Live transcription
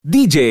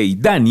DJ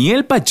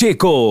Daniel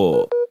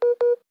Pacheco.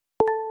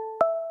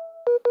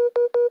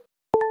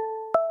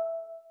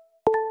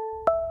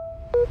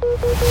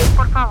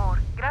 Por favor,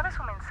 grabe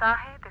su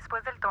mensaje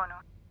después del tono.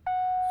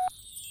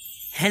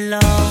 Hello,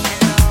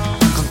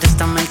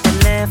 contéstame el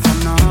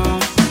teléfono,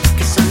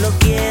 que solo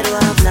quiero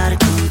hablar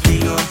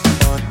contigo.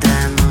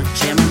 Otra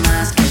noche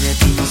más que de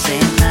ti no sé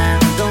nada.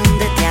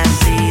 ¿Dónde te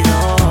has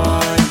ido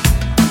hoy?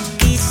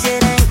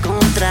 Quisiera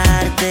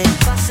encontrarte,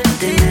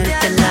 tenerte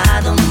al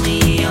lado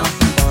mío.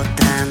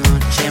 Otra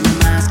noche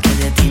más que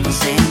de ti no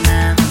sé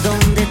nada.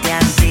 ¿Dónde te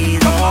has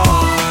ido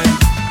hoy?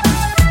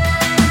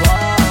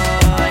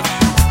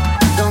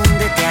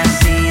 ¿Dónde te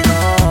has ido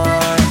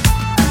hoy?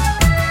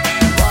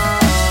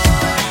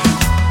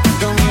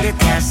 ¿Dónde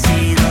te has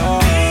ido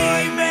hoy?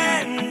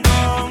 Dime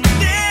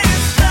dónde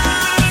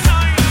estás,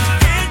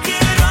 que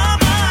quiero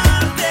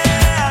amarte,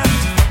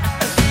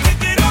 que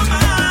quiero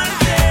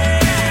amarte.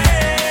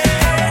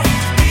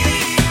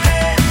 Dime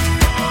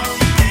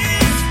dónde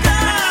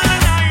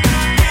estás,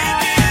 que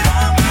quiero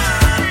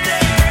amarte,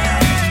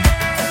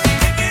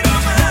 que quiero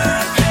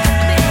amarte.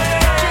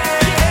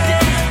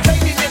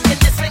 Baby, me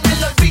tienes en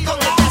el olvido,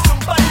 desde hace un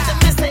par de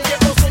meses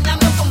llevo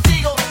soñando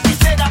contigo.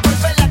 Quisiera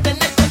volverla a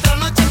tener otra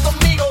noche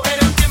conmigo,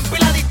 pero el tiempo y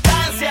la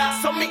distancia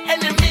son mis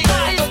enemigos.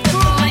 Contesto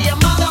una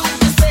llamada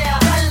aunque sea,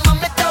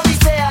 cálmame esta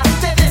odisea,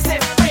 te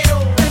desespero,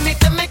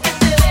 permíteme que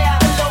te lea.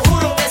 Te lo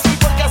juro que si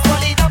por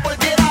casualidad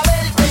volviera a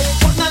verte,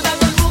 por nada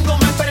del mundo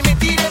me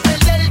permitiré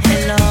perderte.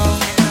 Hello,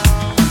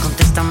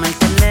 contéstame el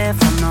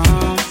teléfono,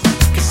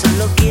 que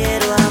solo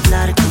quiero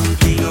hablar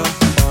contigo.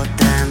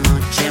 Otra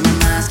noche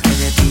más que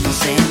de ti no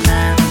sé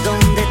nada.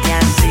 ¿Dónde te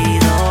has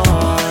ido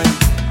hoy?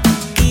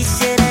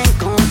 Quisiera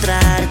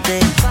encontrarte,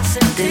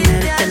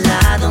 tenerte al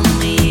lado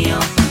mío.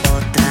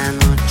 Otra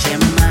noche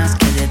más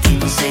que de ti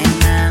no sé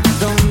nada.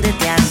 ¿Dónde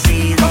te has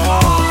ido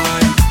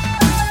hoy?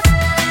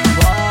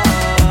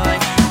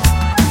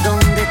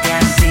 ¿Dónde te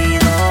has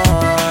ido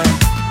hoy?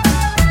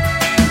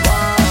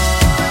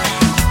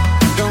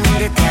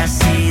 ¿Dónde te has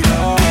ido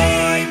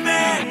hoy?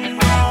 Dime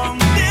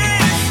dónde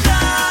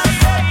estás,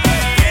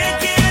 que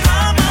quiero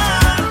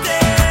amarte,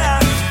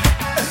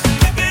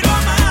 que quiero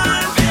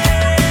amarte.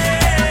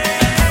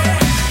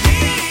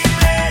 Dime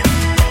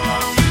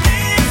dónde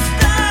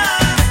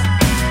estás,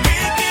 que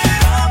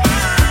quiero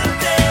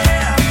amarte,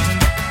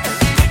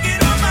 que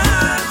quiero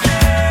amarte.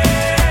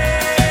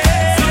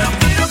 Solo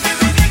quiero que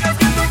me digas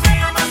que tú me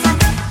amas a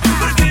mí,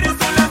 porque eres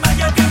tú la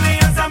magia que me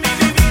hace a mí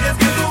vivir. Es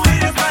que tú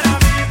eres para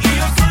mí y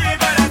yo soy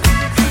para ti.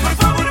 Por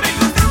favor, me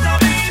contesta,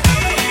 baby.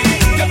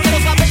 Yo quiero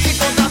saber si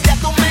todavía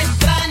tú me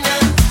extrañas,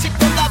 si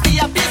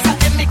todavía piensas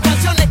en mis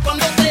canciones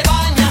cuando te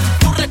bañas.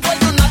 Tu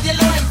recuerdo nadie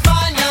lo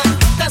empaña.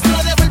 Tan solo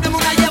devuélveme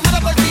una llamada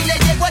por si le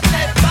llego hasta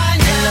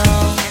España. Hello,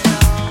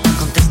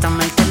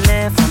 contéstame el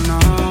teléfono,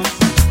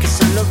 que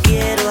solo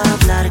quiero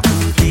hablar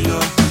contigo.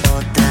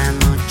 Otra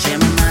noche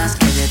más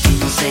que de ti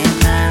no sé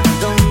nada.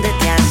 ¿Dónde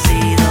te has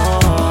ido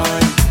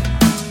hoy?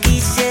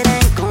 Quisiera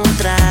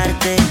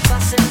encontrarte,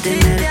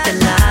 tenerte al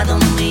lado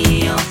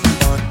mío.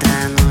 Otra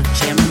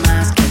noche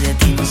más que de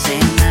ti no sé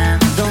nada.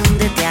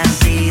 ¿Dónde te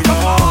has ido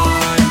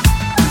hoy?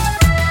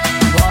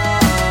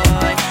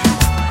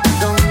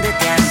 ¿Dónde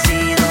te has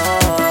ido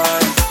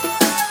hoy?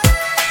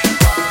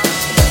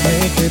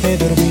 Me quedé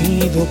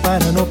dormido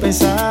para no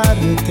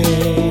pensarte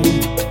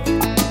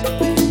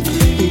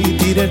y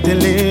tiré el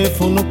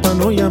teléfono para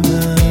no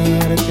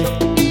llamarte.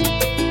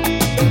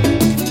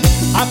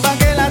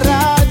 Apagué la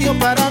radio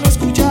para no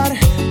escuchar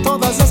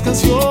todas las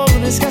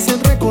canciones que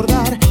hacen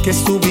recordar que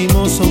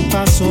estuvimos a un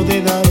paso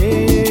de dar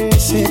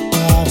ese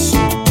paso.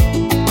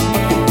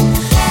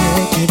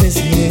 Me quedé en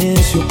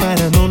silencio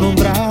para no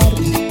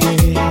nombrarte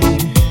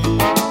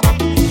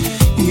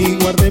y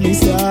guardé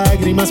mis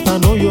lágrimas para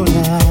no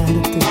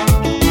llorarte.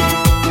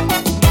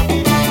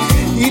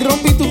 Y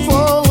rompí tu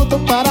foto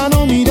para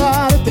no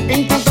mirarte. He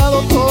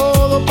intentado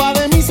todo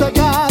para de mí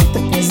sacarte,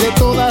 pues de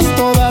todas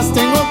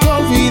tengo que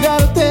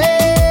olvidarte.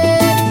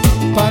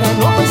 Para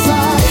no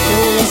pensarte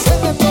voy a hacer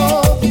de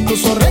todo,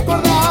 incluso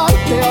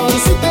recordarte. A ver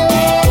si te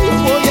odio,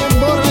 voy a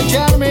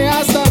emborracharme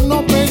hasta no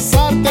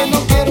pensarte. No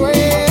quiero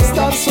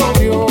estar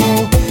sobrio.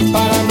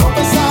 Para no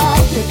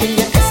pensarte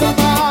tendría que ser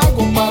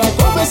mago para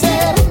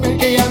convencerme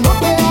que ya no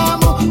te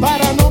amo.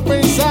 Para no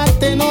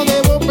pensarte no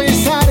debo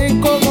pensar en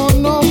cómo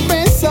no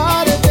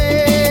pensarte.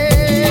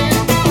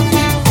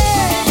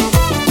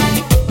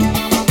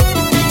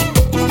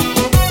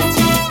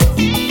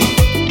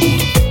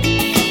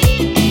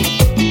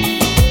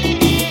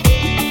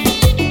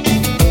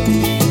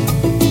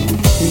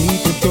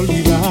 Intenté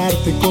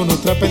olvidarte con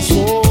otra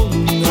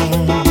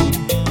persona.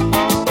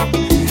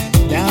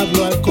 Le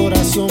hablo al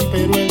corazón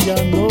pero él ya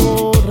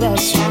no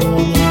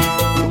razona.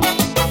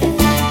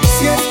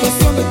 Si es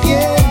cuestión de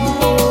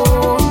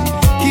tiempo,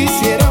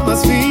 quisiera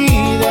más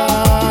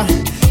vida,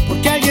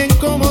 porque alguien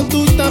como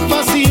tú tan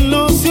fácil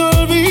no se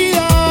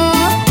olvida.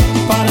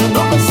 Para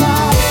no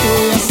pensarte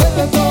voy a hacer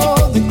de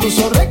todo,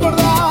 incluso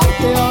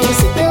recordarte. A ver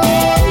si te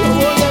odio,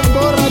 voy a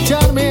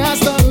emborracharme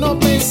hasta no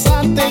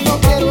pensarte. No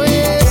quiero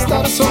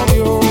estar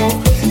sobrio.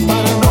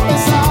 Para no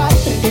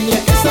pensarte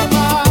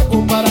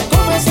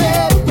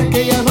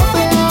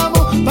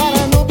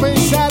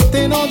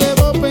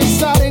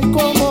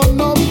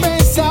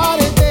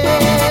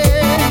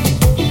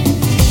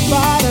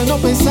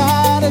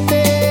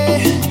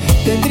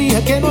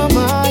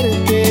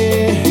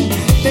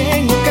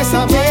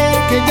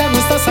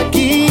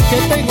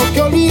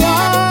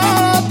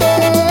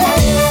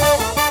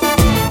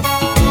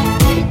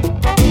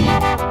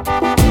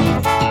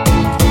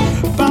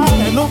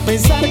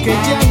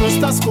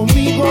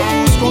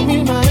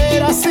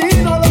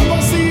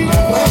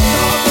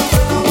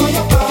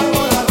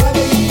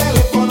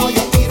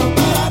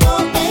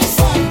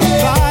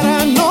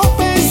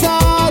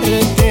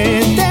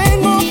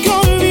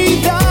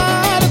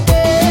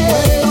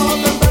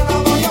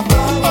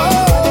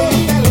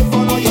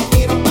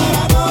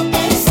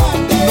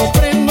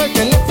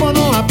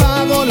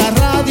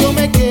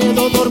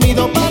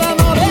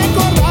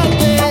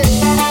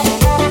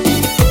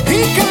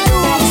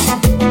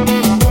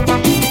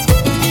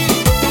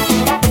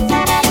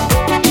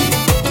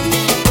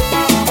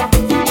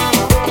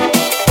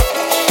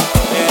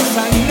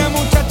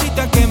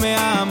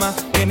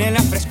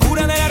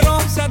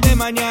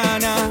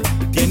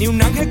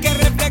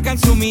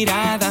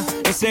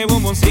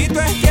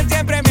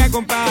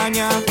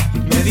acompaña.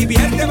 Me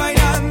divierte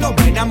bailando,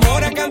 me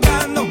enamora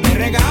cantando, me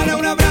regala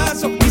un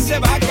abrazo y se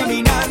va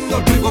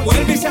caminando. Luego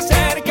vuelve y se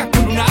acerca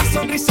con una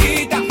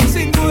sonrisita.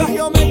 Sin duda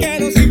yo me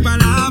quedo sin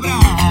palabras.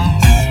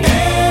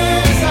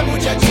 Esa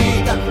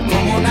muchachita,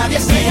 como nadie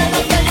es ella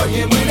la que yo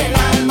llevo en el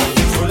alma.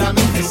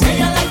 Solamente es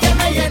ella la que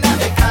me llena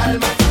de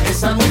calma.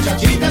 Esa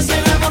muchachita es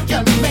el amor que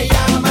a mí me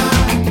llama.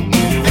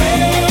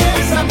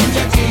 Esa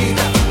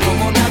muchachita,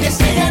 como nadie es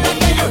ella la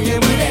que yo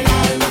llevo en el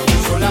alma.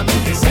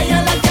 Solamente es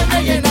ella la que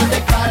me llena de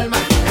calma.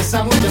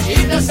 Esa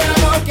muchachita es el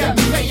amor que a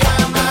mí me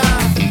llama.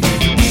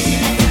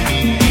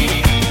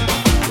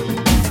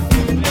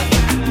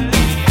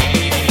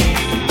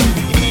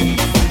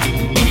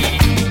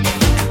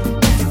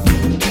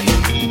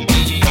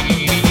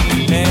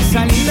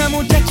 Esa linda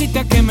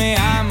muchachita que me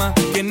ama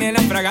tiene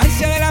la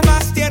fragancia de las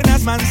más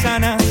tiernas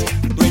manzanas,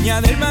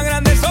 dueña del más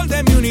grande sol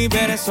de mi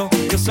universo,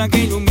 diosa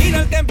que ilumina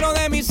el templo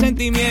de mis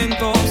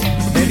sentimientos.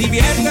 Me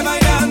divierte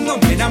bailando,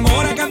 me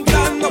enamora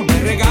cantando, me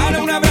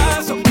regala un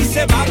abrazo y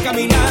se va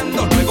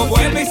caminando. Luego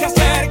vuelve y se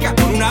acerca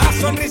con una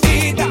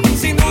sonrisita.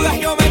 Sin dudas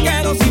yo me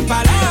quedo sin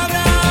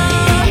palabras.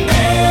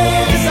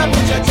 Esa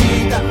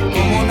muchachita,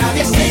 como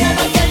nadie es ella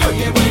la que yo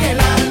llevo en el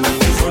alma.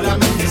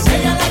 Solamente es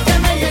ella la que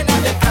me llena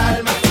de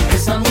calma.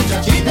 Esa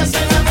muchachita es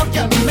el amor que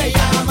a mí me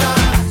llama.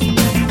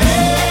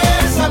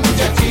 Esa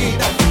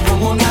muchachita,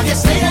 como nadie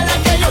es ella la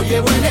que yo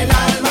llevo en el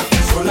alma.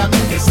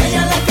 Solamente es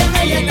ella la que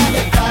me llena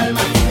de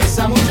calma.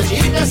 Esa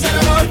muchachita es el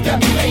amor que a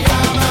mí me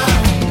llama.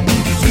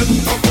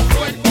 Siento tu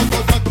cuerpo,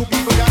 toda tu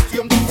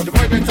vibración. Cuando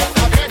vuelves a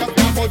la vega,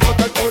 me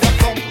apoyota el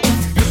corazón.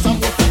 Esa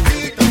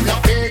muchachita es la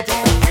que yo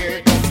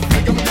quiero.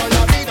 Ella me da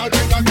la vida,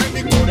 reina de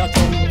mi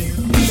corazón.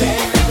 Se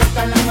le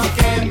nota el amor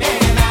que me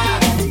da.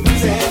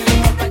 Se le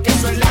nota que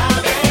soy la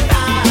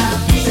verdad.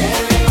 Se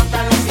le nota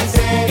la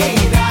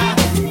sinceridad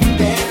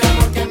del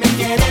amor que me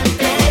quiere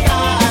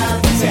entregar.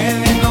 Se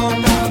le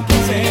nota,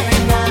 se le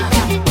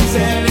nota,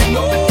 se le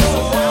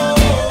nota.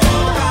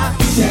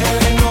 Se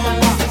le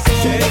nota,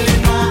 se le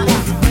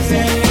nota,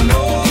 se le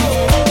nota.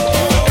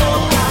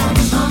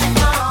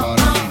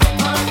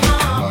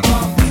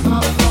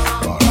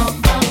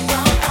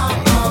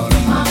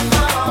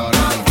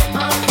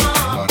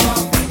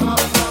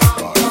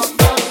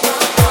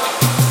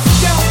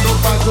 Ya no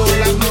paso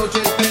las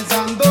noches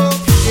pensando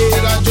que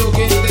era yo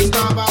quien te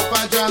estaba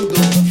fallando.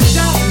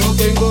 Ya no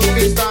tengo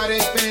que estar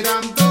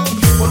esperando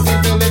porque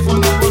el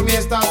teléfono por mí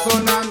está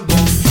sonando.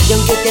 Y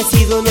aunque te has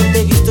ido, no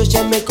te he visto,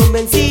 ya me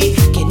convencí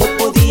que no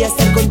podía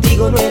estar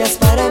contigo, no eras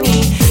para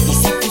mí. Y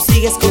si tú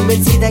sigues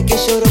convencida que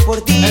lloro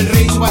por ti, El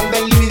rey Juan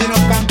del límite no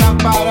canta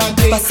para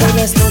ti. paso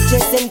las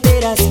noches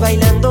enteras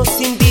bailando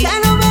sin ti. Ya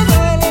no me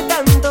duele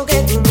tanto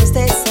que tú no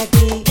estés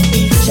aquí.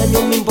 Y ya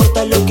no me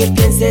importa lo que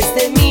pienses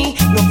de mí.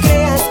 No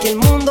creas que el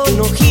mundo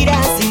no gira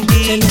sin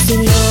ti. Ya no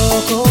soy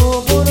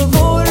loco por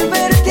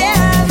volverte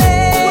a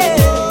ver.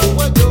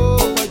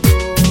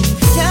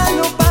 Ya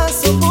no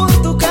paso por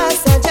tu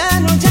casa, ya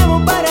no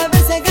llamo para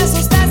ver si acaso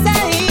estás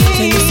ahí.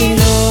 Ya no soy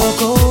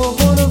loco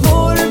por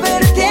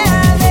volverte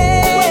a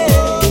ver.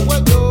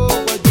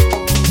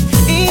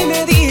 Y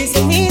me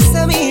dicen mis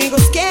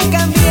amigos que he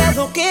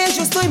cambiado, que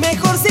yo estoy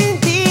mejor sin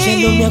ti. Ya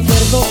no me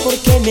acuerdo por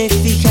qué me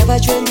fijaba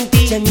yo en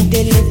ti. Ya mi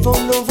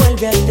teléfono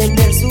vuelve a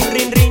tener su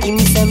ring ring. Y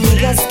mis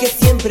amigas que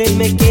siempre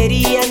me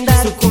querían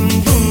dar su cum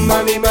bum,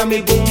 mami,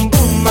 mami, bum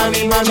bum,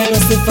 mami, mami. Ya no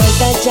hace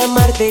falta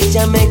llamarte,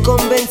 ya me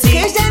convencí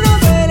que ya no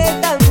duele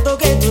tanto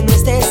que tú no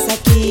estés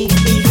aquí.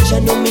 Y ya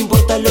no me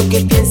importa lo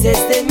que pienses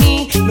de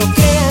mí. No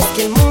creas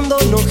que el mundo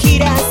no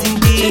gira sin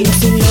ti. Ya no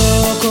soy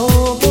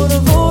loco por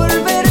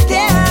volverte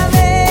a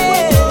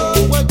ver.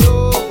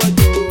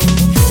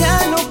 Ya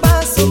no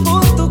paso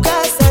por tu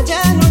casa,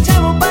 ya no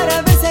llamo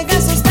para ver si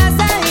acaso estás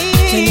ahí.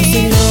 Ya no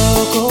soy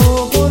loco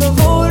por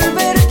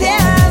volverte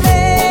a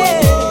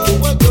ver.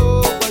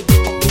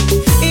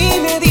 Y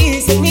me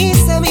dicen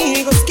mis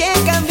amigos que he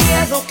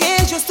cambiado, que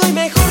yo estoy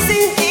mejor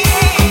sin ti.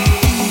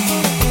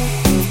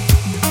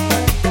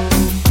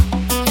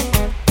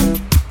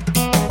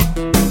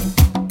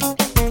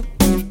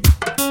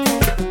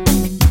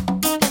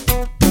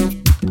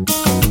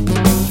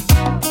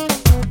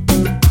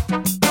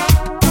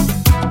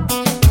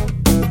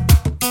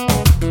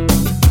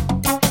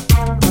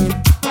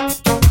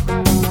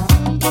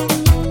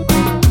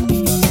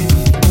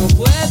 No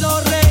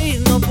puedo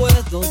reír, no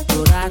puedo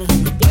llorar,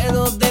 no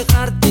puedo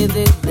dejarte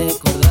de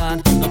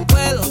recordar, no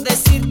puedo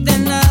decirte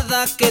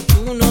nada que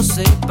tú no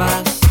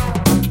sepas.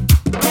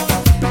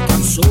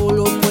 Tan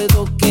solo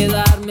puedo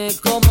quedarme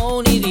como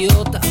un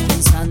idiota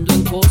pensando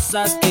en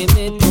cosas que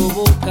me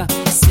provoca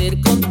ser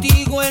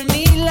contigo en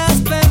mí las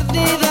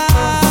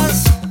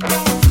perdidas.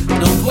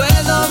 No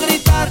puedo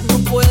gritar, no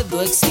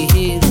puedo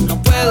exigir,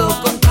 no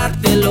puedo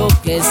contarte lo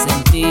que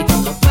sentí,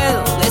 no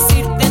puedo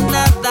decirte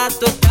nada,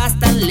 tú estás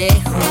tan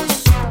lejos.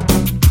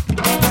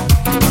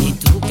 Y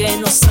tú que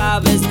no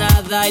sabes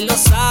nada y lo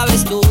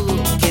sabes todo,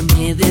 que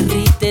me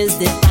derrites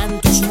de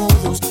tantos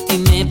modos.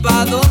 Dime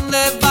pa' dónde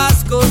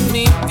vas con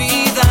mi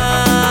vida.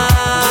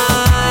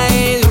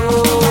 Ay,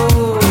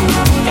 oh.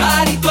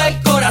 Carito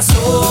el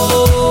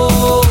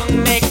corazón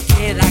me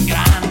queda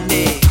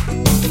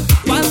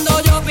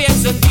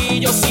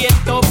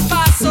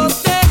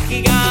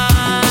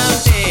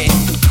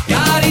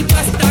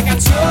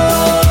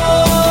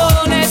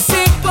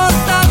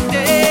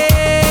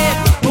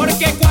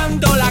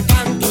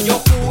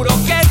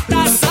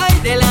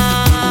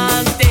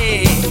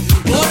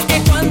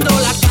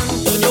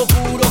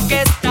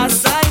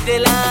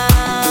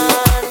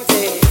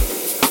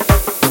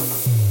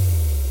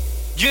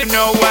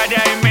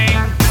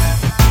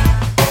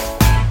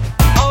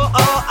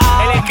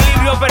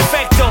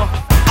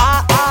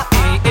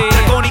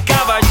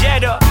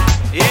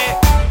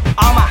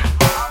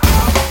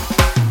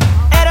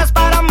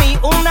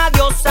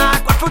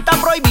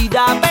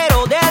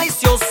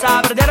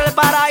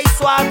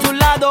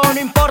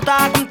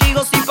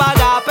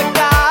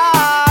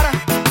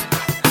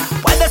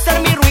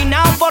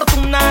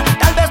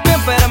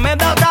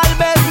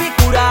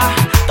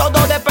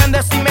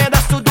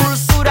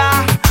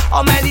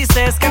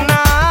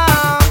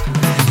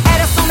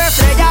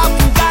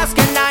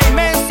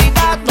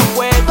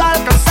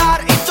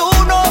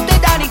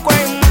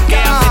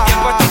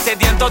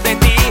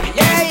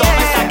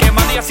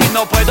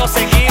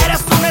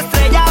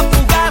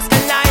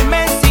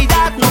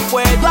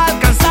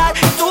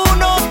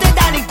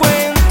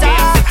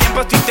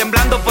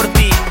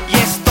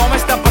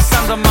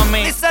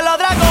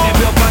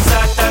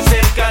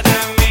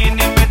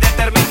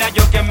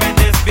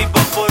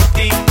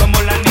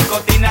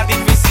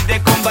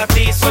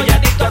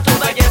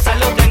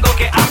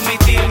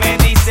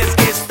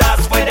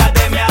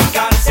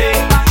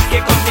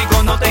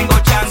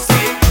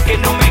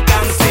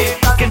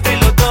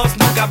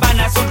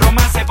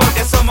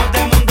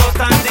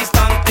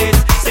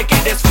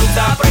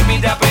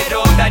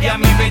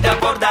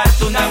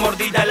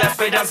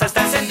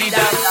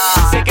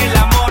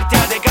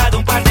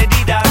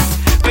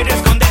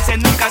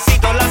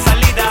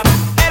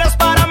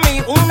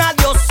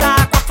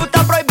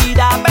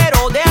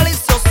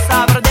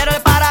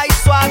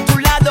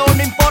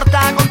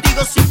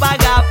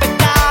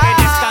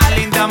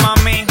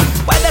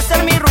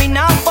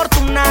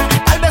una.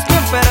 Tal vez mi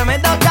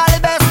enfermedad, tal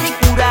vez mi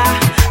cura.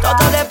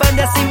 Todo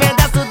depende si me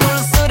das tu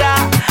dulzura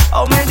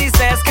o me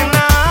dices que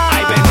no.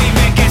 Ay, ven,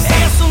 dime que sí.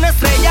 Eres una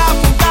estrella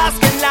fugaz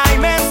que en la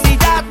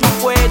inmensidad no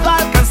puedo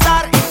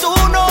alcanzar y tú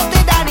no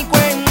te das ni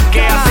cuenta.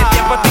 Que hace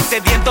tiempo estoy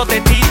sediento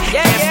de ti.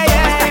 Yeah, Esto yeah, me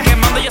yeah. está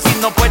quemando y así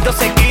no puedo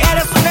seguir.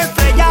 Eres una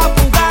estrella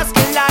fugaz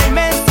que en la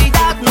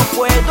inmensidad no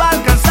puedo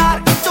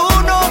alcanzar y tú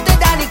no te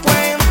das ni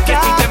cuenta. Que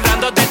estoy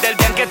temblando desde el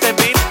día en que te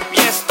vi y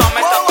esto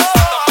me está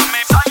gustando,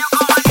 mami.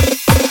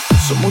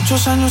 Son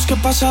muchos años que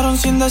pasaron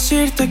sin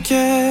decirte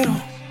quiero.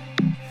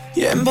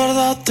 Y en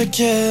verdad te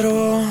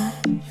quiero,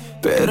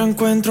 pero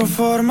encuentro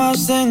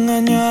formas de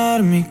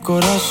engañar mi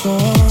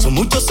corazón. Son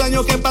muchos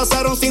años que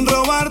pasaron sin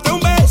robarte un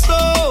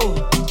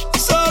beso.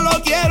 Solo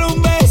quiero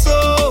un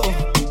beso.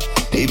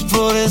 Y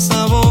por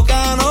esa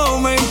boca no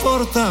me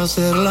importa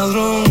ser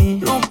ladrón.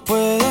 No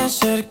puede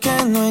ser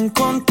que no he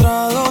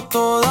encontrado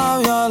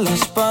todavía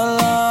las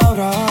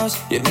palabras.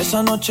 Y en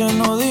esa noche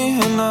no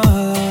dije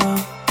nada.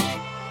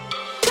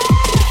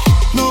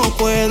 No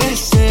puede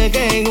ser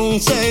que en un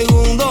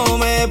segundo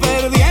me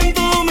perdí en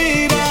tu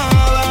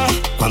mirada.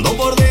 Cuando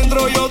por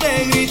dentro yo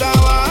te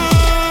gritaba.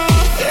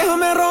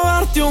 Déjame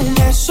robarte un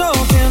beso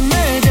que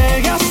me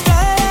llegue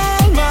hasta el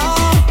alma.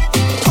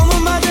 Como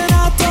un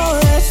vallenato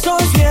de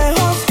esos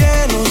viejos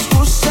que nos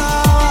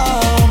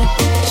gustaban.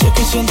 Sé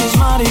que sientes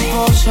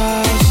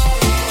mariposas,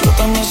 yo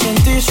también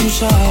sentí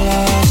sus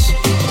alas.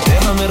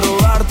 Déjame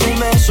robarte un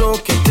beso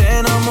que te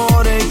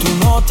enamore y tú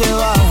no te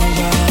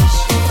vayas.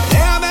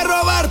 Déjame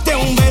robarte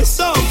un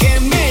beso que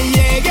me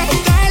llegue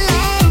hasta el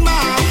alma.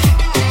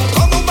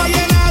 Como un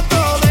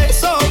vallenato de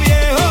esos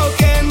viejos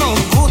que nos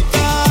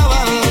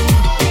gustaban.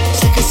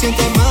 Sé que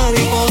sientes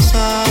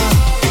mariposa,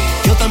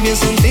 yo también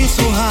sentí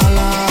sus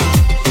alas.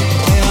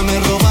 Déjame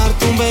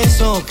robarte un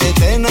beso que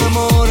te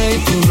enamore y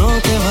tú no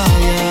te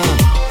vayas.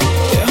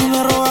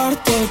 Déjame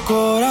robarte el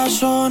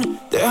corazón,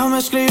 déjame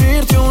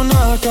escribirte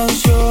una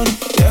canción.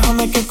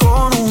 Déjame que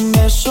con un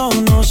beso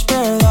nos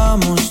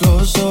perdamos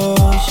los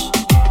dos.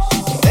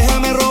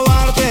 Déjame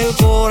robarte el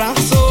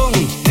corazón,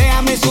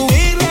 déjame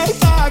subirle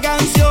esta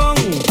canción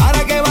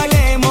para que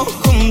bailemos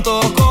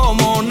juntos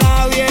como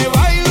nadie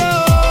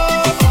bailó.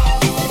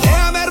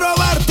 Déjame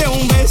robarte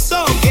un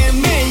beso que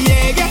me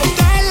llegue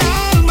hasta el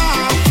alma.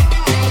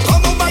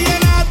 Como un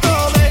vallenato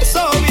de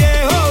esos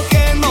viejos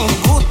que nos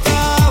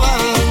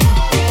gustaban.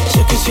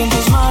 Sé que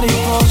sientes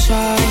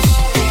mariposas,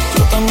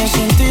 yo también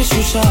sentí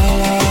sus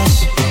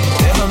alas.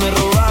 Déjame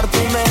robarte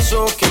un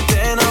beso que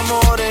te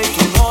enamore y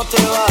tú no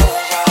te vayas.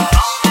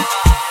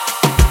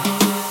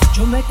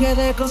 Yo me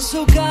quedé con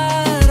su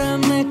cara,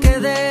 me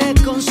quedé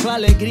con su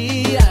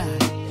alegría.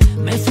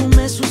 Me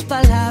fumé sus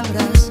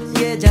palabras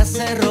y ella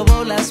se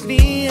robó las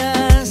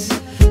mías.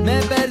 Me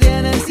perdí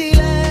en el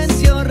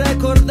silencio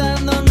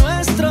recordando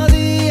nuestro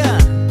día.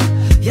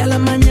 Y a la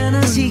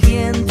mañana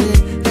siguiente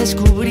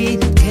descubrí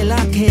que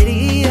la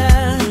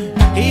quería.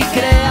 Y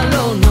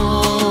créanlo o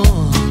no,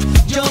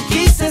 yo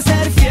quise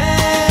ser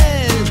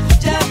fiel.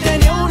 Ya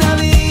tenía una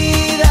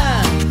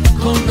vida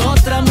con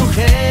otra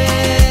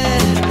mujer.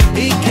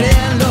 Y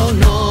créanlo o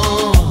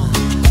no,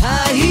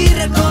 ahí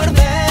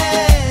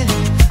recordé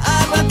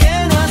agua que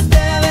no has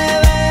de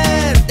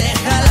beber,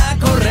 déjala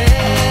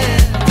correr.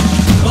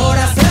 Por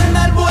hacerme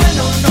el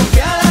bueno no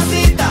fui a la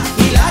cita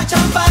y la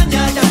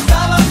champaña ya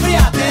estaba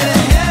fría. Te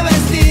dejé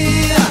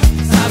vestida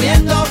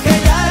sabiendo que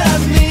ya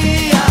eras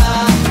mía.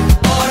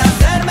 Por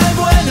hacerme el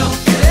bueno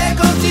quedé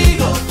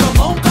contigo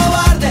como un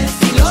cobarde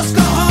sin los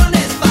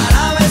cojones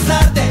para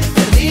besarte.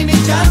 Perdí mi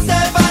chance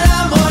para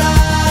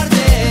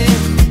enamorarte.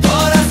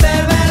 Por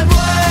hacerme el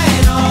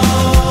bueno,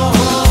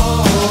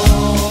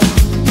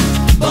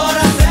 por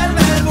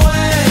hacerme el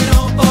bueno,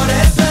 por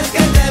eso es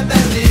que te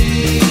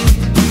perdí.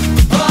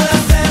 Por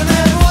hacerme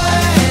el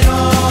bueno,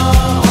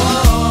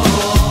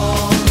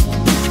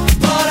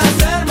 por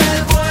hacerme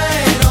el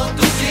bueno,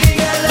 tú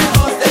sigues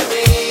lejos de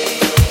mí.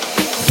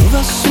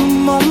 Dudas un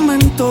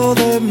momento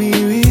de mi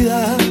vida,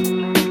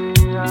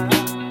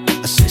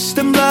 haces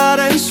temblar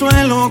el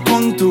suelo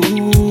con tu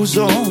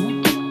uso.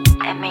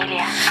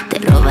 Te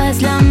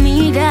robas la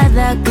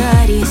mirada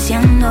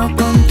acariciando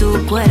con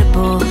tu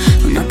cuerpo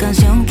una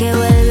canción que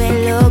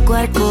vuelve loco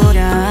al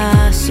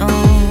corazón.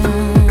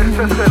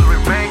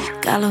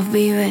 Carlos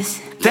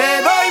Vives. Te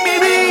doy mi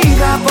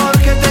vida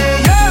porque te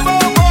llevo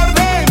por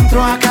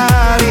dentro,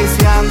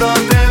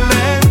 acariciándote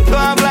lento,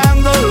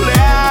 hablándole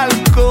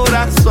al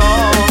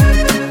corazón.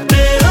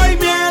 Te doy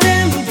mi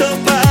aliento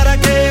para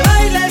que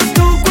bailes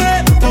tu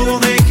cuerpo,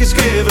 dejes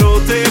que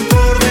brote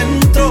por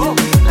dentro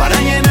para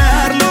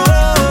llenarlo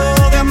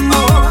de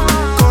amor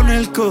con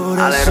el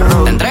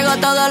corazón. Te entrego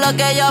todo lo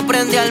que yo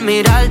aprendí al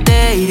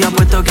mirarte y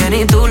apuesto que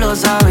ni tú lo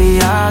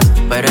sabías.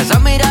 Pero esa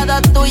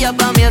mirada tuya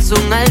pa' mí es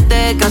un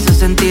arte que hace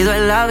sentido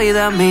en la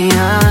vida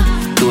mía.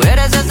 Tú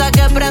eres esa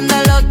que prende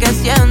lo que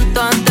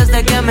siento antes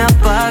de que me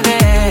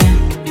apague.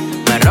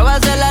 Me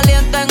robas el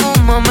aliento en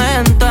un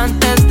momento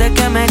antes de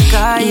que me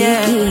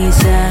calle. Y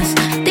quizás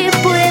te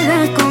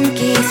pueda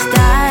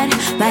conquistar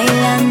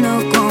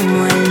bailando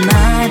como el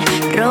mar,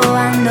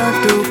 robando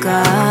tu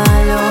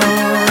calor.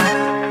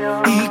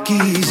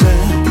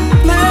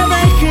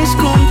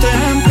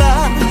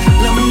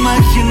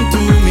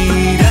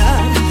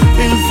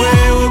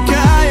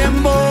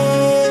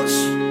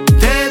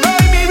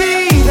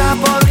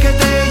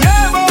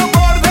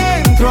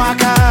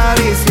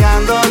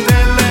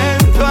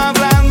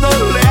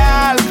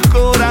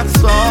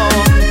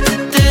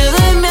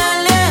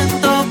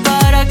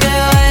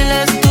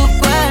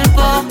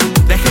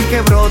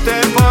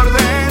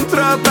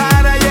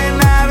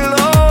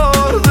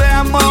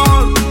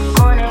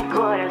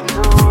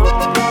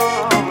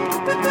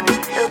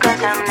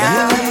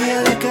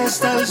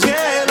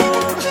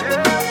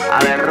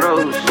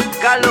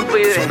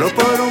 solo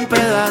por un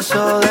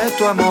pedazo de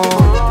tu amor.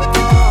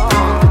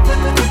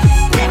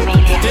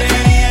 Te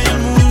daría yo el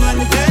mundo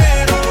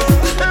entero,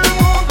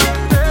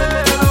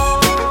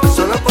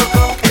 solo por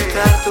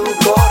conquistar tu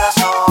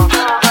corazón.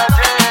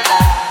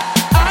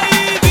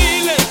 Ay,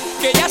 dile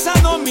que ya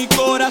sanó mi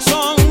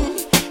corazón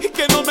y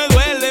que no me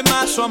duele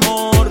más su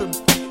amor,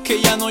 que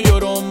ya no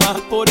lloro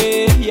más por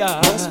ella.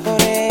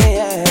 Ve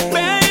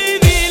y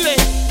dile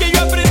que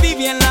yo aprendí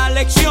bien la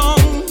lección,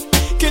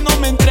 que no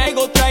me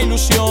entrego otra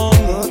ilusión,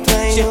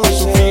 si es para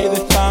sufrir de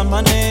esta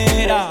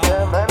manera,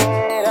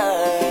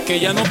 que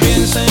ya no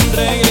piensa en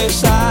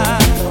regresar,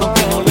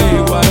 aunque no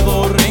le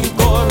guardo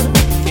rencor,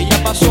 que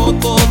ya pasó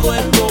todo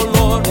el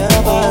dolor.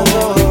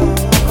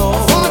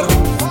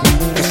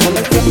 Que solo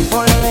el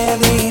tiempo le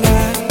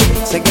dirá,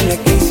 sé que le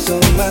quiso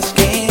más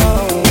que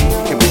yo,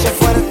 que me hice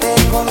fuerte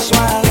con su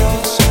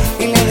adiós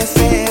y le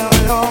deseo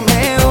lo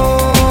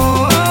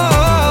mejor.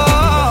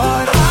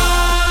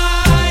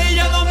 Ay,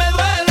 ya no me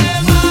duele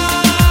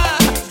más,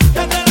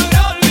 ya te logré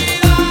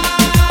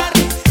olvidar,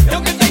 y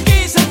aunque te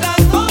quise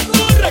tanto,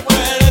 tu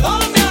recuerdo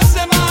me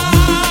hace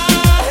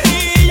mal.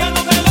 Y ya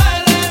no me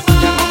duele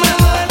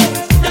más,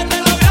 ya te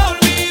logré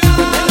olvidar,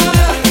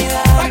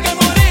 ¿para qué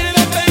morir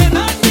de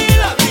pena si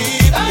la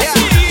vida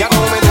sigue? Ya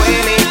no me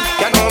duele,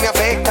 ya no me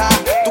afecta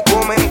tu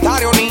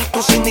comentario ni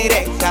tus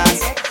indirectas.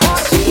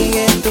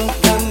 Sigue tu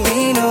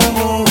camino,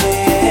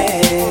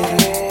 mujer.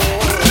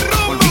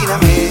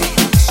 Olvídame,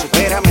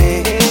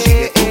 supérame,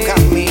 sigue tu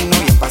camino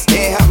y en paz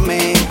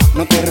déjame.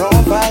 No te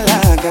rompa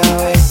la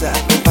cabeza,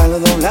 que palo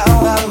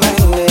doblado me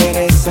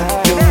endereza.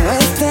 Yo a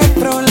este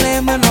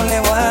problema no le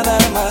voy a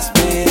dar más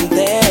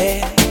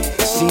mente.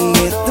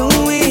 Sigue tu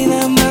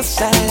vida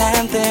más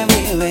adelante,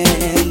 mi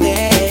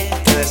vende.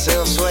 Te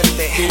deseo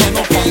suerte, Que ya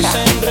no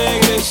piensa en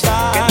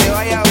regresar, que te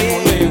vaya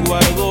bien. no le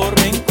guardo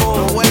rencor,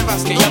 No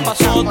vuelvas que ya nunca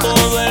pasó más.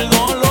 todo el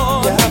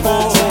dolor. Ya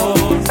pasó.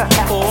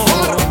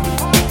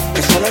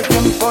 Que solo el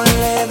tiempo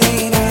le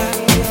dirá,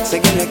 sé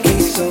que le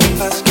quiso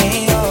más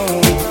que yo,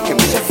 que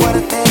me hice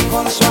fuerte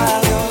con su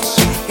adiós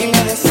y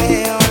le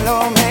deseo lo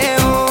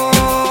mejor.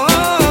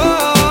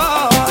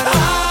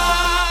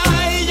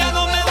 Ay, ya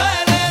no me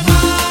duele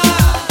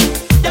más,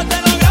 ya te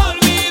logré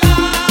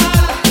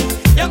olvidar,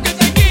 y aunque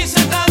te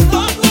quise tanto,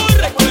 tu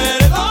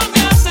recuerdo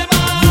me hace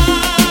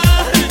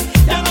mal.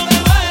 Ya no me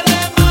duele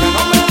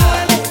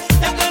más,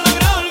 ya te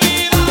logré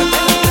olvidar,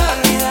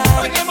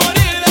 ¿para qué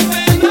morir de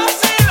pena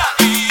si la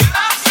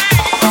vida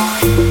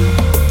sigue?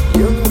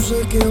 Yo no sé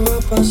qué va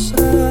a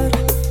pasar,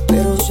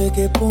 pero sé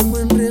que pongo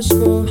en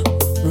riesgo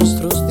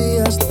nuestros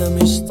días de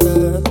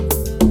amistad.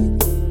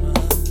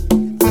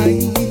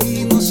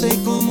 Ay, no sé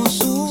cómo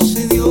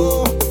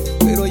sucedió,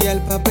 pero ya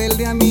el papel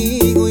de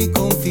amigo y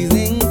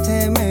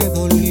confidente me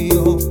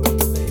dolió.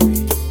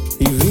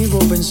 Y vivo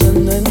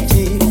pensando en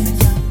ti,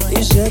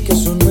 y sé que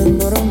eso no es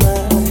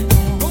normal,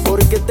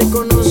 porque te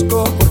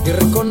conozco, porque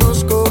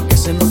reconozco que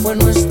ese no fue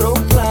nuestro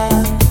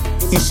plan.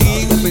 Y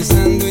sigo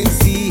pensando en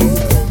ti,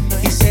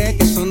 y sé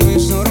que eso no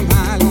es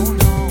normal,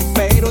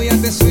 pero ya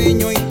te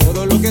sueño y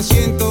todo lo que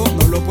siento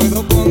no lo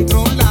puedo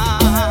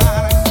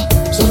controlar.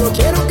 Solo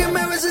quiero que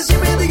me beses y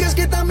me digas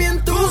que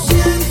también tú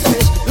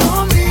sientes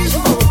lo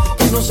mismo,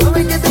 que no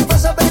sabes qué te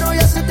pasa, pero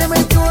ya se te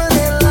metió en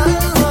el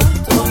alma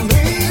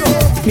conmigo.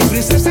 Mi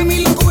princesa, mi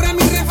locura,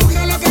 mi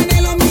refugio, lo que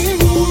anhelo, mi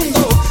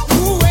mundo.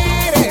 Tú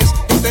eres,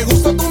 yo te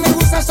gusto, tú me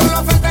gustas,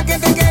 solo falta que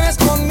te quedes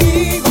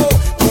conmigo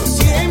por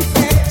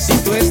siempre. Si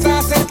tú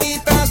estás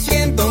cerquita,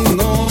 siento un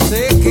no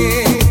sé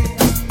qué.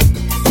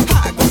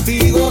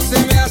 Contigo se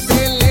me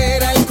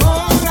acelera el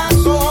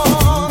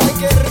corazón. Ay,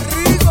 qué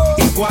rico.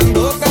 Y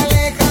cuando te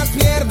alejas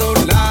pierdo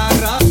la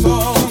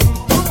razón.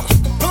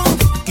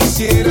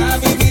 Quisiera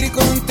vivir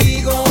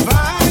contigo,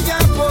 vaya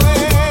pues.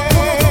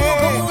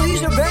 ¿Cómo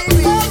dice,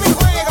 baby? Mami,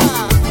 juega.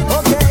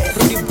 Ok,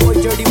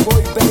 Dirty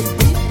boy, baby.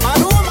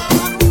 Maluma,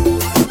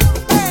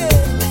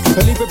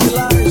 Felipe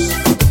Pilares,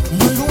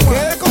 que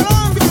de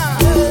Colombia.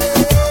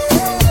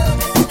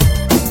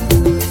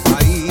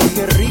 Ahí. ay,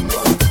 qué rico.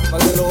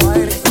 Para que lo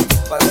baile,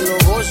 para que lo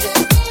goce,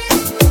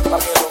 para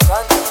que lo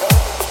cante.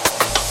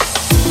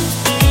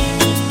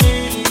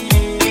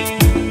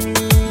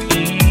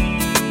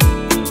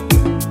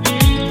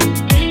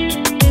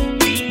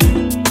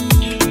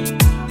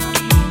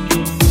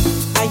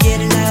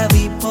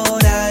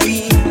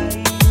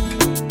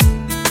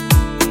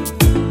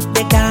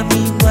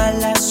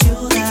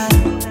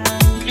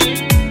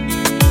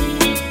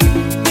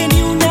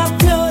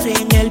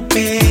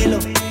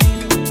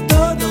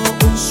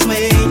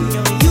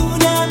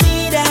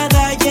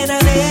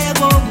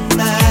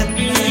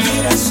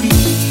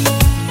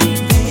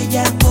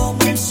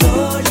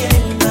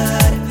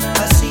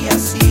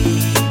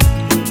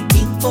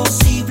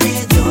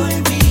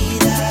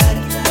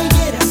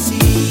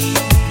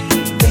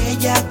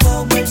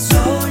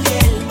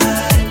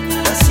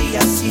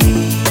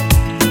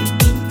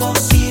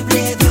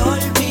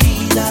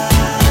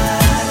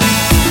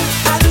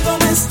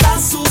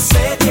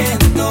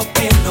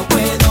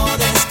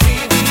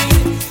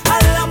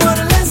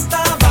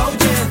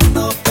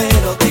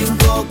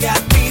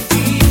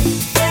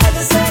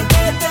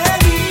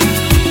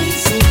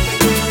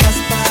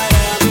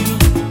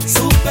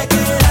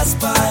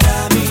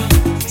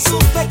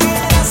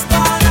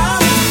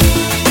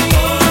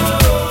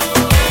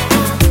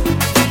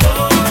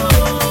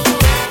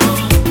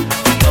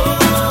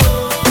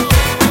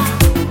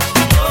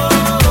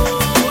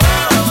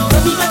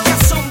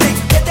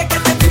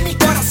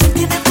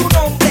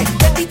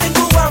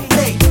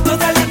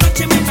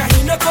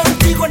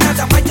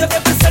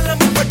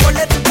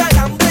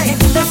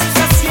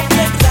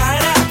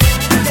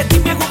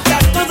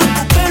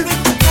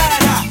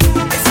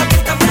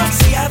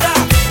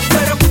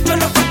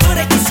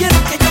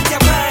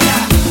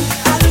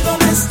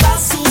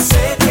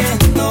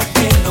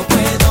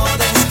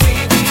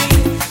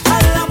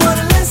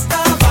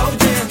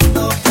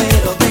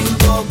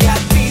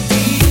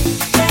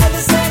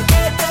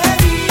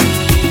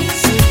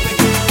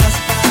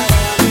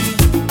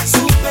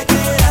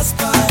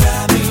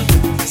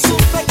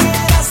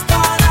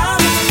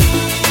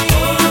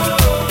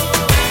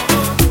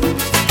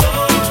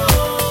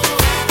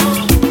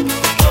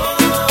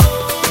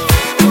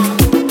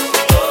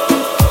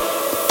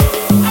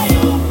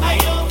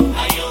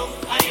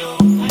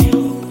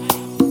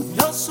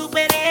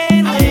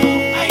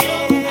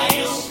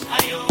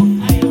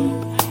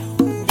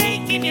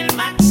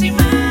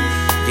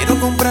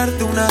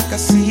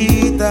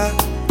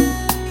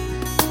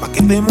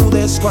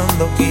 vuelves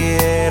cuando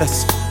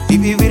quieras y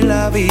vivir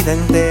la vida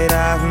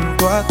entera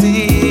junto a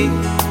ti.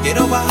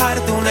 Quiero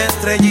bajarte una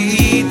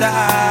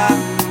estrellita.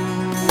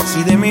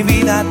 Si de mi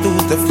vida tú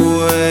te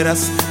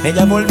fueras,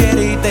 ella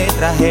volviera y te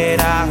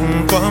trajera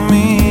junto a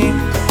mí.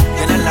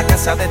 Llenar la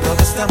casa de todo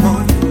este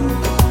amor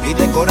y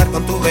decorar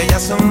con tu bella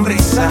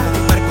sonrisa.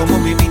 Ver cómo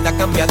mi vida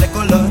cambia de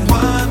color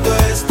cuando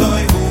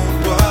estoy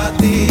junto a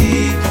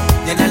ti.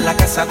 Llenar la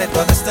casa de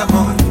todo este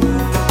amor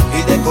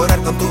y decorar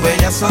con tu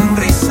bella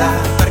sonrisa.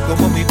 Ver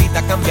cómo mi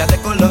vida cambia de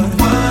color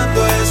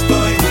cuando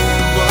estoy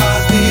junto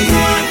a ti.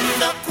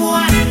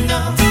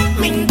 Cuando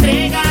me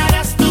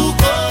entregarás tu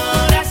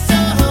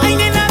corazón. Ay,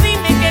 nena,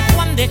 dime que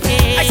cuando es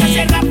que. Ay,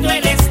 hace rato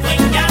eres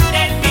dueña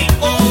de mí.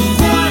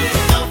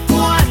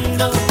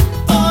 Cuando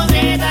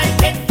podré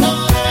darte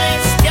todo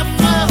este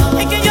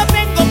amor. Es que yo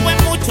tengo pues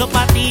mucho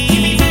para ti.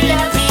 Y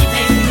la vida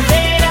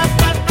entera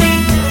para ti.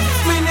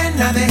 Mi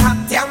nena,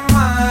 déjate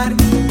amar,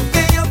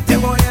 que yo te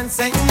voy a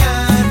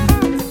enseñar.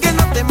 Que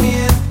no te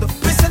miento,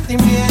 mis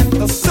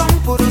sentimientos son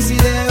puros y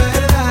de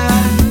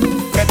verdad.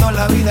 Que toda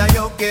la vida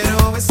yo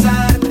quiero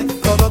besarte,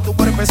 todo tu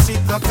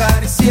cuerpecito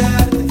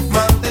acariciarte,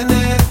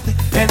 mantenerte,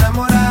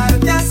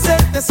 enamorarte,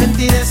 hacerte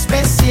sentir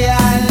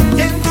especial.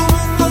 Y en tu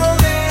mundo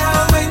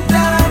déjame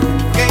entrar,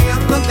 que yo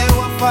no te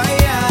voy a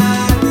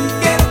fallar.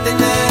 Quiero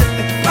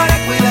tenerte para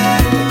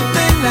cuidarte,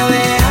 nena,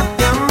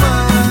 déjate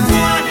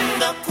amar.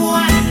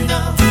 Cuando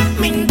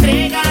me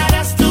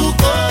entregarás tu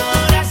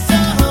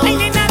corazón. Ay,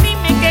 nena,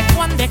 dime que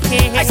cuando es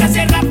que. Ay,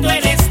 hace rato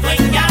eres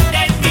dueña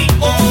de mí.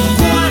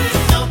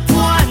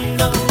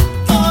 Cuando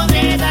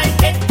podré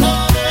darte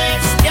todo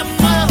este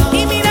amor.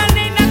 Y mira,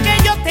 nena, que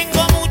yo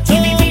tengo mucho. Y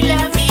vivir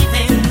la vida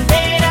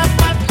entera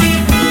para ti.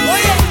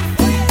 Oye,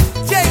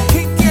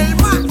 J-King y el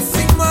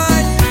máximo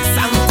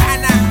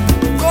Santana,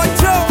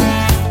 Cocho,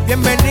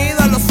 bienvenido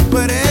a los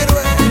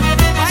superhéroes.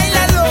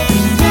 Báilalo.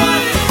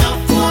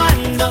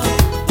 Cuando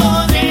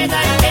podré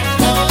darte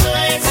todo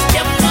este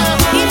amor.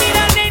 Y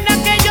mira, nena,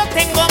 que yo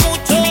tengo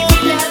mucho. Y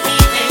vivir la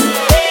vida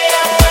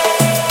entera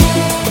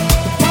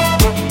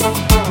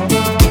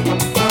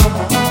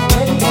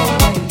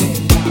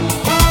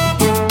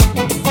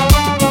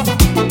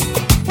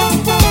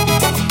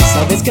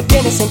Sabes que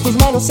tienes en tus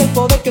manos el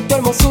poder que tu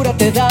hermosura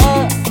te da.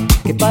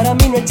 Que para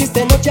mí no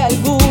existe noche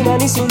alguna,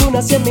 ni su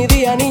luna si en mi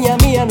día, niña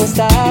mía, no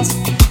estás.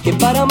 Que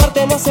para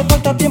amarte no hace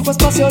falta tiempo,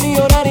 espacio, ni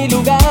hora, ni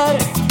lugar.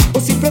 O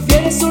si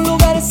prefieres un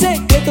lugar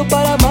secreto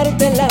para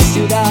amarte en la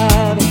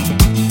ciudad.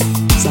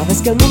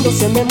 Sabes que el mundo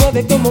se me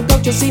mueve como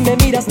caucho si me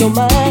miras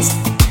nomás.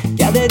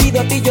 Que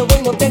adherido a ti yo voy,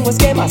 no tengo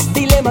esquemas,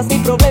 dilemas ni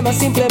problemas,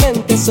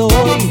 simplemente soy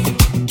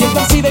quien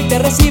percibe y te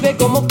recibe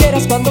como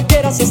quieras, cuando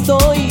quieras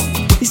estoy.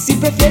 Y si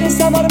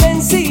prefieres amarme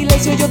en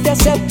silencio yo te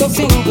acepto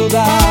sin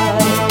dudar.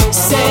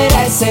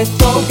 Será ese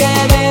toque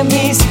de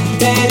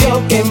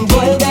misterio que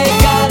envuelve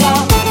cada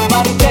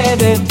parte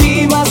de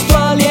ti, más tu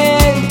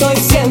aliento y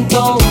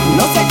siento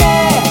no sé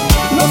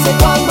qué, no sé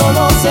cuándo,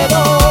 no sé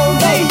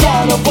dónde y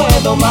ya no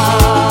puedo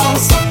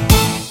más.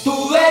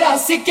 Tú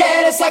verás si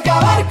quieres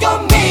acabar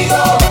conmigo,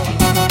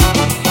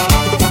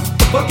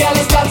 porque al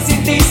estar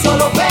sin ti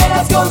solo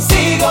penas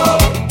consigo.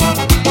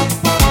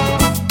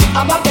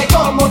 Amarte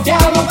como te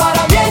amo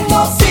para mí es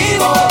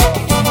nocivo.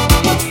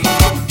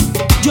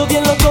 Yo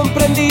bien lo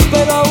comprendí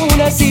pero aún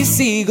así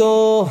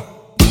sigo.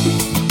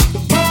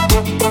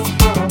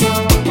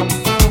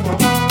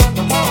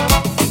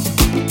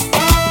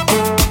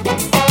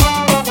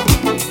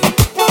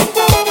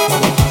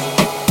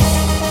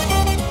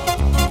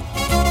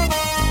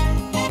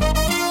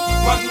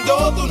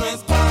 Cuando tú no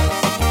estás,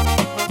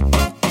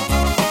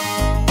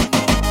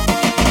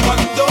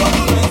 cuando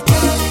tú no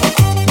estás,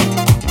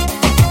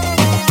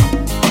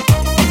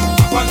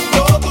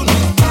 cuando tú no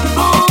estás.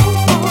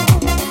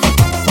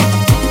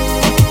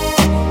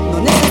 No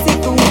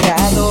necesito un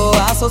grado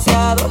asociado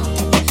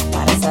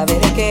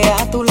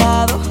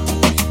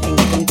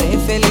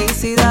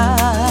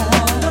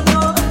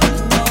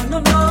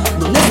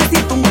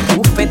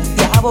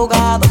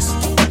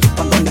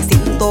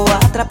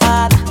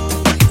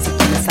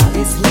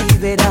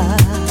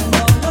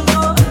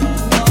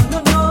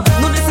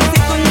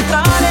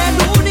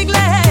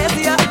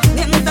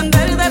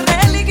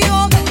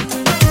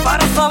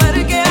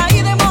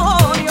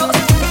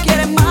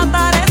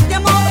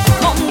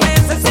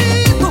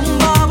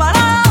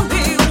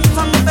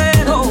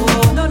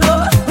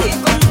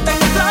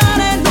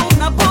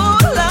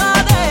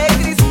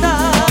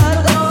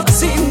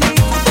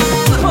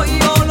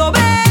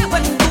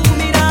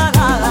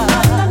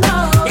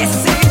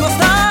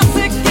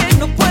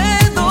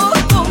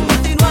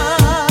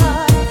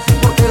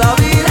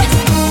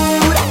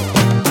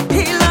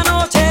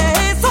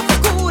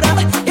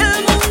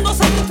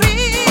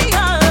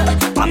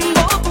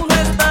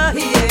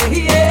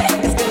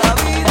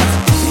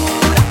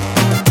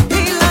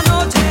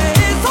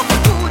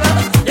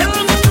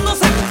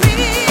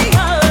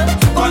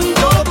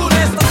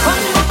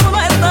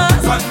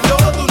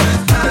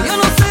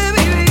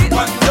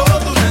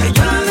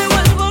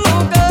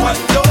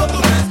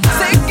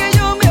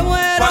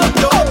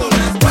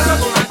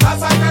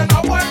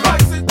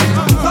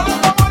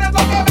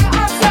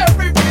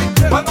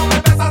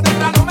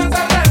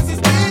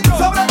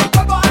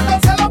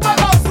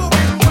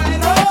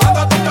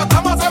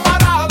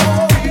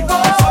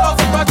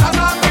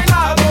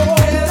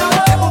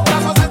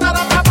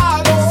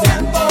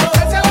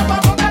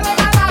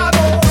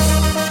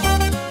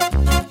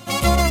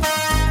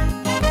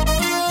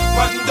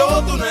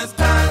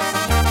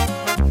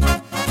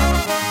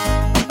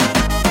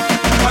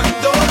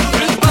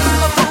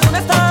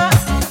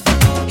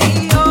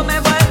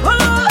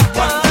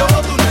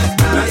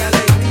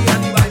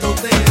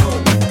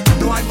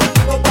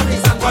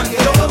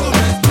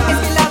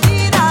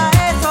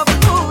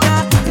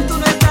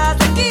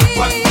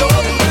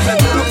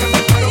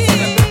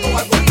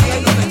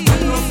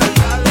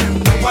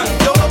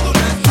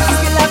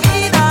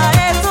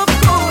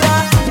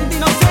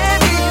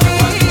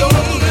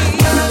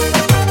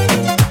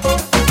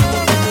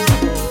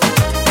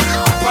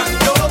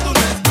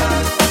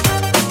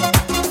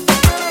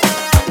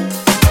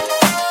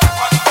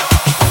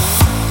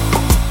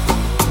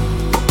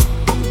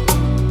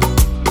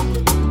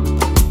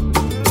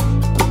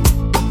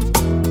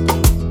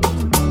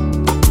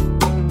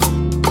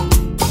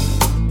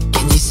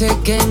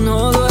que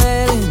no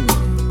duelen,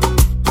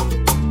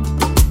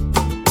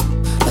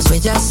 las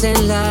huellas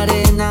en la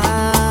arena.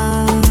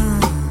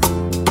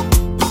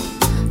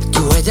 Tu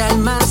huella el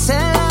mar se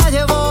la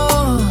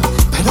llevó,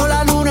 pero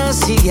la luna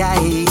sigue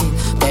ahí,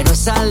 pero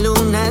esa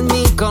luna es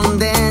mi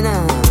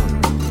condena.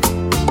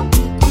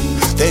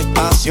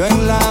 Despacio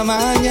en la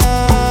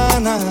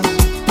mañana,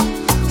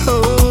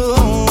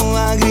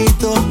 a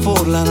gritos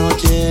por la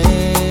noche.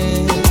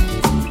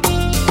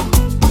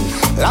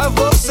 Las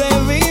voces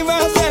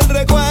vivas del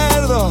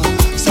recuerdo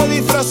se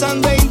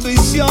disfrazan de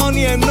intuición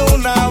y en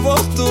una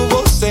voz tu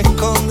voz se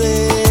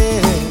esconde.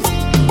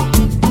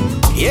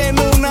 Y en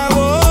una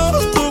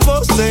voz tu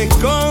voz se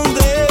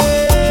esconde.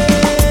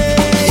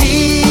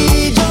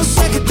 Y yo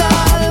sé que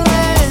tal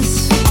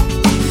vez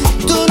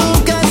tú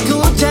nunca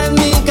escuches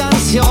mi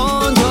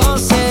canción, yo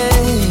sé.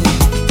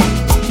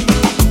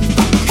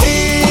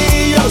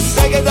 Y yo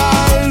sé que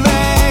tal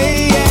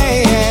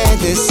vez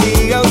te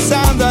siga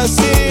usando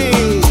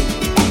así,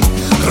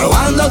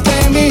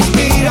 robándote mi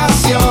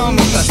inspiración,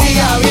 mientras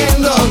siga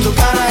viendo tu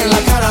cara en la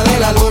cara de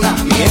la luna,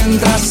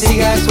 mientras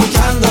siga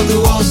escuchando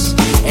tu voz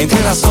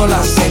entre las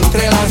olas,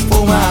 entre la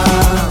espuma,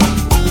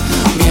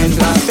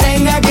 mientras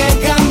tenga que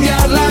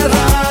cambiar la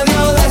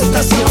radio de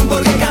estación,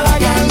 porque cada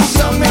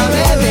canción me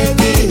hable de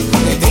ti,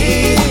 de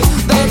ti,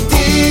 de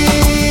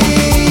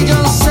ti. Yo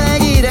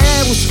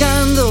seguiré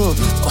buscando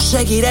o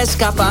seguiré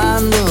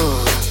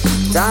escapando,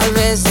 tal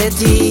vez de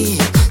ti,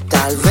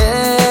 tal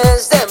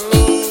vez de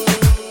mí.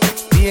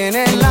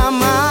 Tienes la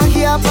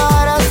magia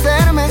para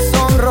hacerme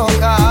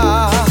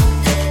sonrojar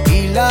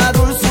y la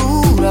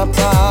dulzura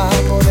para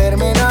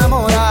poderme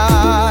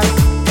enamorar.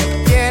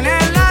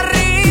 Tienes la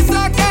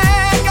risa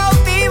que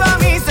cautiva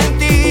mis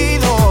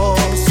sentidos.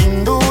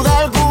 Sin duda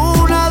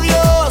alguna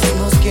Dios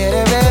nos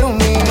quiere ver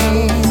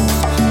unidos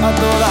a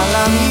toda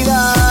la vida,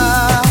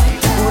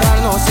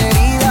 curarnos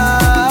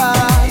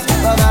heridas,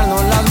 para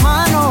darnos las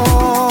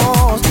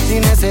manos si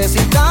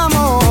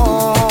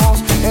necesitamos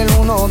el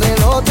uno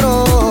del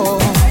otro.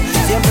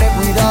 Siempre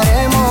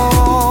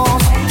cuidaremos,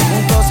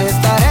 juntos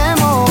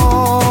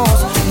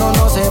estaremos, no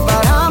nos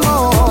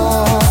separamos.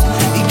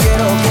 Y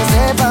quiero que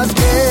sepas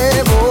que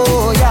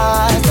voy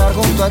a estar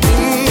junto a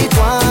ti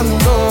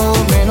cuando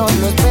menos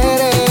lo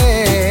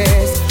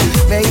esperes.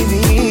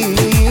 Baby,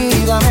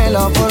 dame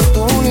la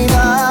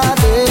oportunidad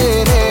de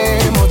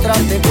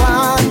demostrarte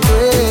cuánto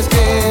es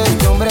que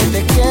este hombre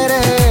te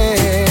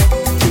quiere.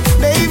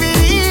 Baby,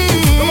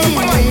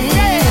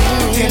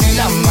 Tienes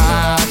la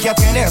magia,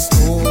 tienes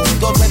todo,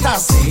 tú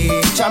estás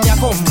hecha mi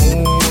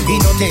común y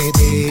no te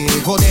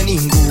dejo de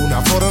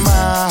ninguna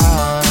forma.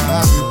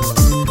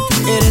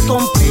 eres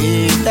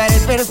completa,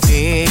 eres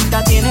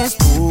perfecta, tienes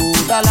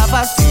toda la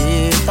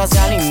faceta, se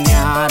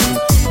alinearon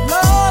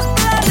los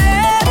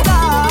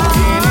planetas.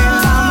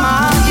 Tienes la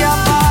magia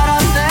para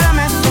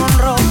hacerme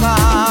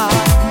sonrojar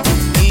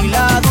y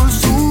la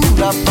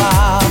dulzura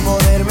para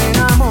poderme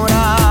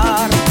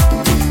enamorar.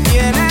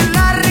 Tienes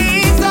la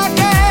risa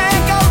que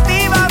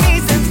cautiva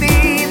mis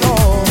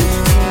sentidos.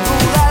 Sin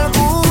duda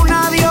alguna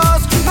Dios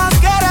nos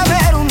quiere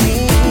ver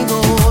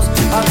unidos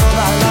a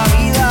toda la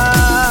vida,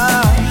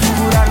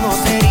 curarnos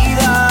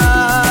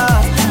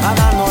heridas, a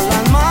darnos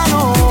las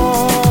manos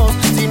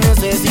si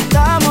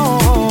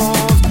necesitamos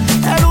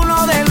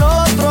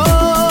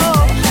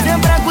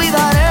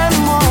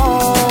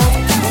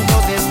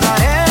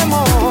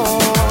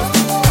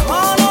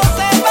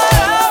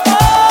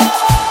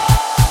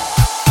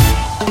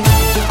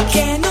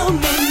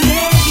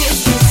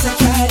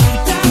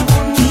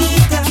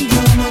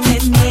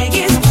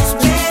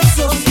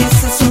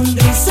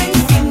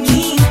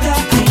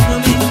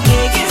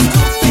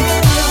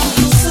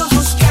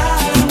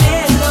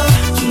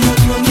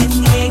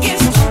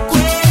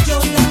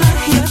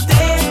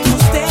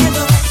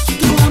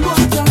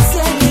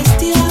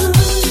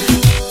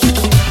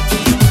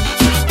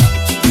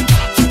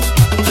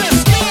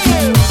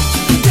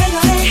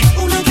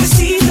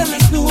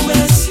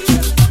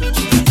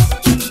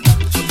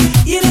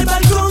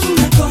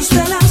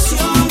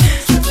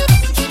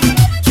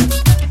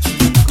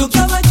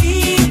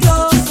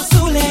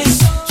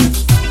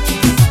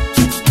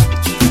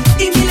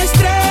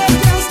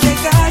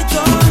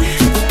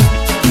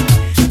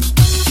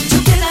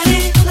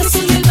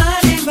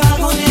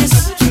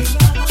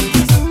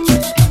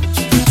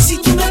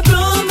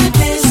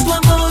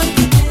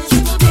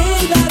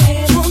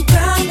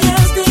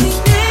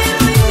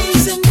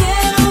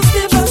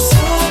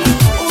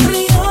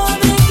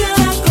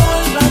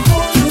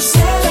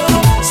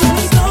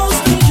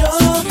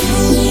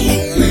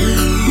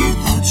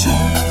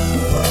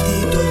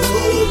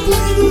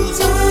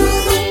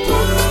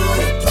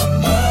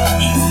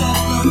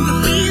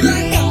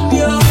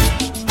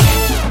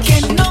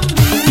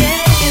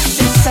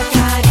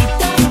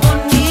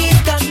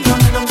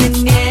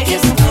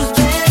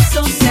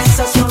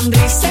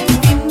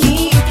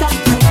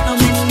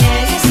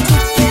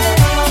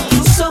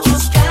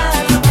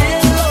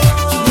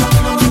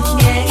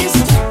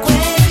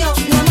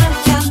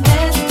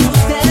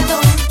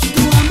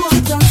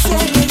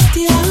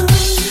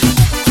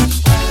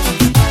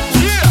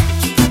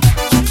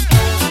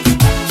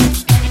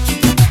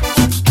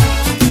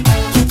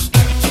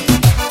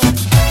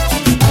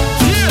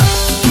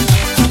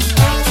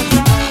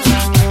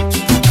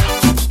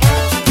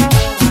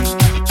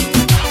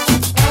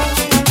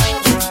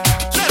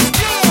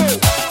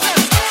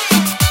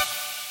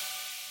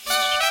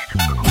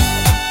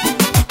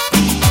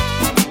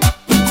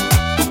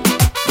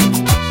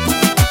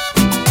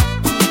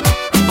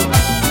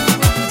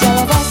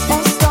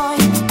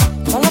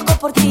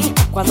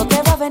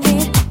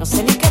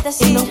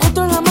decir. Y no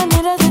encuentro la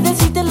manera de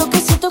decirte lo que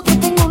siento, que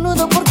tengo un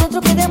nudo por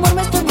dentro, que de amor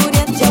me estoy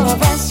muriendo. Ya lo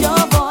ves, yo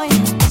voy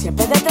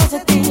siempre detrás de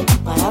ti,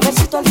 para ver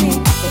si tú al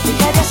fin te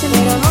fijarías en mí.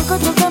 Pero no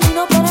encuentro el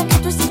camino para que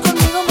tú estés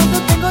conmigo, más lo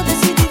tengo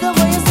decidido,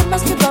 voy a ser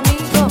más que tu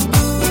amigo.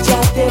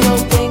 Ya te lo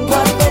tengo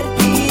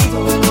advertido,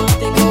 lo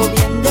tengo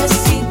bien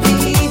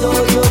decidido,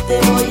 yo te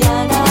voy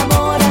a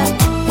enamorar,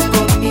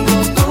 conmigo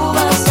tú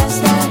vas a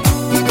estar,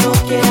 no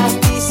quieras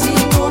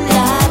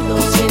disimularlo,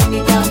 si en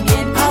mí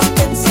también has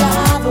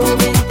pensado,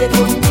 vente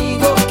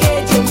conmigo que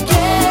yo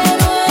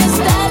quiero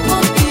estar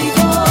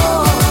contigo.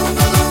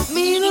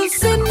 Mi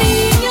dulce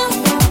niña,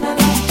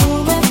 tú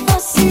me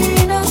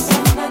fascinas,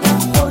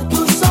 por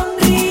tu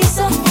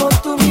sonrisa, por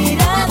tu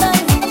mirada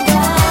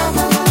linda.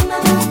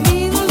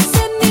 Mi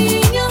dulce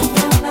niña,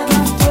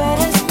 tú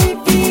eres mi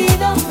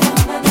vida,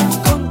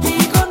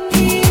 contigo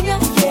niña,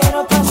 quiero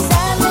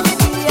pasar los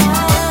días.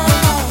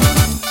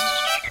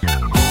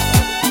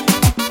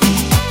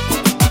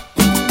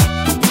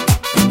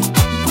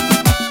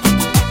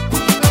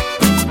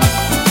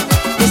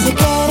 Yo sé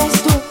que eres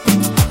tú,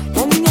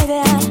 la niña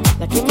ideal,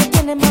 la que me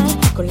tiene mal,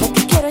 con la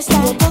que quiero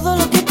estar. Pero todo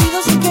lo que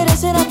pido sin querer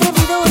ser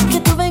atrevido es que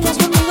tú vengas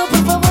conmigo,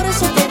 por favor,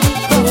 eso te digo.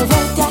 Quiero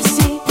verte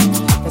así,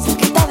 tan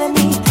cerquita de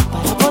mí,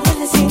 para poder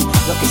decir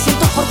lo que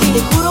siento por ti.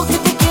 Te juro que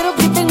te quiero,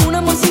 que tengo un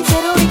amor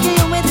sincero y que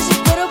yo me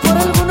desespero por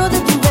alguno de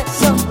tus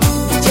besos.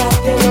 Ya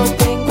te lo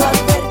tengo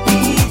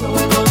advertido,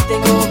 lo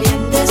tengo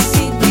bien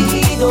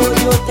decidido,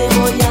 yo te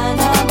voy a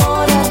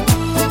enamorar,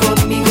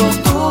 conmigo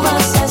tú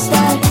vas a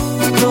estar,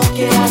 no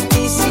quieras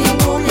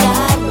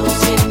disimularlo,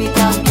 si en mí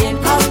también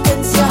has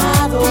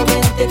pensado,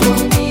 vente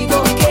conmigo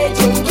que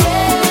yo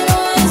quiero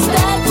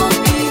estar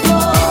contigo.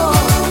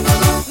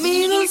 Mi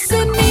dulce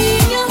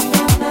niña,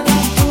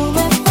 tú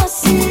me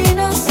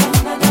fascinas,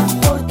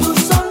 por tu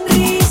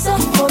sonrisa,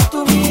 por tu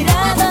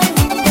mirada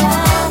linda.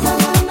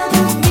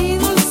 Mi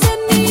dulce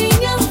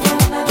niña,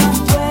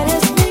 tú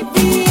eres mi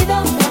vida,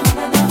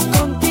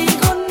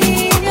 contigo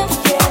niña,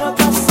 quiero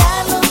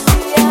pasar los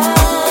días.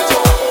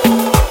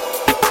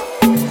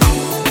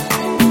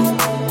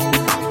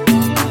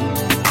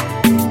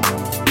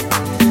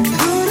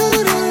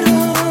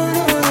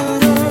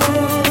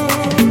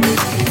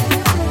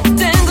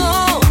 Tengo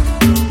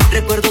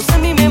recuerdos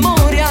en mi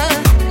memoria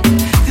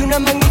de una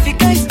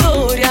magnífica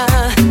historia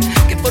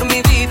que por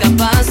mi vida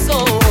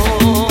pasó.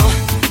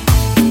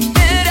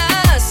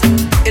 Eras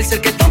el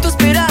ser que tanto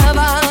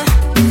esperaba,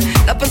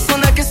 la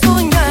persona que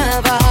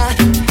soñaba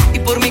y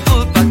por mi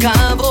culpa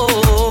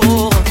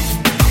acabó.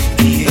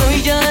 Y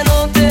hoy ya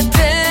no te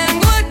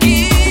tengo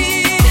aquí,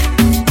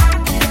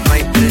 no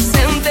hay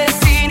presente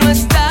si no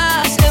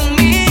estás en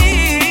mí,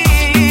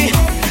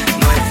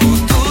 no hay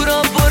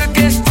futuro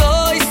porque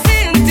estoy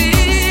sin ti.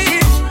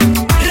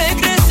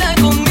 Regresa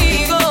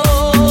conmigo,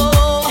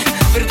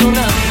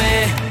 perdóname,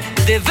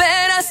 de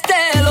veras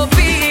te lo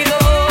pido.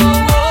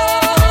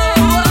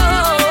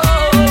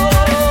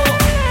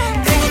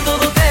 Tengo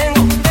todo,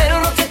 pero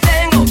no te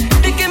tengo.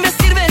 ¿De qué me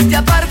sirve este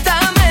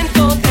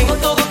apartamento? Tengo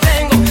todo,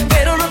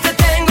 pero no te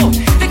tengo.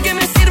 ¿De qué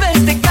me sirve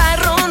este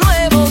carro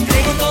nuevo?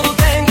 Tengo todo,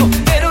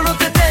 pero no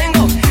te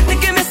tengo. ¿De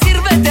qué me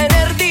sirve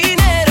tener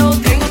dinero?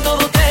 Tengo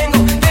todo,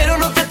 pero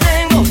no te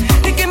tengo.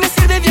 ¿De qué me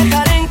sirve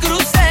viajar en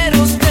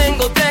cruceros?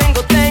 Tengo, y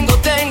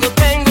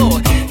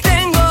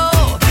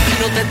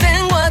no te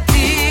tengo a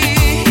ti.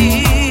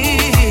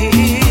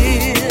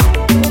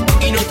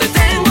 Y no te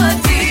tengo a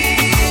ti.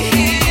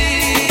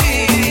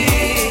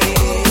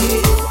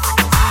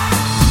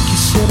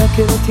 Quisiera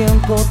que el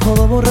tiempo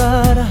todo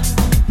borrara,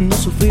 no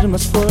sufrir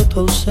más por tu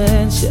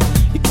ausencia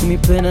y que mi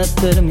pena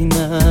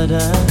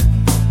terminara.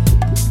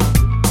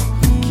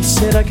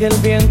 Quisiera que el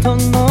viento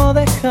no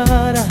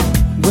dejara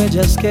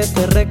huellas que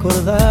te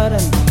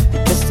recordaran y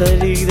que esta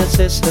herida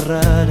se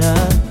cerrara.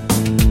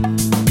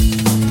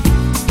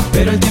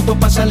 Pero el tiempo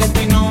pasa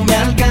lento y no me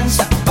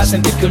alcanza para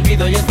sentir que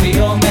olvido y el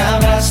frío me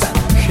abraza.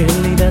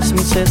 Gélidas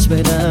mis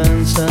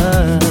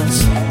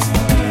esperanzas.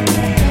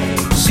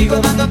 Sigo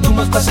dando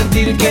tumbos para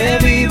sentir que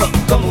vivo,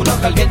 como una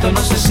hoja al viento,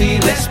 no sé si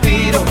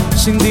respiro.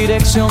 Sin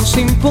dirección,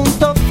 sin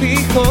punto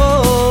fijo.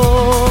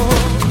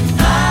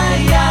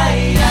 Ay,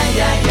 ay, ay,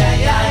 ay,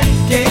 ay,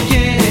 ay. ¿Qué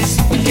quieres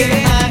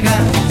que haga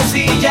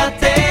si ya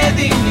te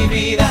di mi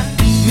vida?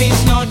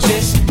 Mis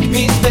noches,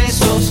 mis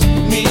besos,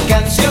 mi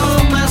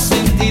canción más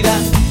sentida,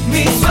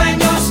 mis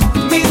sueños,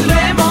 mis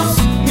remos,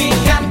 mi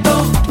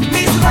canto,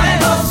 mis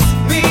ruedos,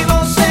 mi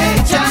voz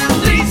hecha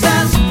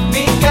risas,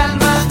 mi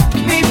calma,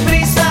 mi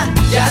prisa.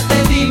 Ya te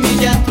di mi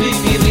llanto y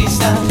mi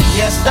risa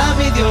y hasta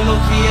mi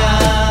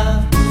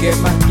ideología. ¿Qué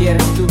más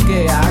quieres tú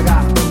que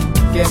haga?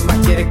 ¿Qué más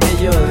quieres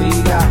que yo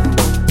diga?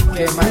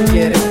 ¿Qué más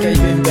quieres que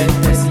yo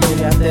invente si yo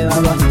ya te he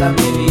dado hasta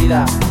mi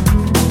vida?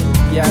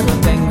 Ya no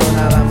tengo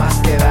nada más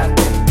que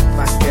darte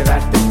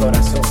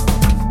corazón.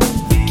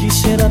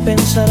 Quisiera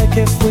pensar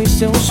que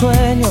fuiste un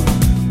sueño,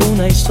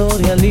 una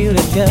historia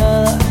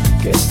libreteada,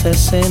 que esta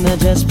escena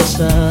ya es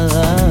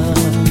pasada.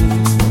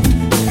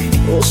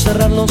 O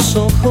cerrar los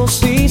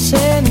ojos y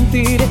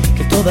sentir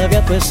que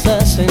todavía tú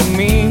estás en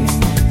mí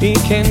y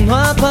que no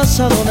ha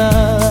pasado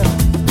nada.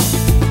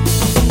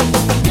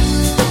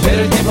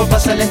 Pero el tiempo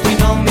pasa lento y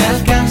no me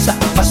alcanza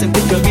pa'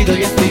 sentir que olvido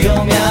y el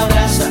frío me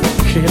abraza.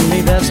 Que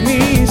me das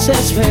mis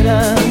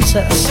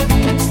esperanzas.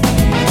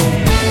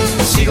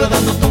 Sigo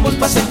dando tumbos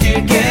pa'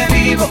 sentir que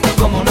vivo.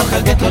 Como una hoja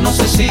al viento, no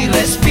sé si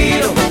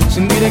respiro.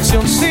 Sin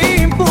dirección,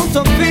 sin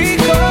punto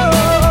fijo.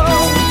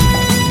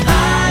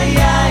 Ay,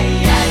 ay,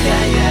 ay,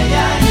 ay, ay,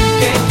 ay.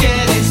 ¿Qué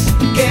quieres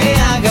que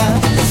haga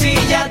si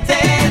ya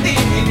te di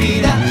mi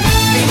vida?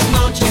 Mis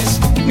noches,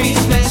 mis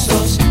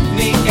besos,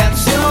 mi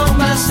canción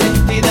más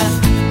sentida.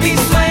 Mis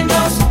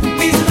sueños,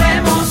 mis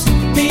remos,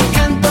 mi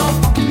canto,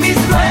 mis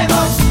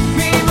ruegos.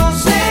 Mi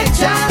voz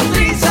hecha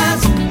risas,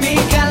 mi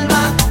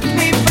calma,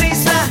 mi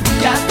prisa.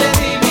 Ya te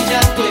di mi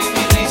llanto y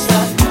mi risa.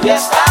 Ya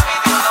está mi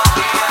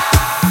día.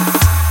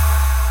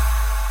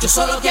 Yo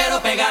solo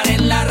quiero pegar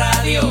en la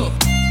radio.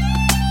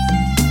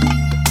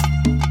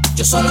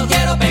 Yo solo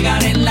quiero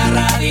pegar en la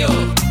radio.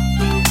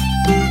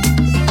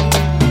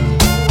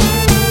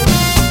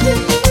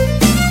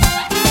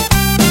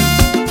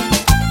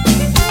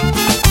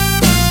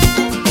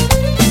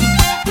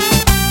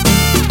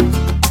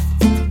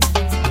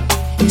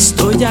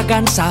 Estoy ya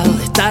cansado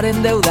de estar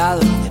endeudado,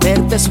 de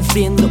verte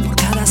sufriendo por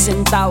cada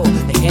centavo.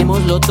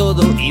 Dejémoslo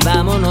todo y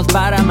vámonos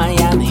para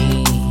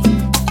Miami.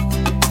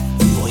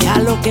 Voy a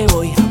lo que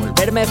voy, a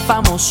volverme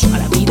famoso, a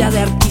la vida de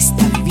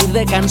artista, vivir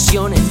de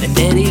canciones,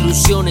 vender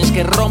ilusiones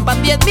que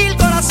rompan 10.000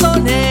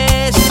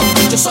 corazones.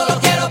 Yo solo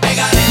quiero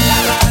pegar en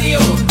la radio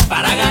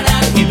para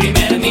ganar mi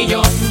primer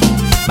millón,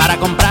 para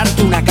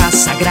comprarte una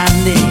casa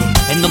grande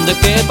en donde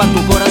quepa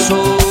tu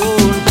corazón.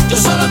 Yo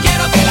solo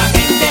quiero que la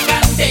gente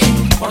cante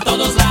por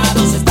todos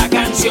lados esta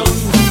canción,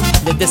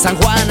 desde San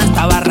Juan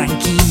hasta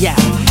Barranquilla,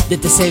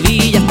 desde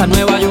Sevilla hasta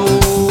Nueva York.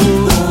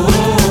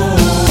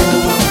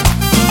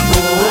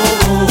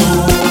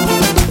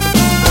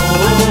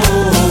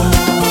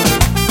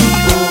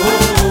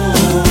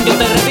 Yo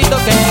te repito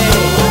que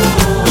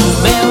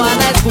me van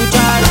a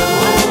escuchar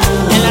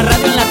en la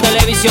radio, en la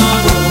televisión,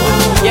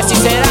 y así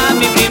será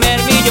mi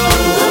primer millón.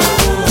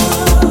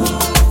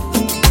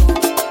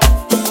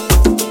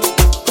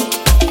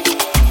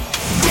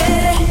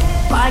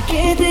 Pa'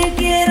 que te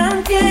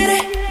quieran,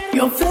 quiere.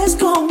 Yo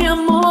ofrezco mi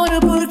amor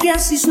porque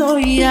así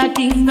soy.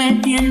 Aquí me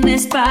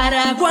tienes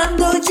para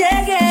cuando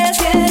llegues.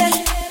 Quiere.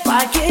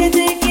 Pa' que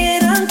te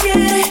quieran,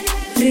 quiere.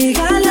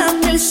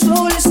 Regálame el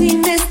sol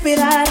sin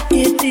esperar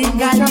que te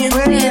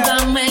caliente.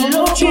 Dame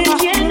lo que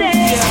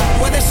tienes.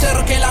 Puede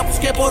ser que la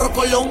busque por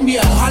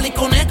Colombia, ojalá y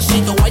con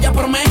éxito vaya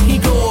por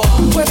México.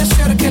 Puede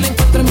ser que la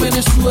encuentre en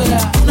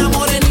Venezuela, una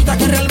morenita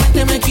que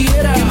realmente me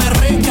quiera, que me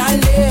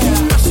regale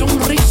una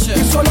sonrisa,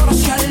 que solo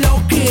hacia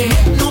lo que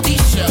no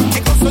dice,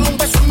 que con solo un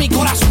beso en mi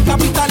corazón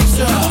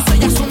capitaliza. Todos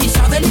ella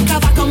sumisa,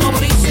 delicada como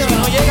brisa. Si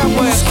no llega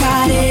pues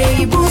buscaré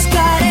y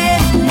buscaré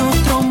no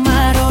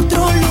tomar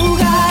otro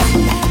lugar.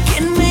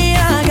 Quien me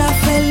haga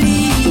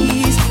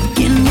feliz,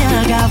 quien me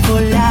haga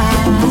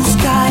volar.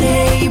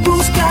 Buscaré y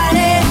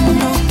buscaré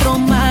no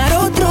tomar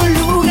otro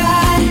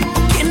lugar.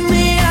 Quien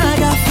me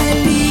haga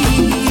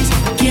feliz,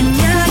 quien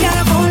me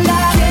haga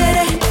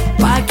volar.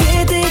 Pa'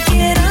 que te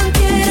quieran,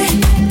 quiere.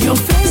 Yo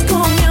ofrezco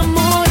mi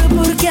amor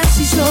porque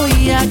así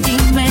soy. Aquí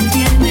me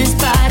tienes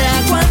para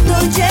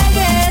cuando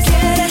llegues.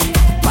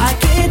 Pa'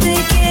 que te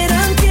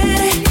quieran,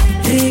 quiere.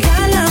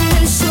 Regálame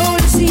el sol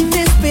sin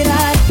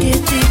esperar que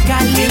te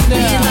caliente.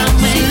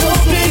 Dame lo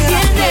que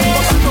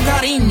tienes. Con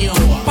cariño,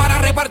 para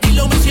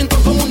repartirlo me siento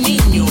como un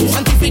niño.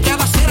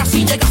 Santificada será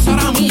si llegas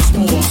ahora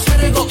mismo.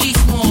 Cero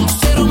egoísmo,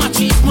 cero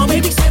machismo,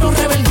 baby, cero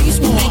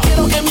rebeldismo. Y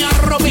quiero que me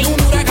arrope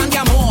un huracán de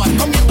amor,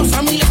 con vientos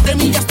a miles de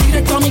millas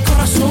directo a mi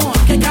corazón.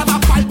 Que cada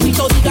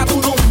palpito diga tu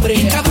nombre,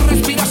 y cada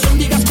respiración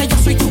digas que yo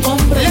soy tu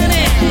hombre.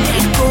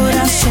 El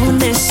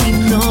corazón es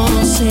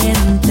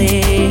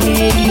inocente,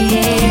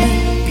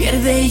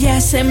 pierde ya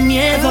ese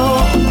miedo.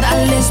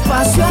 Dale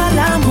espacio al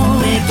amor.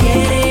 Me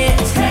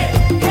quieres,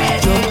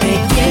 yo te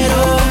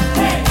quiero.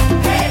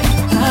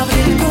 Abre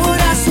el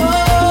corazón,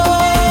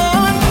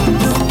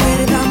 no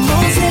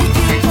perdamos el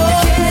tiempo.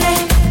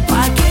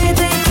 Pa' que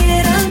te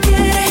quieran,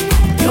 quiere.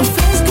 Yo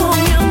ofrezco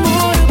mi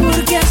amor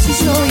porque así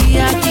soy.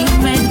 Aquí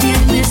me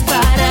tienes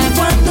para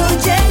cuando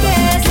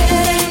llegues.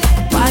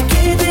 Pa'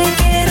 que te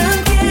quieran,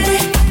 quiere.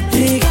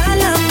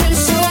 Regálame el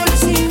sol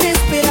sin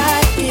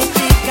esperar que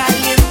te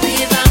caliente.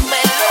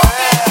 Dame lo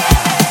que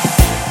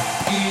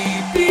Y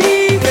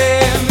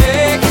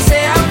pídeme que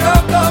sea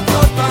loco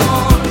por tu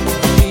amor.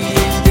 Y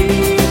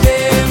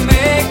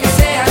pídeme que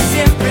sea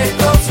siempre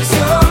tu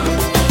obsesión.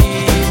 Y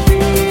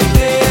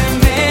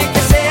pídeme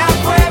que sea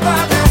fuego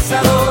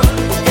abrasador,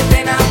 que te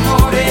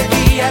enamore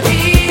día a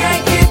día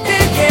y que te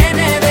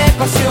llene de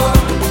pasión.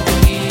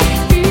 Y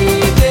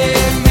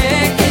pídeme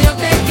que yo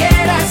te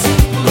quiera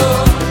sin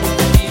pudor.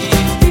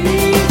 Y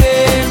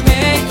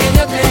pídeme que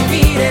yo te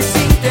mire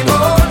sin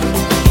temor.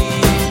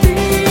 Y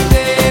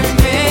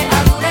pídeme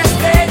alguna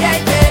estrella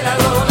y te la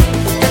doy,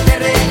 que te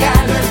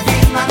regalo el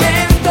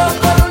firmamento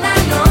por una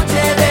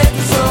noche de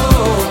tu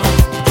sol.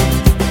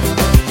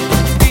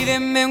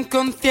 Pídeme un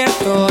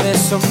concierto de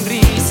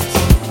sonrisas,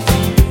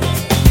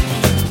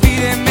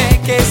 pídeme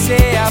que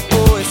sea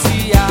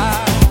poesía,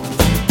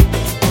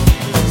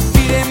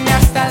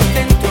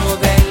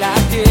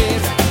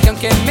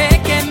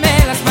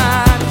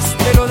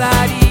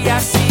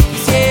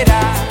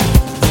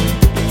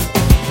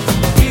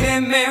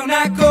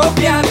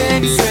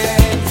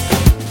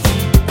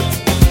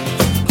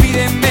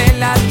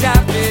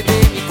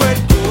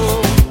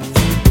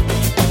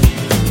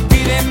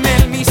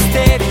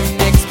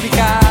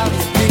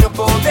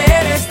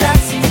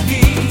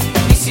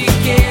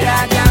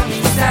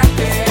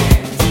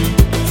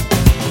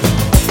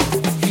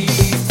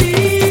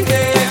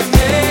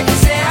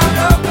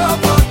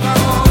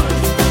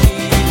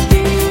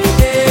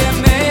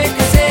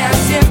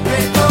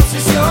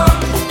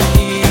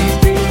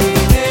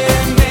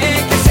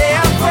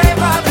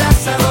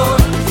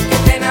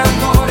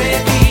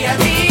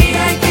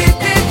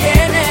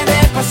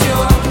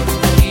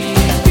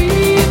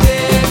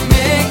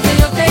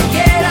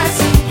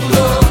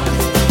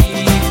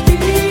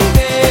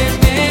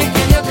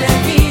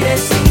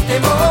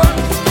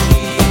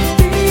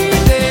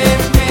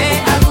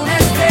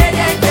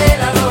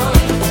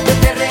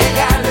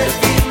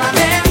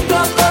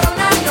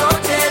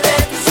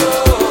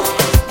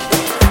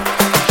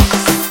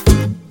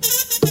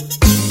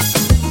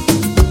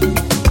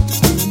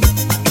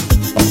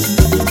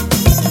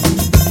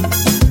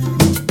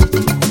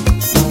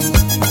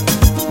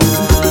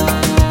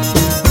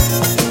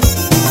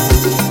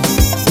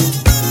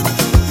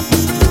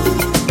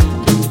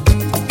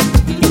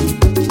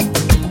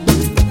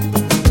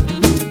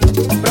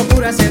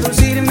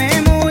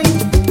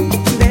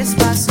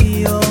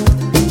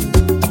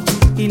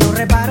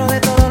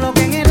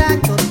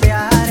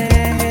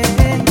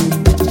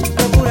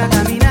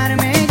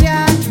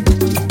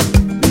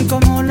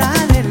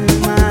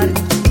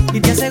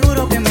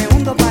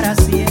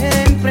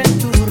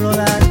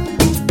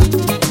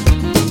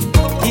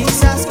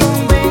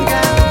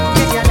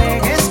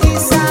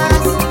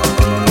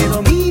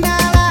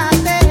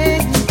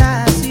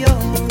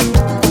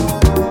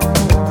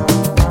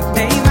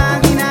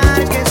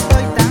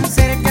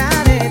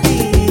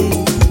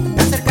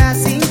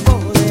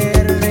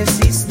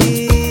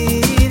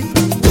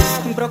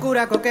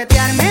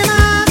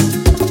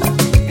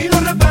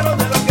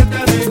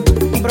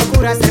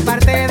 ser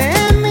parte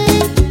de mí.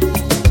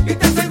 Y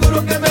te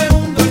aseguro que me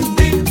hundo en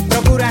ti.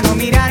 Procura no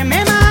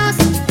mirarme más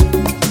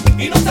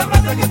Y no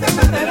sabrás de qué te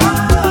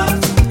perderás.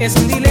 Es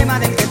un dilema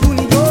del que tú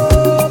ni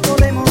yo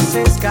podemos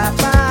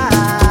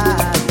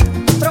escapar.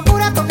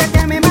 Procura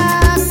coquetearme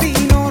más y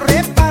no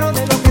reparo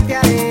de lo que te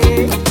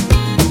haré.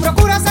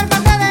 Procura ser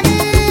parte de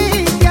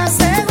mí, te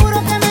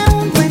aseguro que me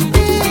hundo en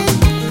ti.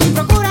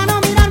 Procura no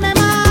mirarme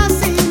más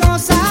y no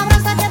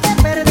sabrás de qué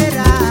te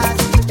perderás.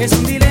 Es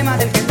un dilema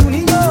del que tú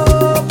ni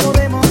yo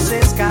podemos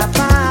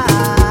escapar.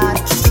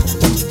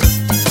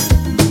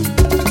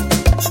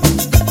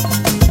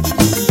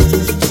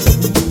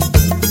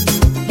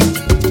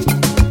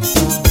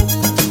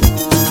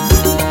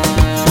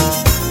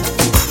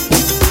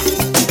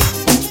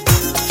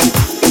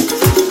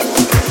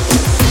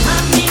 A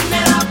mí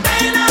me da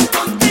pena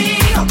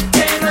contigo,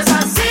 que no es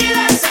así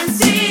de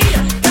sencillo.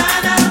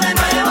 Ganar de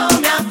nuevo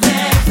mi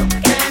afecto,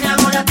 que mi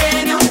amor ya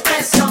tiene un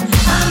precio.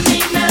 A mí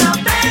me da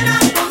pena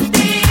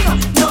contigo,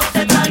 no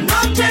te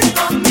trasnoches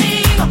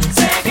conmigo.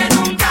 Sé que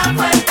nunca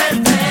fue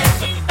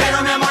perfecto, pero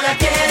mi amor ya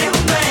quiere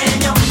un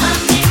dueño. A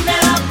mí me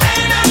da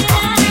pena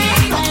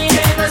contigo,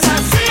 que no es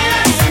así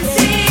de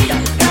sencillo.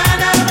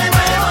 Ganar de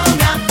nuevo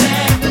mi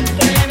afecto,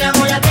 que mi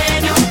amor ya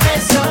tiene un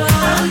precio.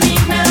 A mí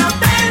me da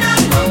pena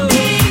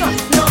contigo,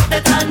 no te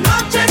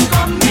trasnoches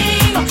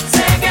conmigo.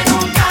 Sé que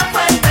nunca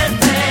fue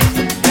perfecto,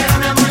 pero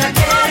mi amor ya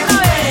quiere un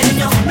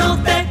dueño. No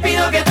te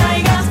pido que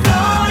traigas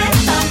flores,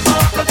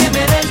 tampoco que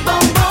me des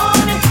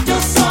bombones. Yo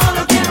solo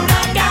quiero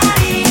una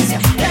caricia,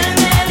 que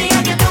me diga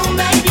que tú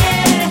me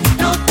quieres.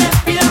 No te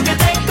pido que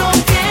te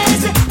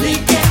confieses, ni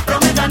que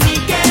prometas ni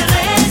que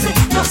reces.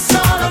 Yo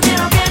solo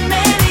quiero que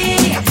me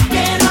digas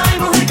que no hay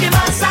mujer que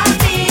más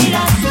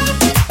admiras.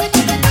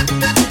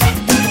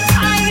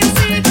 Ay,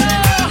 Diosito.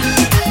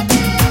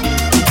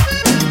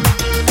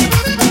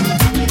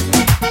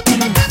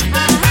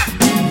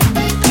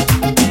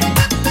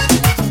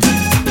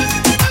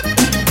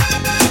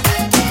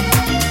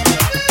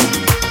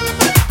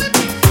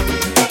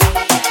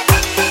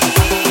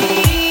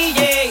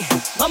 DJ,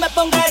 no me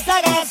ponga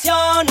esa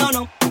canción, no,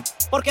 no,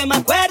 porque me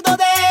acuerdo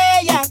de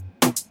ella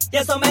y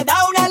eso me da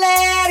una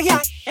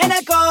alergia en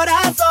el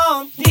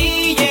corazón.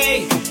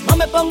 DJ, no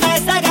me ponga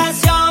esa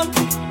canción,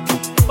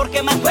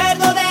 porque me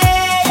acuerdo de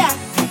ella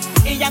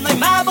y ya no hay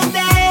más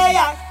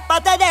botella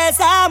para te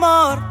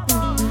desamor.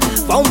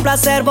 Fue un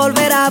placer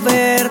volver a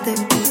verte,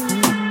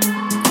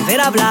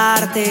 volver a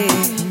hablarte.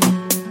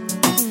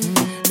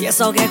 Y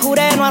eso que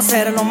juré no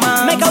hacerlo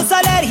más. Me causa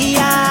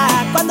alergia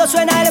cuando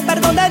suena el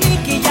perdón de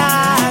Nicky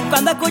Jam.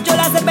 Cuando escucho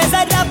la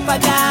cerveza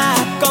ráfaga.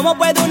 ¿Cómo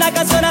puede una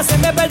canción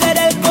hacerme perder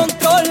el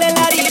control en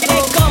la rima?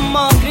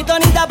 Como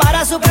Kryptonita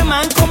para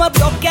Superman, como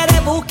bloque de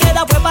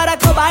búsqueda fue para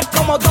cobar,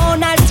 como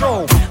Donald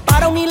Trump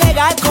para un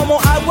ilegal, como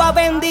agua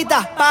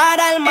bendita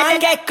para el mal.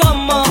 Que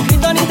como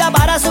Kryptonita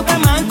para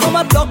Superman,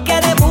 como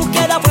bloque de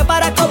búsqueda fue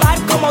para cobar,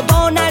 como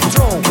Donald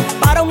Trump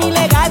para un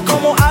ilegal,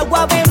 como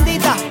agua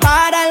bendita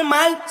para el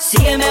mal.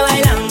 Sígueme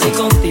bailando y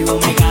contigo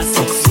me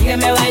caso.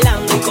 Sígueme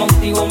bailando y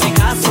contigo me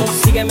caso.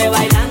 Sígueme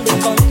bailando y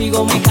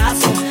contigo me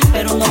caso.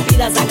 Pero no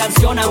pidas esa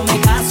canción, aún me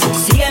caso.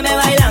 Sígueme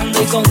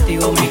bailando y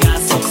contigo me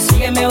caso.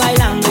 Sígueme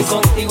bailando y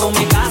contigo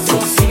me caso.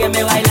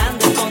 Sígueme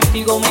bailando y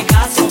contigo me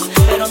caso.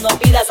 Pero no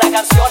pidas esa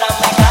canción, aún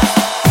me caso.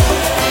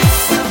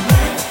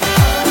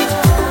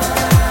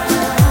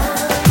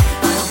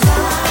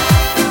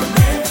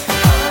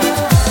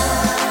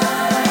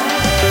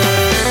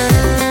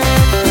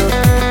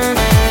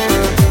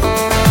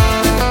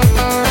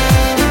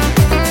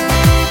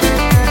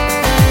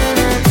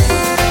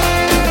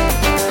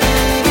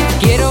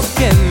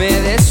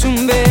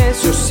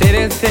 Ser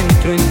el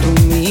centro en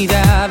tu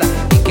mirada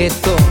y que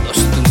todos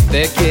tus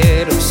te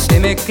quiero se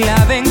me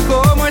claven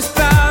como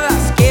espadas.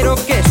 Quiero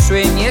que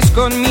sueñes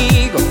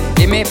conmigo,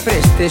 que me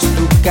prestes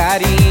tu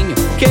cariño,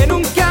 que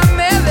nunca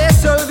me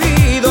des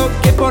olvido,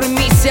 que por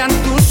mí sean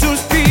tus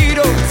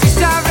suspiros. Si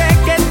sabré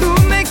que tú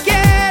me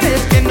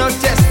quieres, que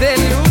noches de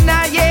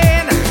luna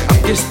llena,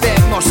 aunque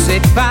estemos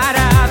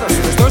separados,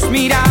 los dos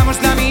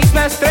miramos la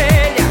misma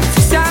estrella.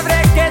 Si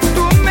sabré que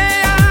tú me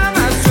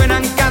amas,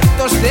 suenan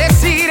cantos de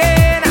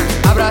sirena,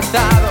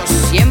 abrazados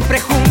siempre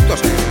juntos,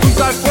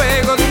 junto al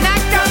fuego de una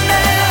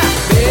candela.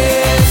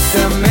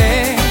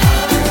 Bésame,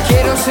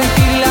 quiero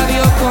sentir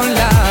labio con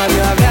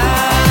labio,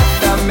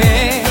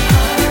 abrázame,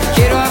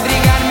 quiero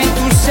abrigarme en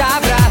tus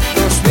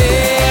abrazos.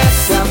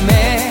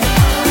 Bésame,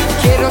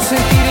 quiero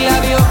sentir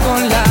labio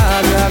con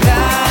labio,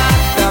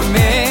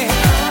 abrázame,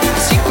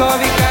 así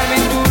cobijarme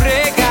en tu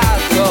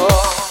regazo.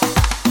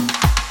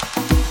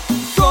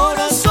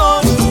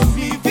 Corazón,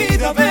 mi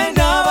vida, ven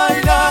a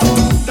bailar,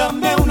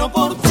 dame una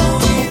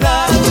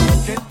oportunidad,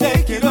 que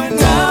te quiero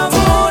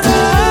enamorar.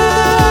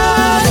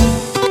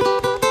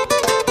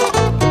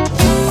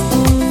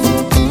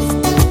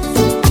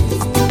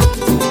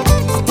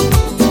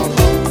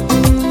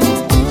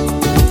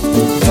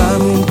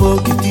 Dame un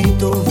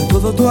poquitito de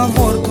todo tu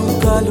amor, tu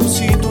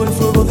calorcito, el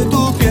fuego de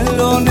tu piel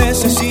lo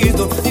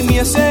necesito. Y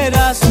me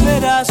serás,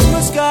 verás, no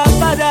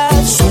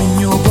escaparás.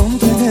 Sueño con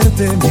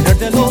tenerte,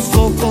 mirarte a los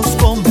ojos,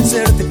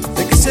 convencerte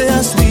de que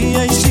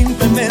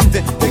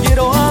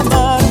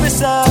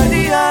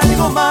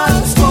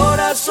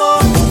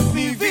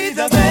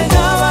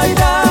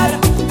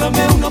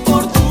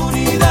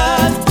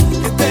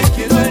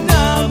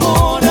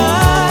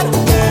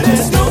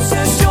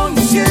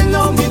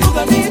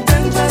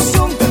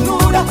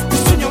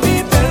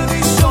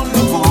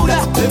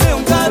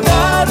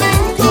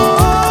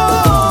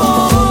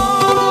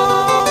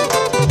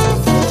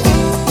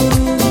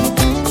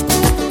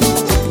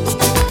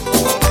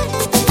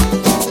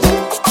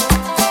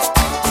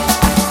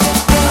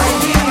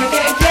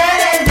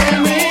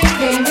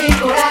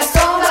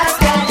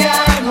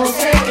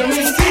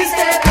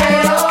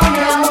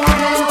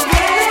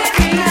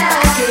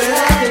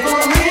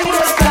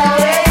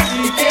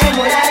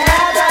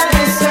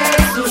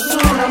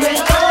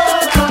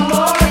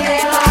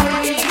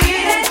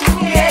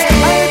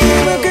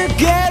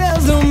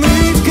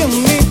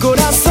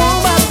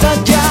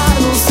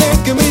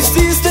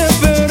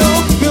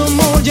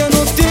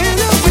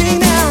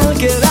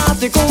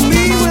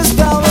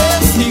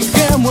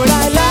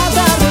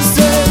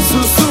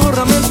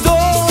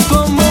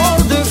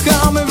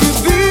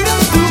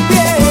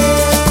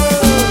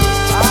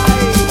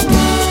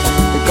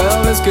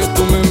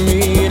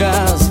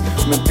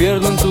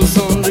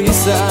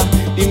pasa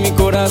y mi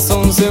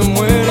corazón se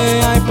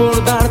muere. Ay,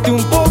 por darte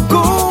un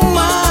poco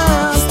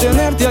más,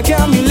 tenerte aquí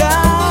a mi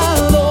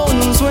lado,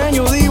 en un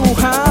sueño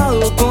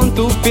dibujado con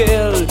tu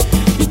piel.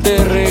 Y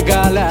te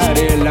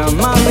regalaré el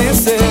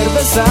amanecer,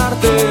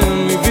 besarte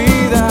en mi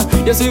vida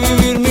y así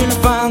vivir mil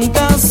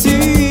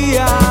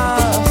fantasías.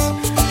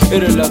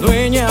 Eres la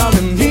dueña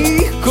de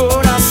mi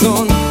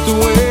corazón, tú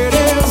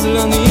eres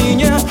la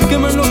niña que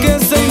me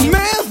enloquece y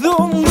me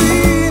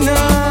domina.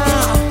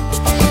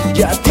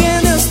 Ya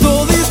tienes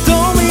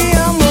todito mi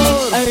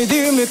amor. Ay,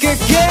 dime qué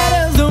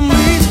quieres de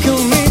mí, que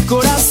mi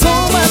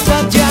corazón va a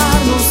estallar.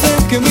 No sé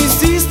qué me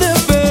hiciste,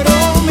 pero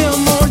mi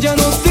amor ya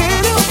no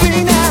tiene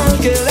final.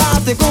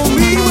 Quédate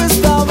conmigo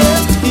esta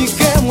vez y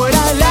que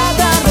muera el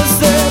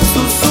atardecer.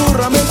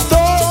 Susúrrame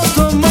todo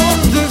tu amor,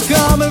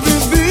 déjame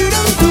vivir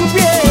en tu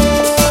piel.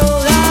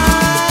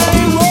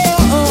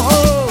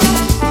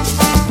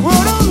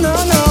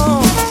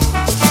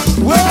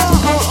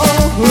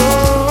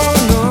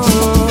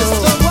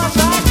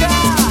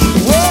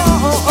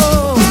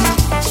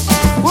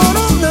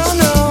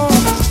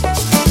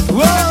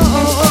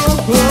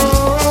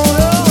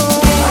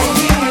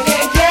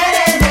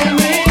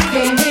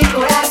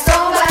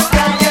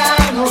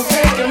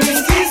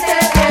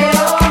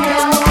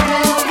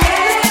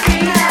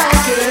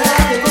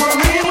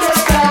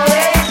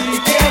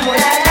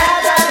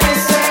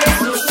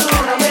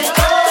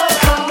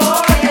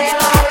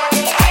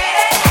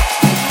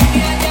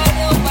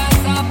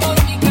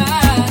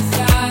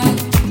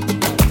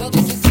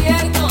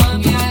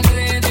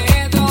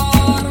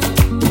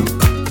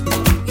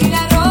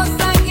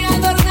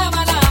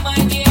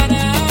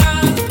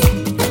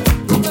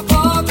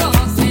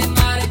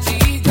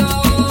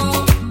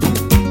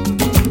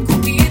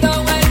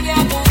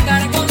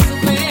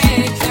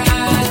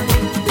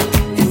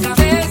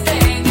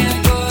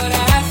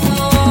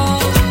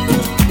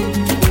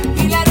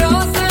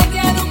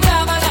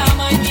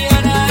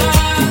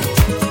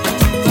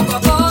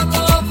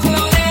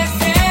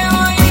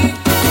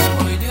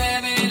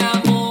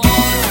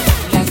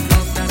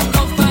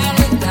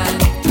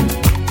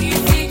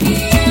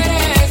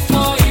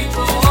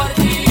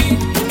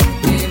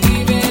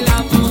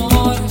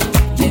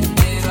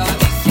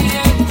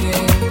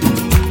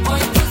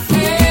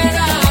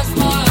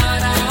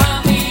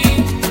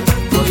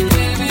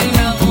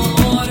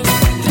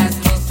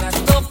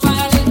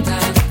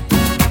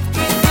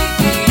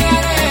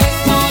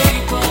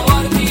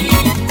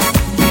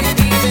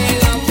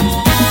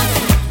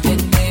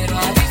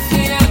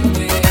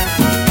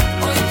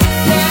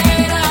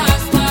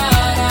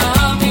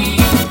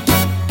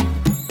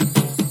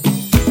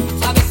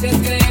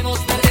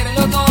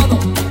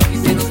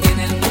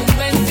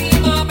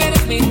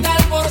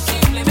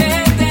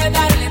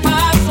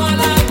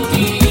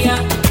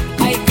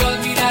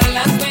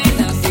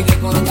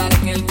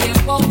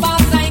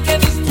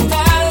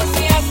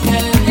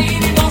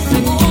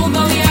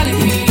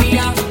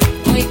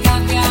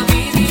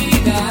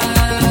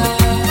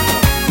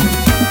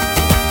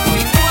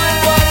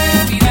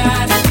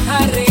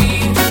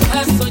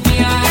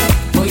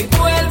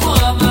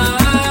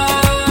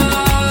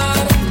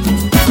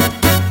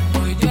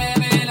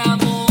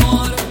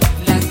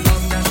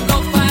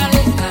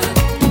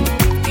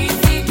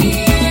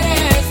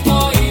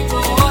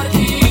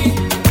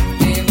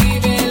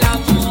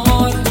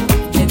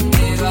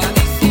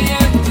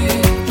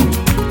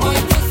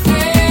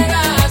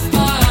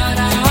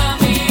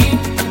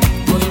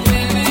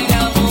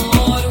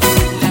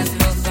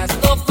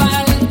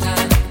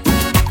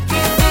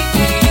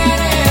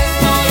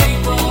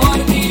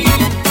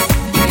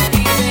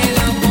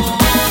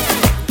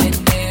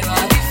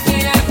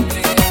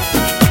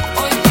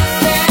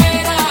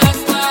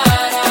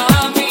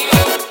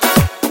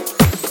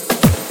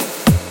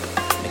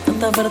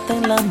 Verte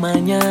en la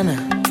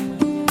mañana,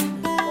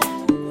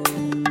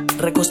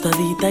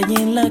 recostadita y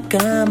en la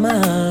cama.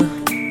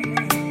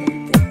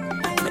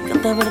 Me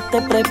encanta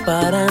verte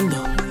preparando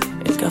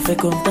el café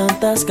con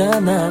tantas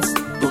ganas,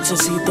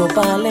 dulcecito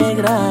para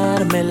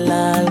alegrarme el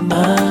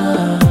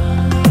alma.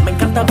 Me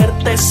encanta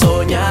verte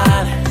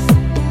soñar,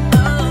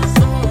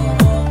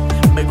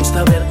 me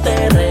gusta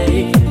verte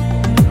reír,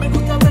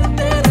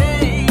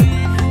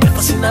 me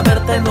fascina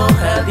verte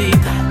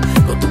enojadita,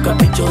 con tus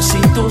caprichos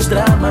y tus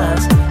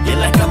dramas, y en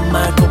la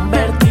cama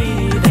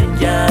convertida en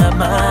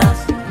llamas.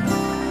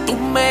 Tú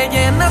me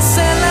llenas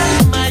el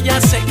alma, ya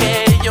sé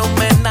que yo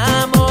me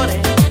enamoré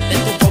de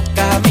tu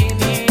boca, mi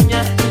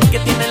niña, que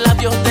tiene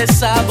labios de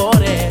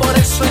sabores. Por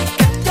eso es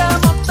que te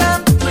amo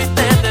tanto y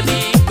te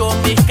dedico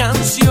mis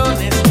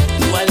canciones.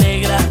 Tú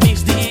alegras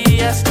mis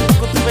días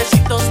con tus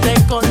besitos de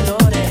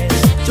colores.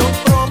 Yo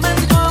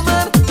prometo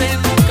amarte,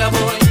 nunca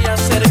voy a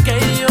hacer que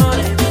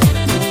llores.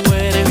 Tú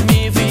eres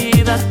mi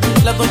vida,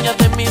 la dueña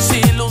de mis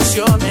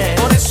ilusiones.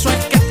 Por eso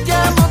es que te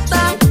amo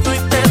tanto y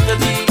te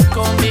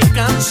dedico mis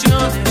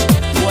canciones.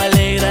 Tú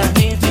alegras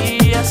mis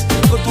días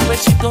con tus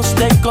besitos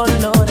de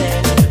colores,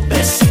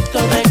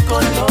 besitos de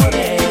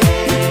colores.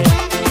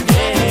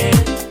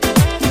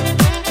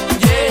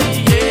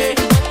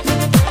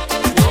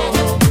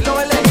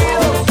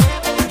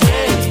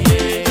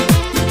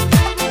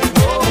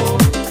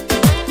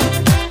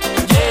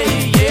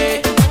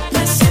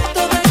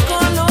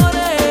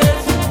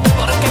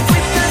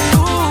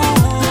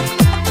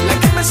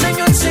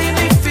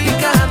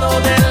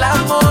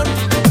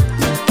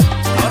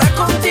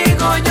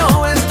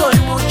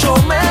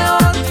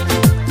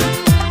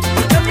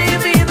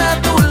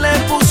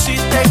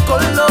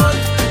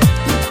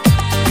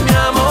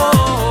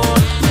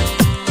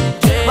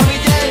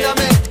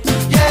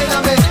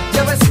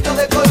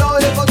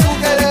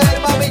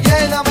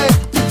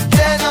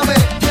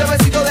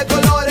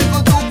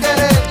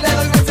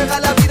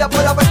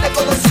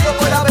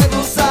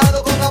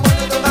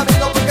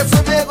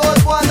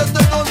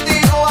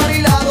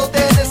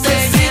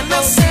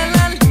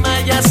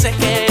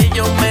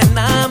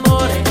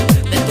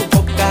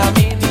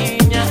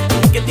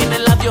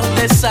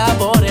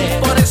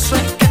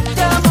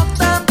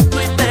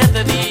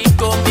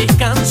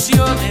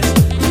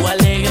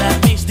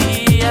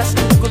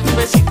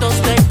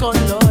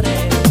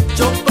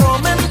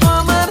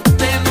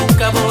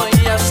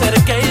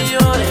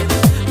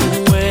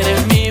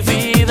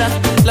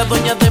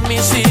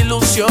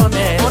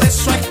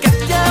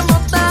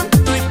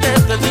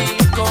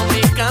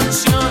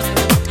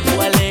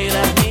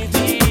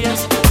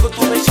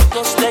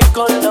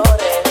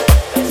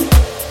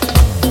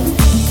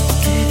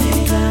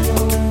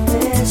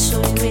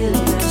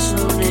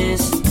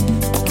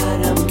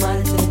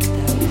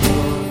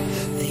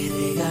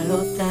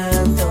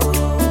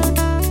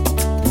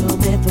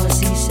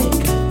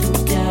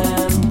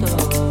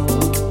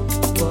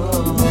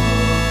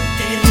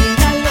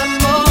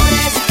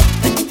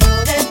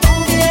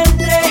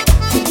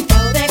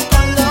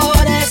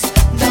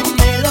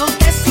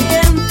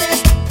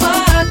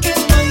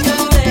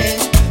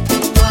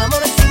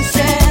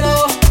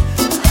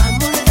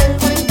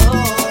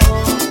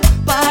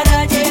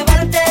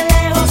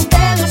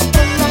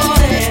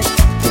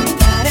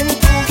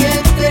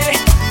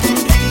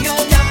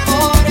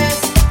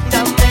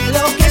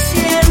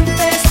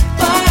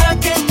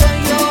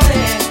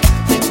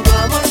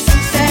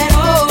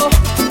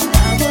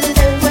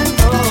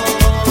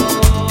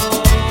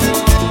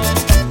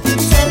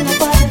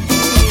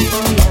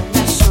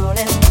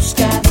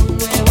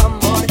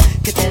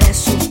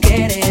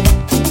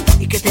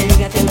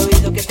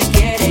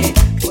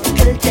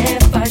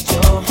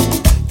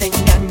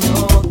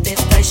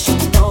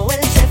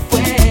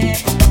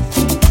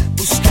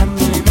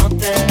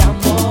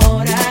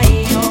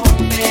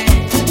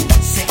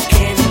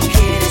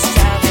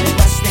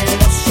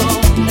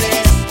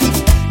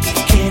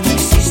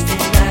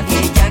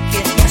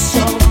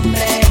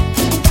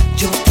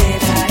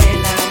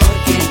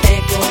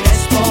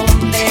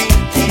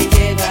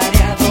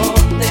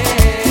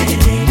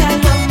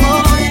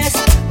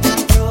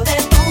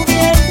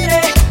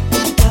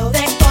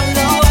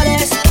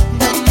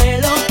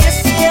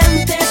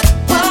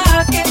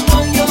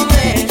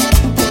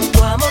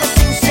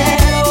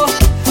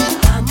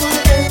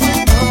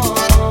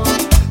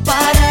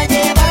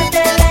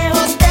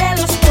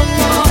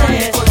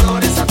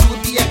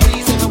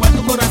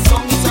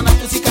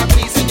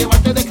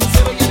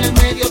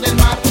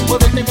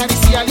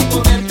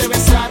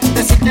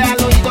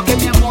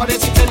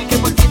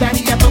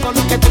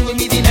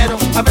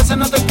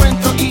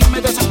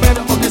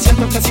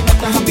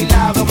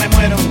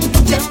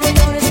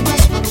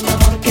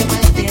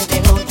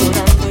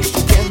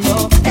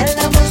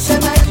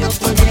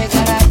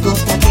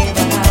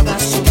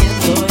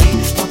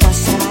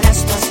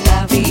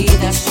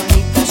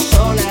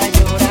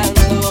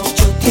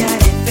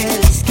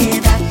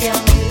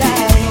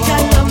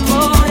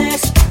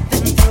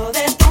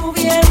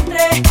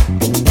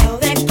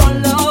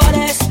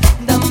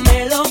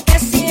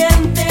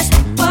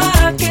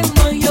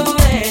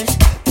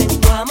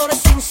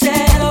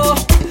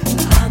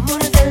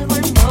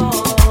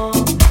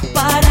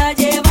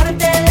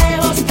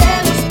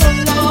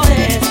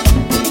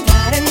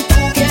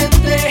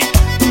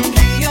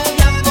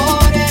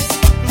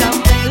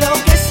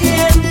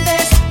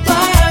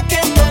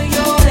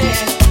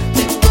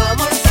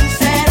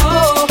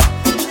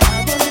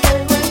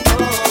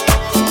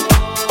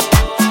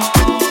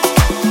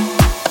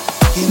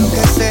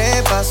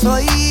 pasó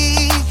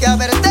y que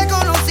haberte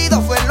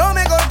conocido fue lo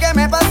mejor que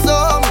me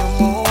pasó, mi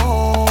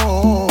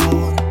amor.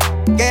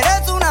 Que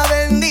eres una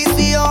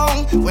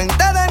bendición,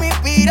 fuente de mi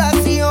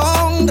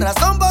inspiración,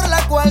 razón por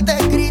la cual te he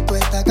escrito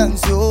esta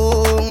canción.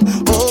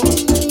 Oh,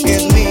 que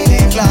es mi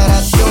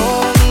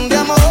declaración de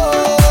amor.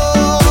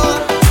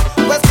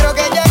 Pues creo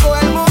que llegó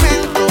el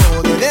momento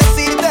de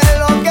decirte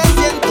lo que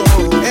siento.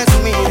 Es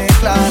mi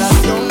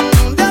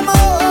declaración de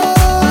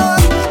amor.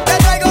 Te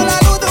traigo la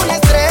luz de una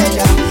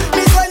estrella,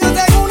 mis sueños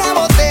en una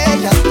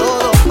botella,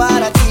 todo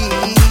para ti.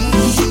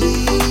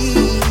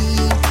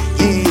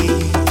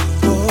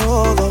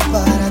 Todo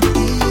para ti.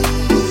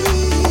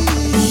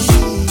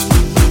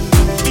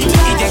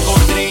 Y te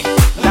encontré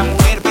la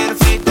mujer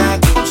perfecta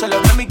que con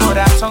solo ver mi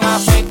corazón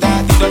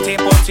afecta. Tito al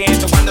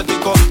 100% cuando estoy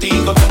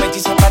contigo. Tu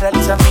hechizo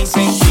paraliza mis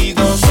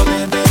sentidos.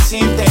 Poder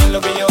decirte lo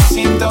que yo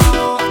siento,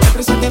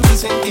 representa mis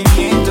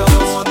sentimientos.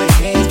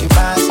 Dejé que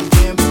pase el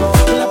tiempo,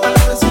 las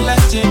palabras se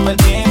las lleva el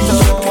viento.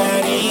 Tu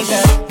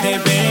carita de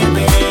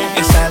bebé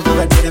es algo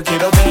que yo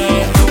quiero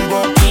ver. Tu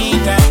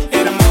boquita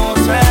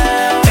hermosa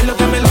es lo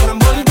que me logra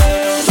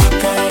envolver. Tu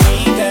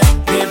carita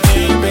de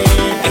bebé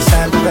es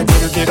algo que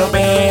yo quiero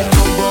ver.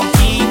 Tu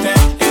boquita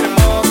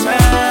hermosa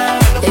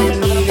Es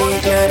mi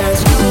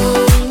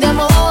declaración de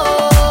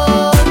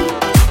amor.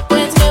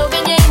 Pues creo que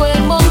llegó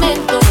el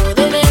momento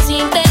de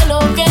decirte lo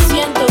que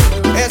siento.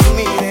 Es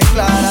mi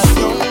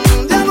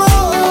declaración de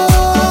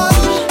amor.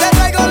 Te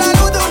traigo la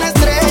luz de una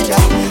estrella,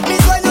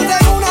 mis sueños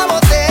en una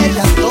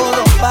botella,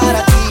 todo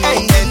para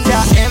ti.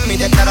 Hecha en mi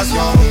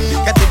declaración,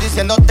 que estoy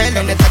diciéndote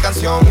en esta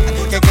canción,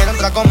 que quiero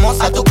entrar como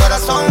a tu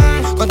corazón.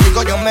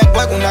 Contigo yo me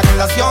juego una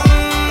relación.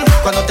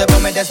 Cuando te veo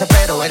me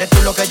desespero, eres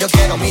tú lo que yo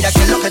quiero. Mira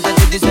que es lo que te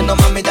estoy diciendo,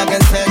 mamita, que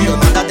en serio.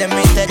 Manda de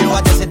misterio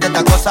a decirte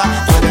esta cosa.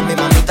 Tú eres mi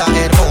mamita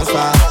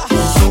hermosa.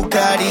 Tu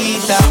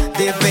carita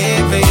de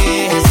bebé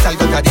es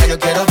algo que a diario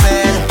quiero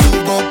ver. Tu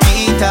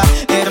boquita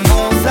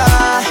hermosa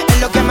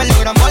es lo que me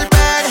logra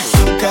envolver.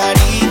 Tu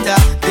carita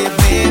de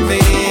bebé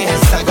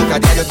es algo que a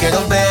diario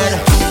quiero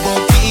ver. Tu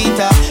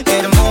boquita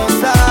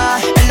hermosa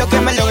es lo que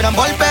me logra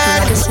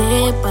envolver. Que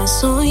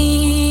sepas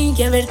hoy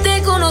que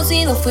haberte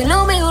conocido fue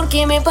lo mejor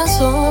que me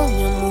pasó,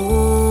 mi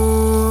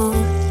amor.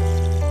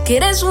 Que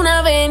eres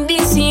una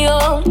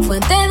bendición,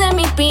 fuente de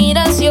mi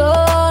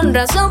inspiración,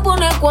 razón por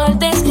la cual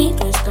te he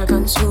escrito esta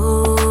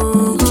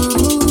canción.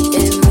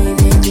 Es mi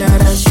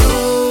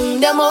declaración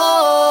de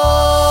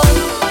amor.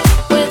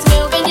 Pues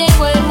creo que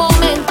llegó el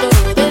momento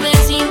de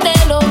decirte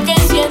lo que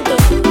siento.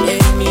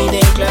 Es mi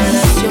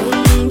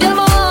declaración de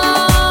amor.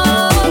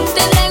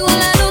 Te traigo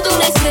la luz de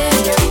una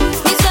estrella,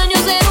 mis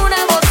sueños en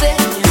una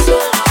botella,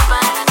 solo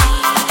para ti.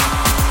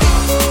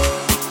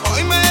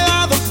 Hoy me he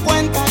dado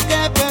cuenta que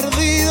he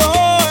perdido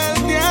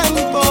el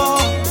tiempo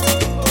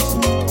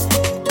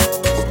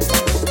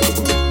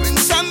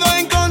pensando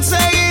en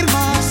conseguir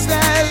más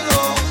de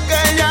lo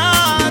que ya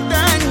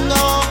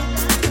tengo,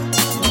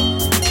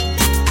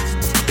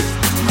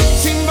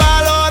 sin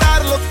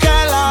valorar lo que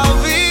la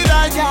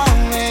vida ya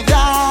me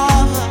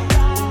da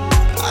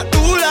a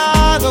tu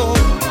lado.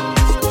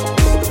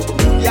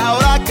 Y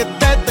ahora que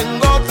te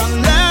tengo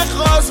tan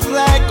lejos,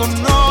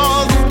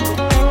 reconozco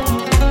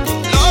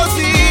los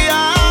días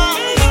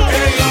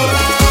He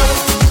llorado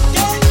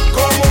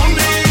como un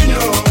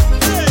niño.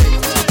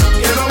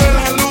 Quiero ver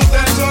la luz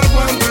del sol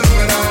cuando es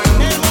verano.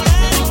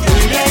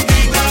 Y le he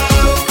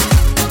quitado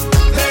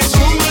de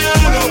su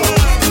mano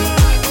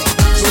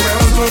su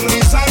mejor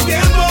sonrisa, el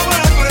tiempo me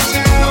ha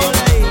apreciado.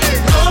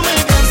 No me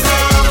he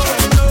cansado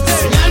de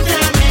enseñarte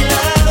a mi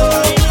lado.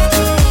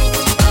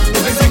 Yo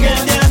pensé que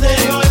el día de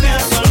hoy me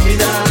has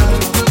olvidado.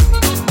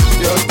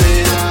 Yo te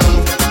amo,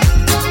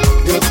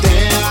 yo te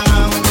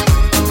amo,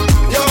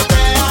 yo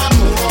te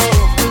amo.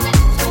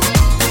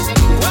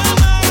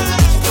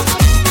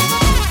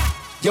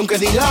 Y aunque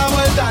di la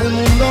vuelta al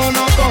mundo,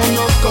 no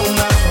conozco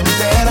una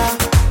frontera.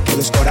 Que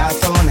los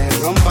corazones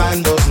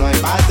rompan dos, no hay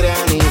patria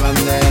ni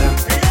bandera.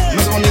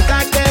 Más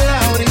bonita que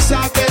la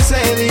brisa que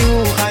se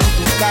dibuja en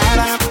tu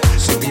cara.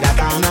 Soy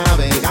pirata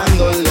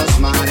navegando en los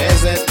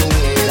mares de tu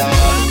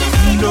mirada.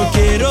 No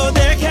quiero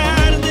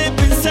dejar de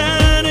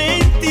pensar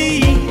en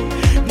ti,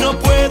 no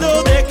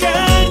puedo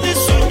dejar de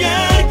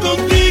soñar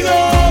contigo.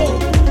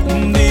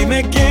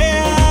 Dime qué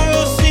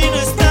hago si no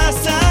estás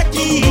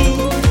aquí,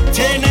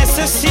 te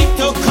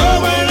necesito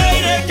como el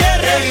aire que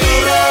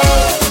respiro.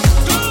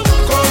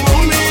 Como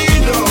un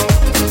niño,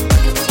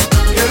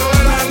 quiero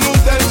ver la luz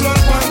del sol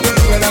cuando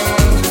es verano.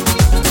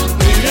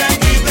 Y le he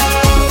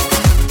quitado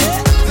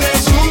de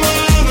su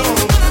mano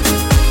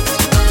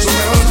su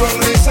mejor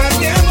sonrisa, el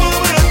tiempo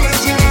me ha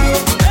apreciado.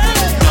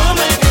 No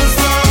me he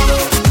cansado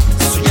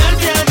de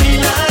soñarte a mi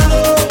lado.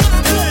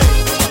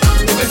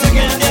 Yo pensé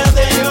que el día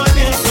de hoy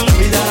me has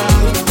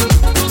olvidado.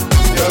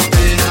 Yo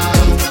te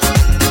amo,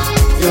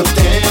 yo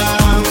te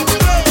amo,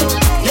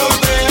 yo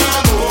te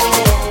amo.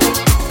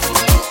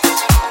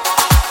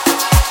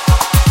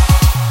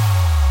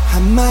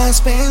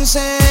 Jamás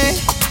pensé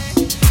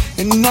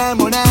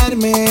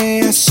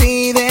enamorarme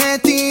así de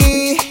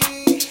ti,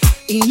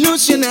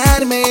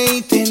 ilusionarme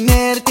y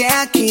tenerte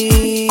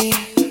aquí.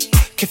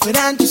 Qué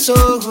fueran tus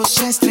ojos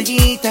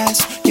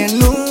estrellitas que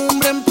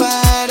alumbran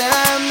para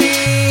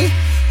mí.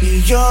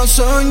 Y yo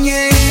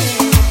soñé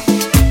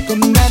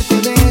con darte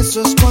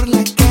besos por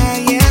la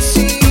calle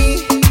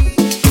así,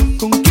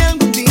 con que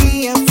algún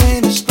día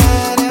fueras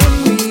para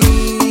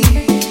mí.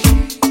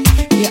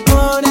 Y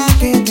ahora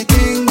que te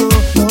tengo,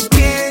 no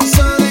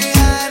pienso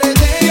dejar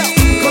de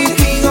ir.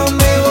 Contigo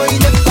me voy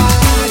de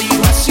party,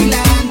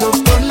 vacilando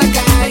por la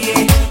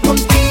calle.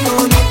 Contigo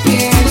no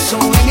pienso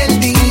en el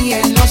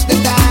día, en los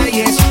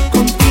detalles.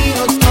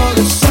 Contigo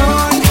todo es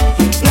sol,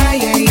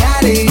 playa y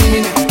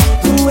arena.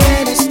 Tú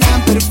eres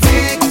tan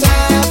perfecta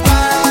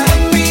para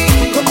mí.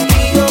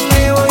 Contigo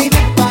me voy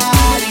de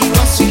party,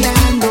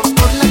 vacilando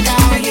por la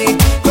calle.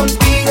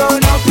 Contigo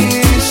no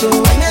pienso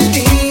en el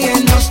día,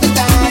 en los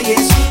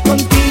detalles.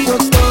 Contigo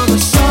todo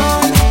es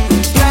sol,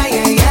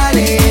 playa y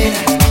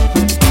arena.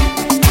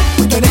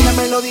 Tú eres la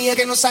melodía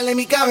que no sale de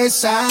mi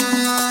cabeza.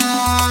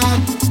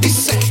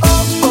 Dice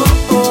oh, oh,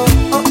 oh,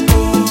 oh,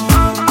 oh.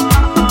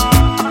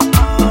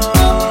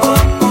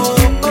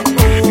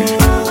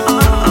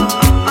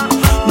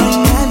 No hay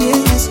nadie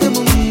en este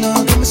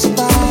mundo que me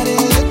separe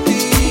de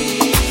ti.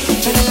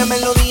 Tú eres la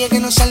melodía que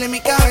no sale de mi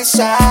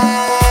cabeza.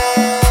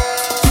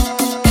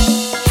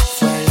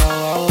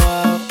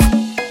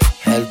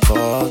 El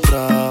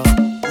potro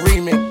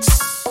remix.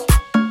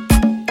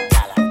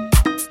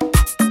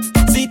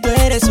 Si tú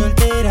eres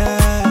soltera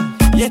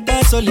y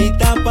estás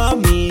solita pa'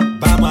 mí,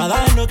 vamos a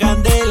darnos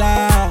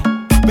candela,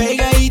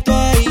 pegadito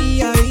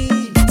ahí,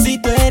 ahí.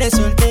 Si tú eres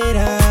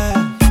soltera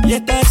y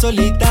estás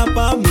solita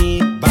pa' mí,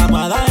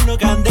 vamos a darnos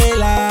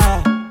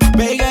candela,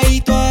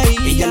 pegadito ahí.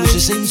 Ella luce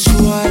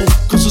sensual,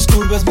 con sus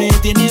curvas me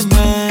tiene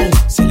mal.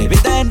 Se le ve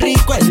tan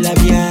rico el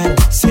labial.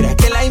 ¿Será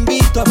que la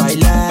invito a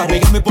bailar? Pa'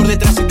 pegarme por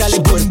detrás y darle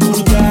buen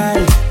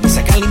brutal. Me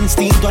saca el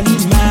instinto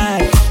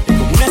animal. Es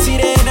como una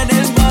sirena en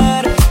el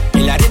mar.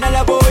 En la arena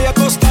la voy a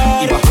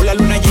acostar y bajo la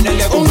luna llena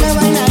le hago un Una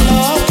vaina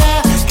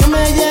loca que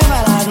me lleva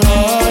a la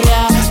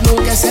gloria.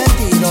 Nunca he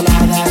sentido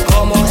nada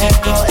como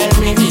esto en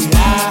mi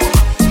vida.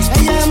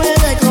 Ella me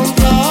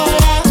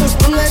descontrola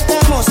cuando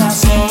estamos a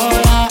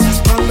solas.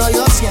 Cuando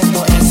yo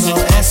siento eso,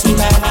 es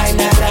una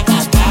vaina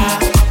ratata.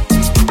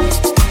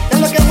 Es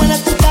lo que buena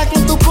tú estás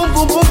con tu pum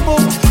pum pum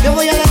pum. Yo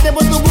voy a darte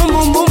por tu bum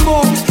bum bum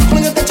bum.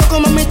 Cuando yo te choco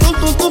mami tum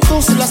tum tum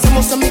tum. Si lo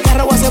hacemos en mi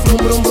carro voy a hacer brum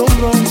brum brum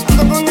brum.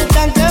 Ando con el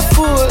tanque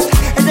full.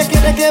 Ella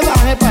quiere que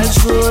baje para el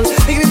sur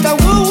y grita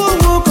woo woo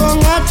woo con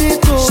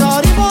actitud.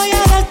 Sorry, voy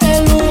a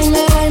darte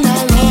una vaina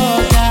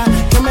loca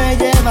que me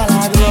lleva a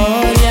la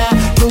gloria.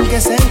 Nunca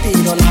he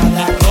sentido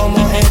nada como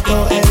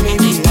esto en mi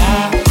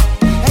vida.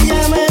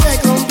 Ella me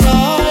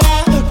descontrola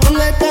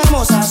cuando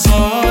estamos a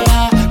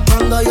solas.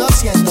 Cuando yo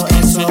siento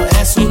eso,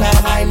 es una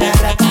vaina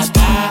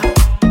ratata.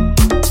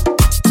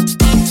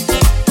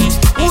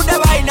 Una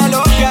vaina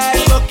loca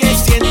es lo que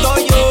siento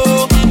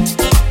yo.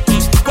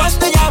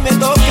 Cuando ella me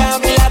toca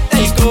me late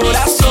el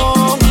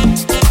corazón.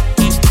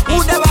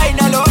 Una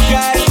vaina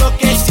loca es lo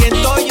que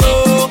siento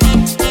yo.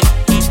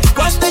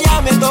 Cuando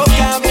ella me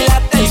toca me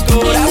late el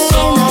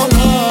corazón.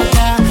 Una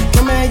loca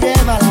que me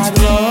lleva a la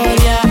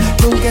gloria.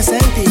 Nunca he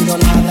sentido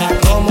nada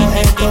como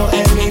esto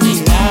en mi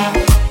vida.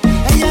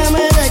 Ella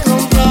me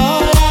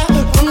descontrola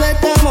cuando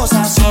estamos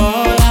a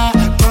solas.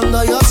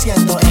 Cuando yo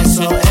siento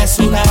eso, es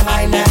una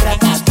vaina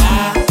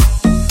ratata.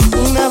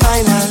 Una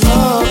vaina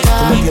loca.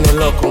 Tú me tienes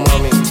loco,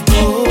 mami.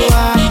 Tú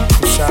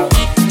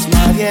sabes,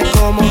 nadie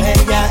como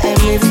ella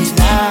en mi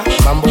vida.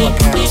 Mambo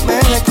bacano. Me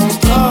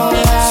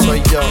descontrola.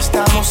 Soy yo.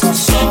 Estamos a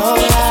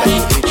solas.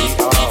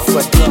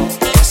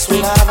 Es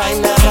una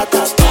vaina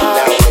ratata.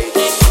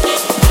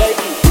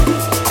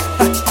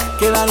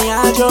 Quedaría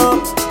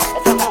yo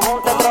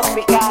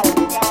tropical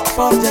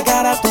por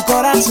llegar a tu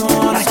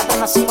corazón. Nosotros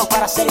nacimos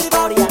para hacer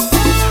historia.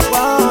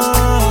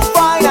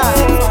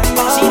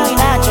 Chino y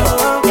Nacho,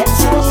 el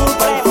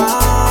super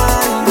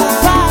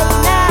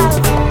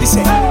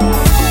dice,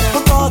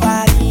 ¿cuánto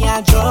daría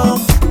yo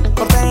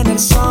por tener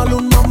solo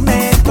un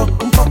momento,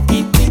 un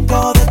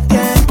poquitico de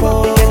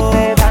tiempo?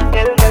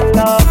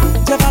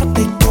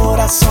 Llevarte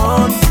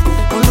corazón,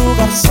 un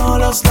lugar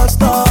solos los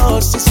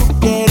dos, si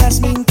supieras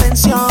mi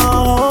intención.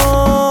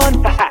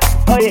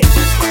 Oye,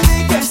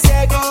 puede que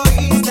sea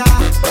egoísta,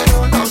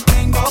 pero no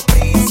tengo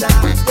prisa,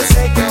 pues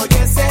sé que hoy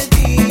es el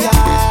día.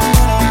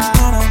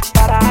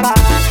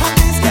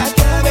 Antes que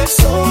acabe el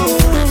sol,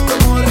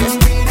 como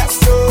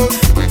respiración,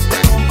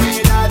 tomé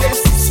la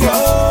decisión.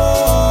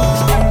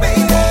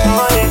 Baby,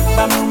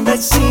 dame un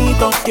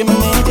besito que me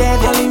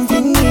lleve al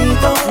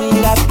infinito.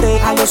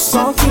 Mírate a los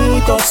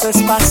ojitos,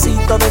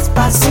 despacito,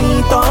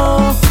 despacito.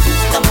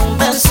 Dame un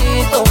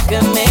besito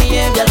que me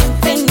lleve al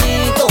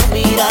infinito.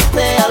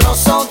 Mírate a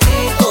los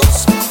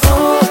ojitos.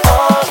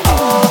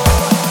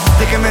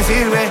 ¿De qué me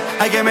sirve?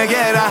 Ay, que me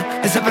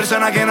quiera. Esa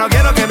persona que no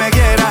quiero que me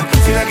quiera.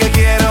 Si la que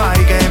quiero,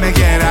 ay, que me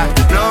quiera.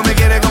 No me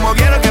quiere como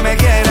quiero que me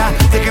quiera.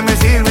 ¿De qué me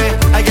sirve?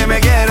 Ay, que me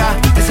quiera.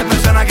 Esa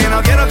persona que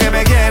no quiero que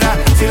me quiera.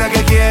 Si la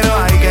que quiero,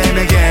 ay, que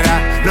me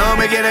quiera. No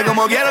me quiere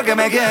como quiero que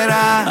me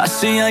quiera.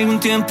 Hace algún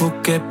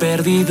tiempo que he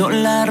perdido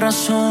la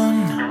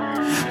razón.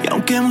 Y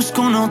aunque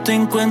busco no te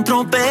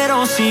encuentro,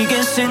 pero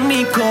sigues en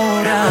mi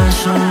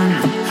corazón,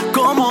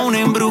 como un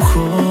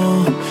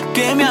embrujo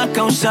que me ha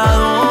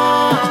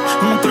causado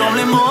un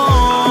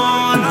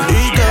problemón.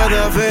 Y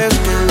cada vez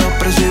que lo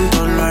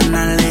presento lo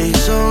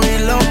analizo y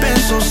lo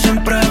pienso,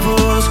 siempre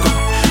busco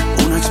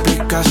una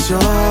explicación.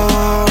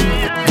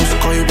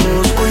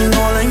 Busco y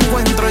no la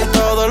encuentro, y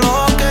todo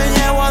lo que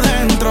llevo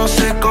adentro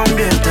se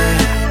convierte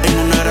en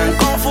una gran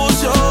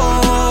confusión.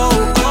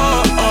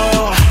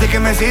 ¿De qué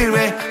me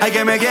sirve? Ay,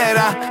 que me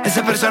quiera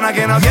esa persona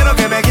que no quiero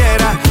que me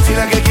quiera. Si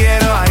la que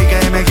quiero, ay,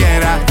 que me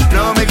quiera,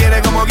 no me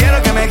quiere como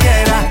quiero que me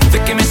quiera.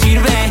 ¿De qué me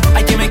sirve?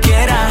 Ay, que me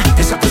quiera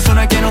esa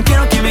persona que no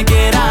quiero que me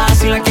quiera.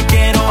 Si la que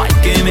quiero, ay,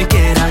 que me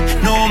quiera,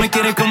 no me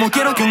quiere como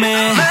quiero que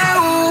me. Me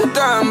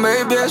gustan,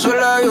 baby, esos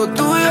labios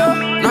tuyos,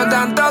 no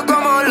tanto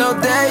como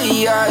los de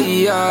ella,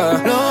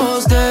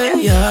 los de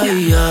ella.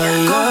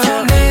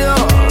 Confundido,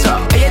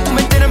 ella y tú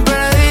me tienen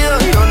perdido.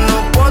 Yo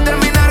no puedo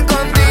terminar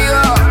contigo.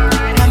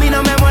 A mí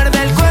no me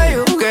muerde el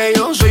cuello, que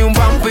yo soy un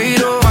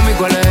vampiro. Mami,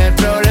 ¿cuál es el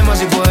problema?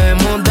 Si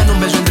podemos dar un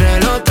beso entre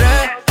los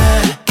tres.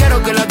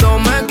 Quiero que las dos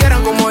me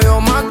quieran como yo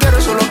más quiero,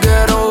 eso lo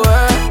quiero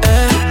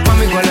ver.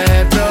 Mami, ¿cuál es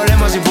el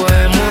problema? Si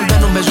podemos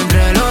dar un beso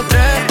entre los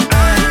tres.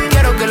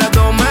 Quiero que las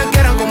dos me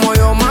quieran como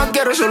yo más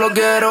quiero, eso lo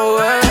quiero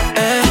ver.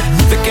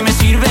 ¿De qué me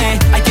sirve?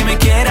 Ay, que me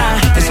quiera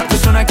esa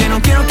persona que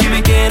no quiero que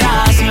me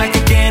quiera. Si la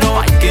que quiero,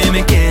 ay, que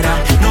me quiera,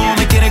 no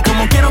me quiere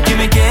como quiero que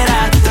me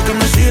quiera. ¿De qué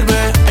me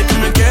sirve? Ay, que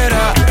me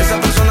quiera esa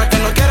persona que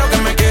no quiero que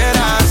me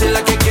quiera. Si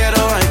la que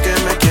quiero, ay, que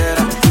me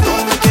quiera,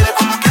 no me quiere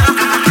como quiero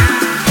que me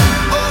quiera.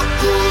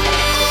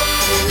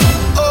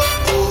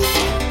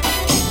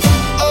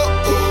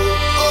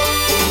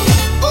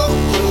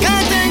 ¿Qué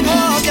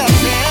tengo que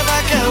hacer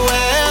para que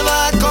vuelva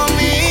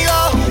conmigo?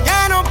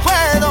 Ya no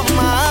puedo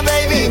más,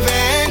 baby,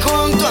 ven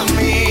junto a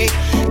mí,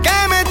 que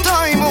me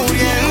estoy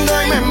muriendo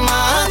y me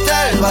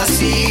mata el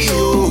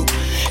vacío.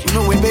 No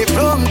vuelve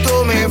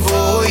pronto, me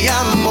voy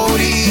a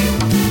morir.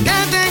 ¿Qué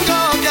tengo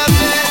que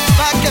hacer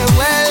para que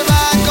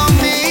vuelva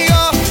conmigo?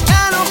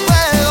 Ya no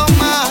puedo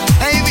más,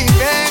 baby,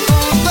 ven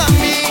junto a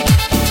mí,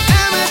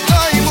 que me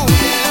estoy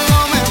muriendo,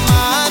 me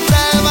mata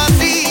el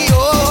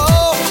vacío.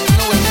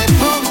 No vuelve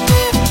pronto,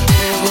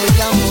 me voy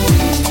a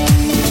morir.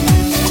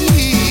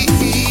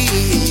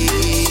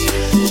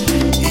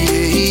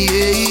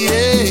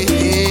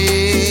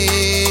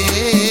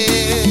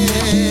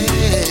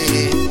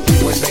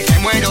 Pues ve que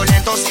muero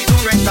lento si tú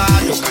no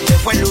estás. Lo que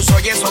antes fue luz,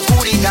 hoy es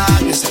oscuridad.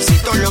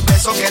 Necesito los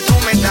besos que tú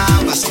me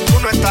das. Si tú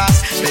no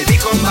estás, baby,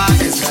 come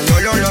back. Extraño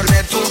el olor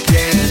de tu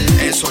piel,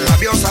 esos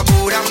labios a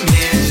pura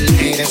miel.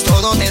 Eres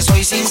todo, te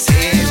soy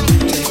sincero.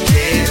 Te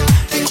quiero,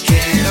 te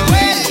quiero.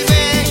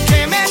 Vuelve,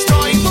 que me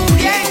estoy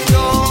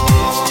muriendo.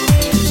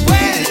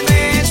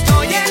 Vuelve,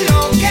 estoy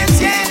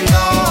enloqueciendo.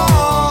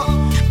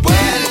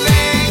 Vuelve,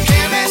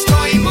 que me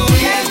estoy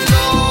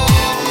muriendo.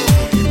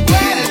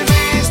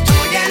 Vuelve,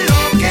 estoy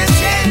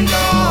enloqueciendo.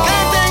 ¿Qué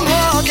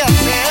tengo que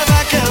hacer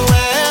para que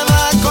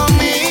vuelva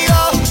conmigo?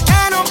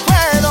 Ya no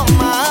puedo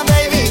más,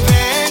 baby,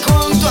 ven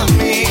junto a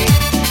mí,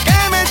 que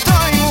me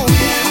estoy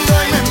muriendo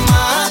y me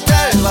mata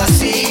el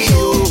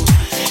vacío.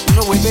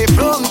 No vuelve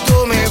pronto,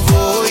 me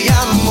voy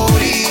a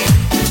morir.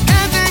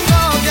 ¿Qué tengo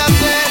que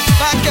hacer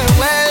para que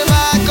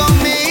vuelva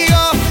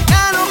conmigo?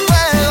 Ya no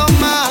puedo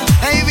más,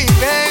 baby,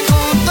 ven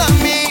junto a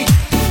mí,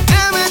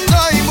 que me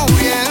estoy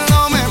muriendo,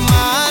 me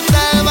mata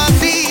el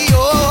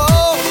vacío.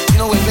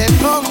 No vuelve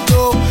pronto,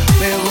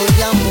 me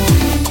voy a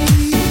morir.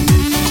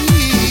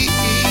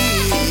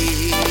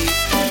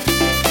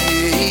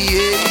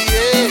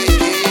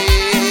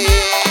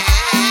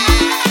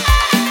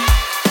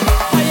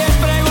 Ayer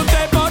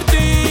pregunté por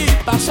ti,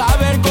 pa'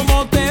 saber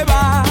cómo te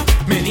va.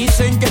 Me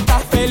dicen que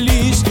estás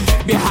feliz,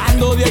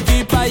 viajando de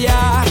aquí para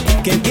allá.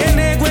 Que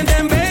tiene cuenta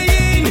en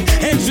Beijing,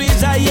 en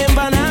Suiza y en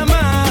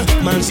Panamá.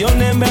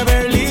 Mansión en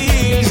Beverly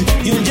Hills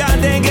y un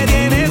yate que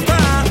tienes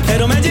pa'.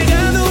 Pero me ha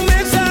llegado un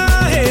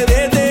mensaje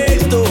de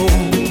texto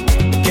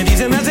que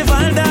dice me hace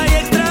falta y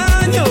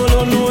extraño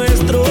lo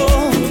nuestro.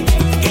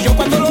 Y yo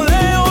cuando lo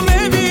leo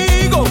me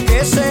digo, ¿qué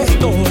es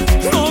esto?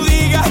 No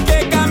digas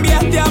que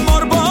cambiaste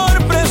amor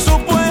por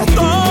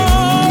presupuesto.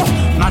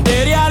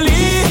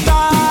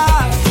 Materialista,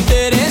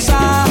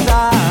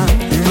 interesada,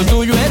 lo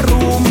tuyo es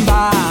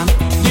rumba,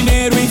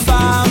 dinero y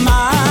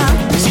fama.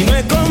 Si no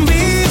es con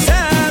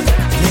visa,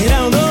 era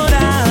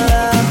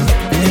dorada,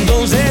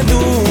 entonces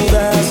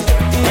duda.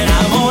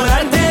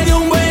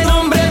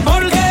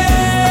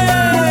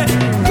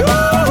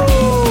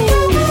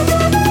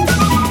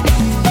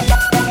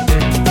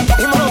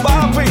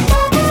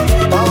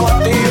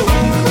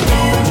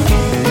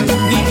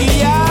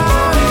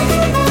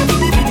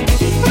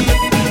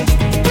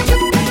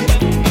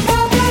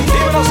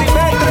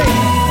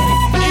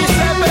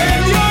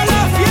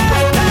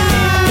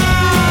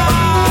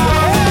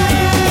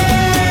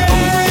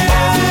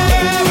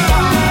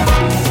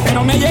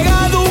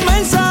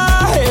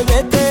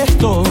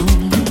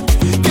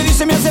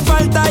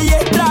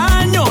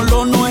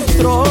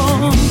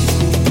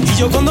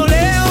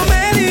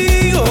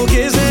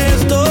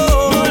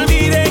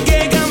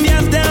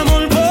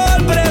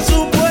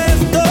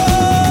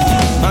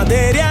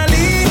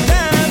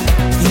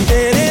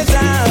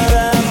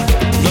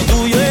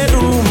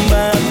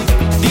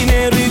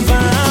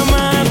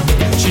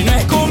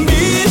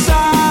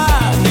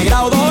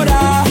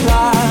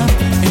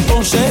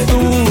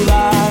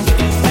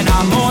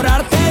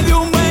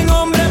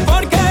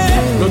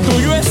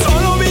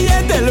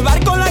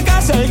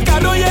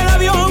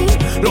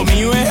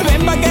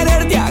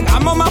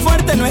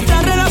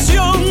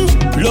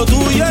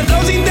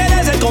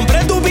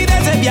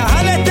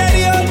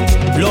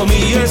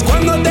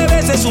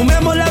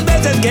 sumemos las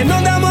veces que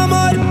nos damos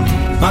amor.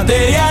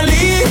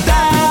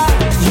 Materialista,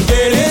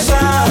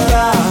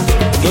 interesada,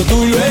 lo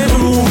tuyo es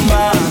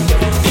rumba,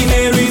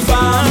 dinero y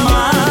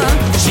fama.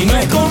 Si no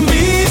es con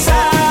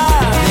visa,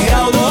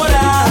 negra o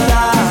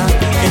dorada,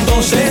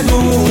 entonces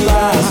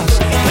dudas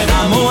de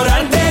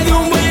enamorarte de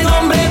un buen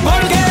hombre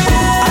porque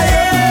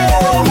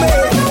hombre.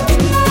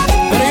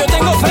 Pero yo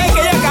tengo fe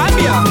que ella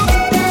cambia.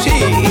 Sí,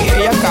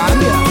 ella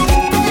cambia.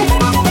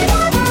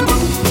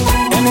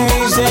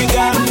 N.I.C.K.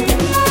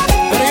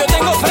 Pero yo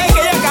tengo fe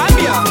que ella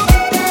cambia.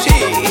 Sí,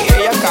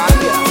 ella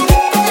cambia.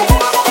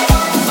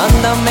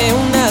 Mándame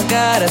una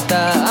carta,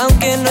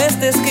 aunque no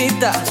esté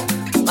escrita.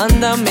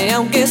 Mándame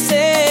aunque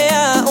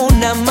sea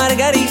una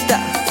margarita.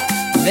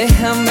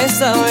 Déjame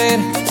saber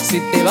si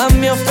te va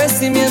mi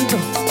ofrecimiento.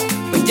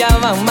 Pues ya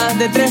van más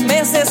de 3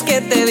 meses que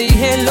te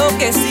dije lo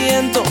que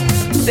siento.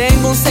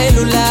 Tengo un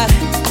celular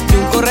y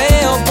un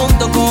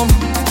correo.com.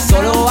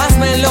 Solo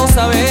házmelo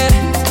saber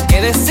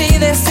que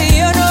decides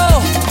sí o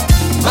no.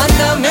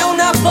 Mándame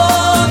una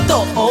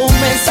foto o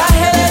un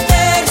mensaje de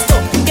texto,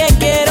 que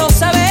quiero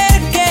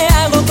saber qué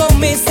hago con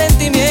mis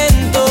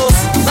sentimientos.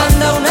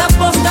 Manda una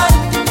postal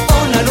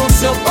o un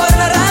anuncio por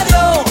la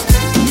radio.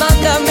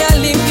 Mándame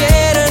al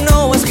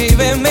infierno o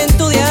escríbeme en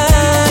tu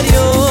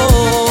diario.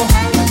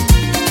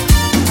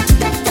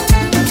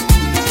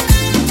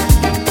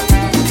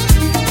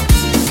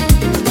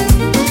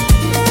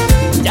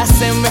 Ya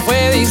se me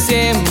fue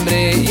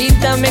diciembre y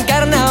también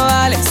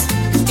carnavales,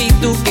 y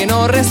tú que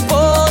no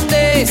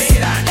respondes.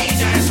 Mira,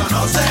 niña, eso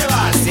no se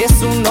vale. Si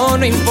es un no,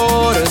 no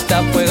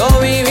importa, puedo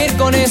vivir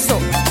con eso.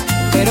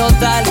 Pero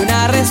dale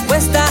una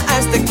respuesta a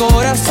este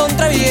corazón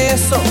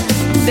travieso.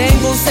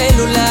 Tengo un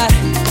celular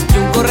y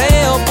un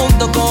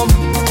correo.com.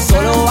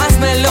 Solo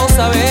házmelo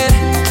saber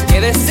que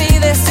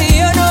decides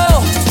sí o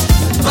no.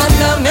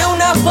 Mándame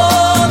una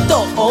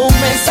foto o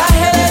un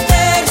mensaje de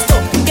texto,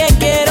 que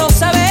quiero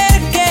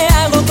saber qué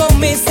hago con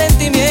mis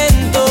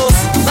sentimientos.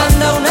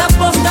 Manda una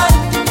postal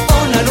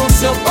o un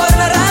anuncio por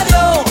la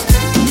radio.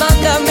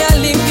 Mándame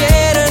al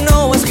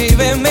infierno o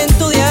escríbeme en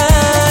tu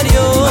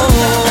diario.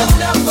 Mándame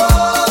una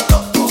foto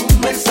o un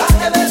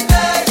mensaje de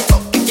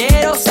texto.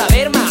 Quiero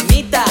saber,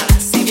 mamita,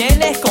 si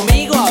vienes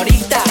conmigo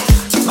ahorita.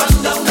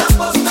 Manda una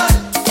postal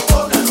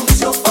o un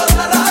anuncio por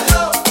la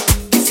radio.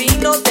 Y si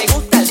no te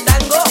gusta el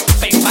tango,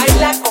 ven,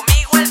 baila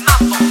conmigo el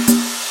mambo.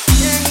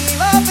 ¿Quién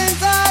iba a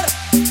pensar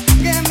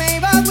que me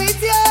iba a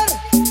juiciar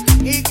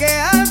y que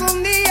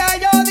algún día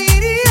yo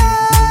diría: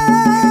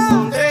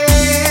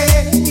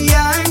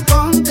 ya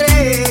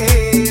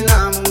encontré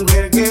la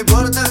mujer que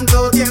por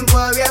tanto tiempo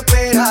había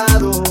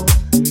esperado?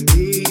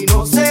 Y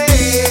no sé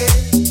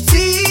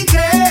si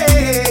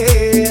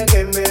creer que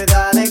en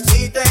verdad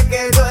existe,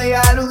 que estoy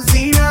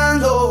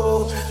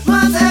alucinando. No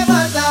hace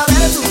falta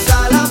ver sus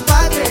alas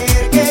para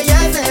creer que ella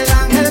es el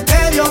ángel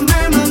que Dios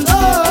me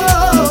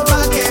mandó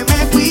pa' que me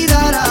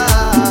cuidara.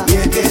 Y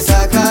es que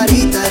esa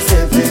carita,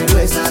 ese pelo,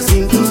 esa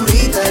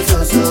cinturita,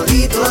 esos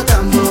ojitos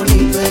tan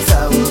bonitos,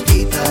 esa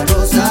boquita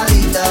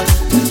rosadita,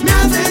 me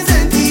hacen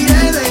sentir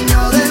el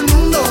dueño del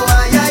mundo.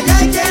 Ay, ay,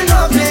 ay, ¿quién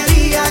no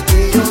creería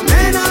que yo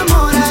me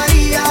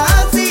enamoraría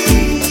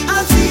así,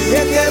 así? Y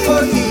es que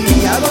por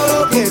ti hago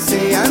lo que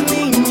sea,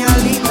 niña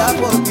linda,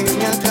 porque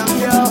me has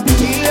cambiado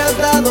y le has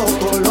dado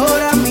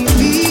color a mi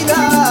vida.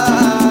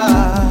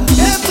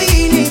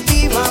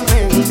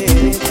 Definitivamente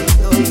de ti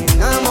estoy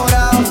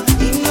enamorado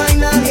y no hay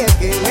nadie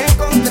que me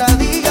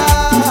contradiga.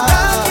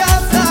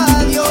 Gracias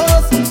a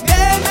Dios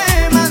que me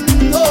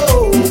mandó,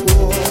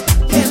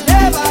 que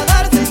le va a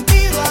dar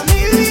sentido a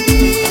mi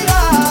vida.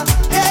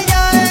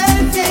 Ella es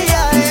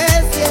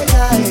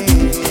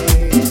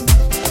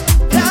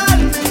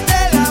realmente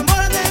el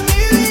amor de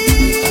mi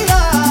vida.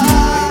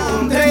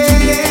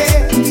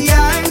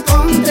 Ya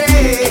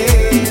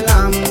encontré la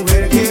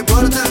mujer que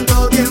por tanto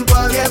tiempo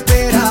había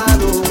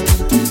esperado.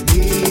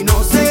 Y no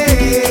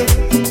sé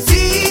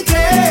si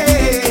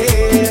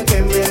creer que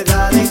en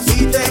verdad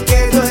existe, que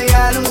estoy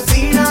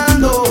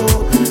alucinando.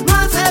 No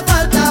hace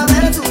falta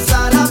ver sus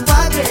alas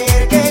para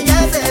creer que ella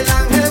es el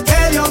ángel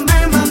que Dios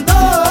me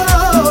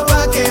mandó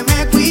pa' que me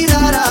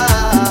cuidara.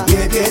 Y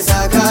es que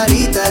esa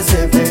carita,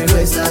 ese pelo,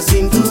 esa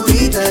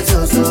cinturita,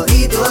 esos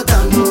ojitos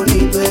tan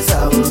bonitos,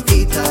 esa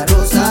boquita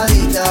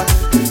rosadita,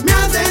 me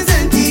hacen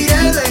sentir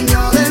el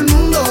dueño del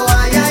mundo.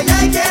 Ay, ay,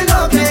 ay, ¿quién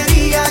no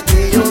creería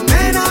que yo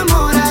me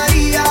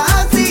enamoraría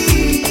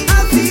así,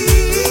 así?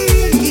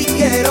 Y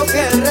quiero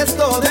que el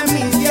resto de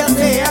mis días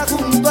sea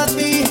junto a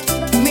ti,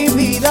 mi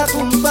vida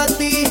junto a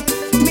ti,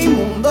 mi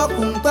mundo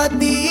junto a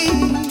ti.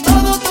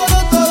 Todo, todo,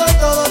 todo,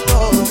 todo,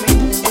 todo, mi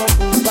mundo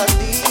junto a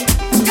ti.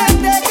 Que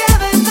te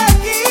quedes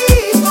aquí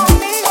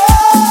conmigo.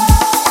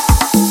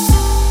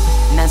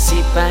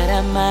 Nací para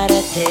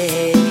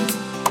amarte,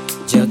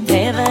 yo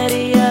te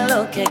daría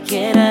lo que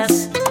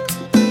quieras,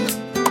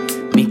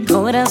 mi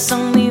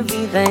corazón, mi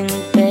vida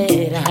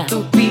entera.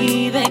 Tú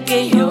pides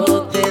que yo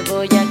te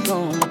voy a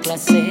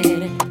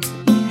complacer.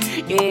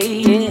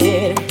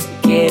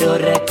 Quiero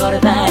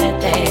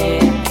recordarte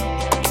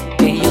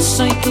que yo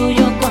soy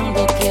tuyo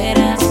cuando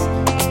quieras,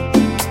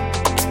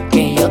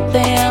 que yo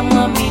te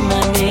amo a mí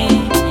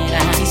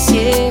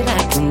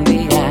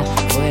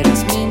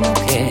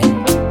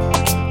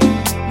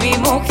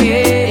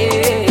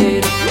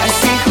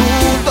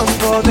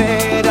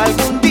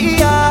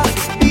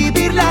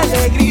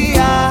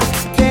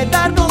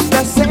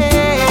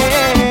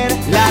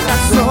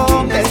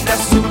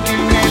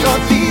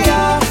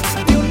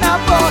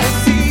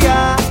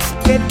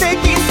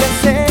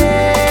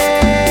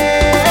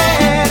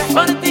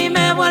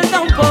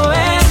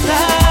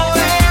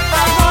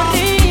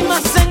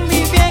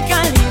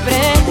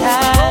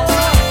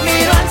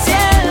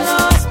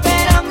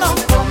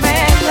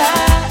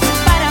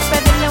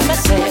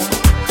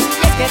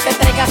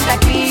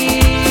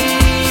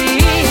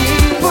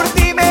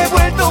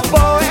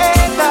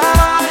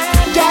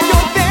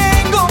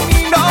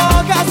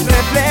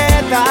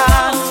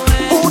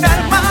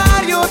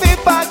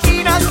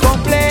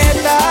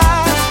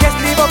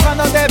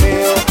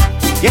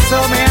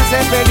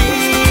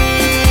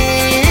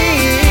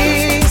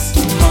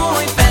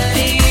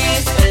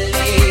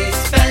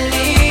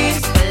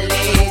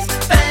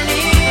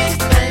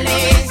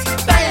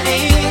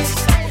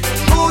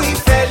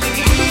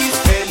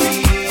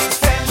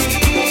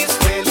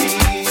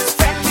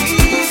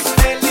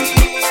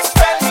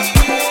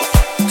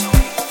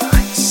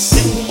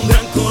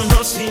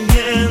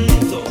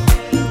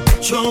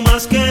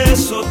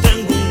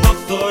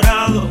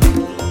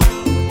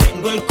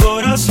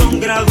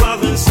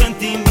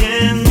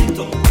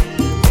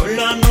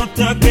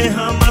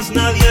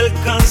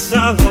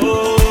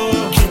lado.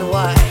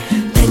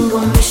 Tengo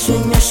mis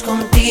sueños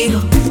contigo.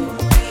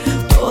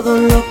 Todo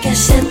lo que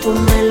sé tú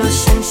me lo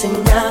has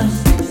enseñado.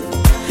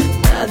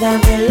 Nada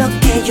de lo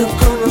que yo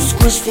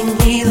conozco es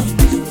fingido.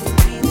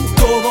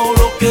 Todo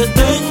lo que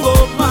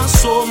tengo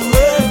más o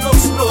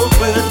menos lo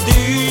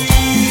perdí.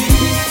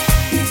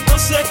 No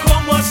sé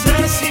cómo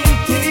hacer sin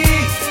ti.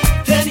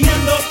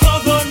 Teniendo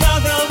todo,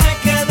 nada me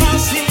queda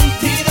sin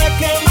ti. ¿De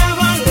qué me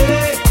vale?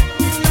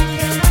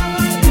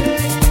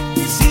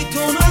 Si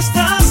tú no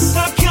estás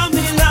aquí a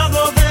mi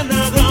lado, de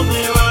nada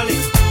me vale.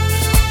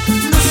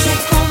 No sé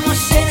cómo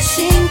hacer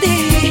sin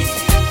ti.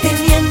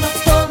 Teniendo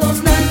todo,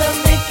 nada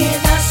me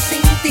queda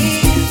sin ti.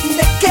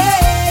 ¿De qué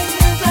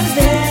me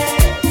vale?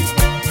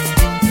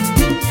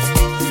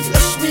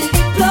 Los mil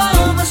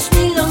diplomas,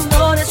 mil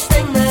honores,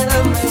 de nada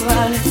me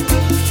vale.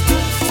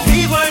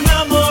 Vivo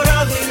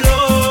enamorado y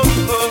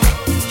loco.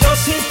 Yo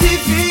sin ti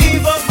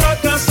vivo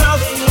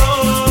fracasado y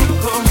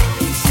loco.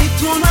 Si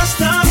tú no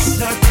estás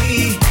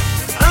aquí,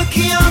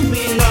 aquí a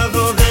mi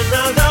lado, de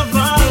nada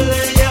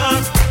vale ya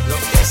lo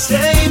que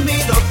sé y mi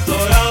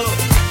doctorado.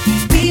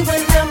 Vivo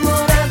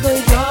enamorado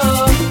y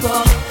loco.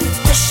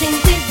 Yo sin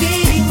ti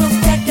vivo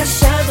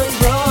fracasado y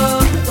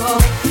loco.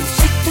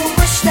 Si tú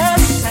no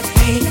estás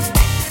aquí,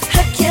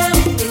 aquí a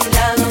mi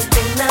lado,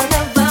 de nada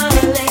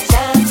vale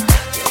ya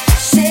lo que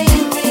sé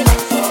y mi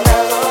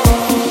doctorado.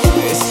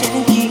 He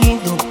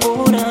seguido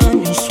por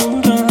años un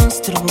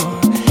rastro,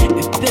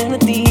 he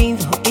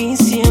perdido y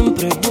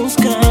siempre he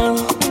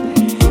buscado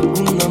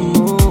un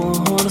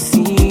amor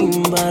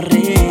sin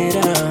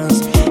barreras,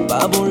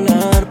 pa'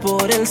 volar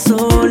por el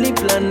sol y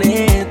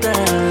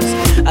planetas.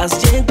 Has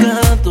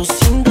llegado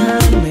sin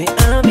darme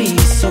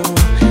aviso,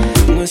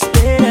 no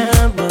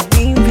esperaba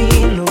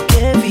vivir lo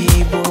que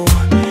vivo,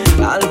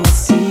 algo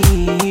así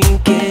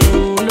que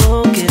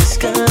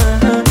enloquezca.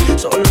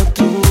 Solo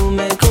tú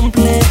me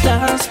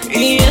completas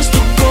y es tu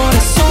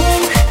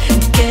corazón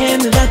que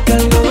me da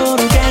calor,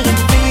 que haga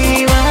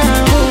frío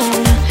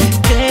aún,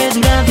 que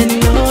dura de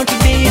noche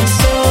y día.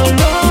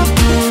 Solo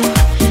tú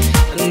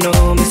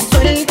no me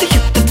sueltes,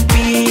 yo te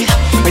pido,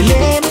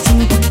 bailemos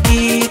un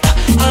poquito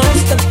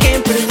hasta que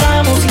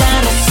perdamos la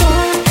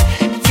razón.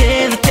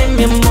 Quédate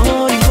mi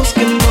amor y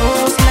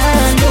busquemos la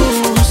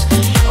luz,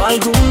 o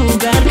algún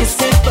lugar que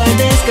se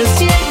parezca al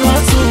cielo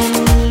azul.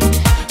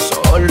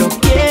 Solo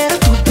quiero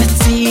tu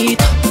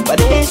besito,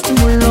 parezco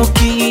un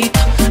loquito,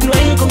 no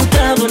he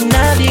encontrado a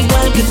nadie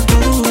igual que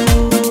tú.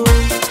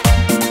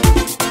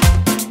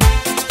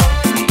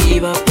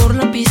 Iba por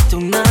la pista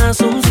una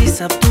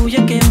sonrisa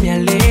tuya que me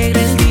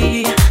alegra el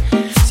día.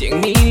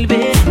 100.000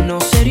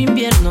 veranos, ser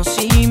invierno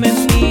si me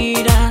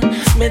miras.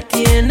 Me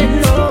tiene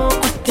loco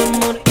este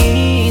amor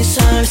y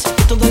sabes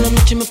que toda la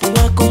noche me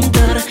pongo a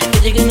contar que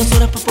lleguen las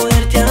horas para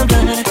poderte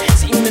hablar.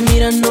 Si me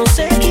miras no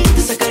se quita,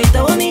 esa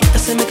carita bonita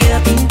se me queda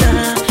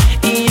pintada.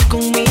 Y es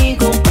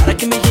conmigo para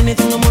que me llene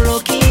de un amor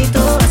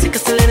loquito, así que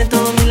aceleren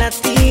todos mis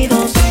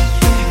latidos.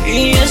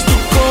 Y es tu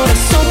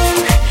corazón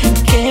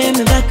que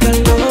me da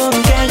calor,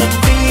 que haga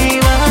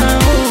frío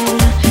aún,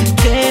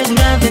 que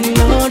dura de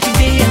noche y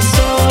día.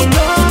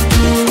 Solo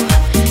tú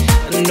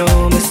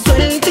no me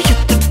sueltes, yo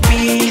te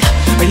pido,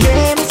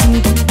 bailemos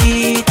un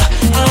poquito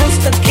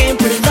hasta que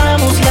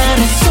perdamos la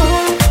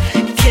razón.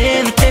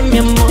 Quédate mi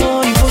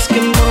amor y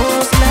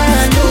busquemos la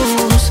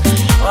luz,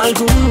 o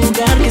algún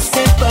lugar que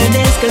se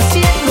parezca al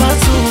cielo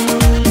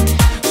azul.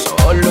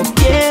 Solo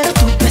quiero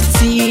tu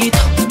besito,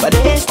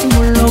 parezco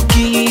un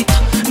loquito,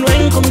 no he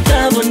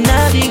encontrado a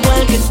nadie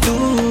igual que tú.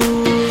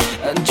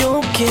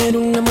 Yo quiero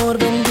un amor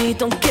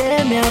bendito,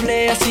 que me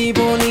hable así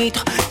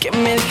bonito, que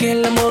me deje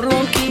el amor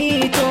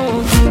loquito.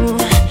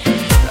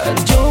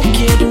 Yo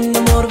quiero un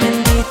amor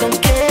bendito,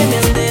 que me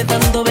ande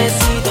dando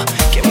besitos,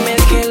 que me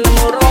deje el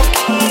amor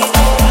loquito.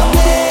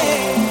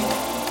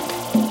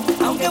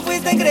 Aunque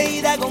fuiste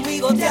creída,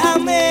 conmigo te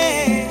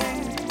amé.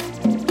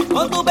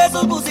 Con tus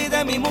besos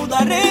pusiste mi mundo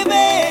al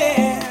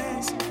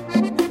revés.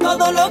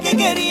 Todo lo que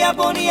quería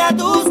ponía a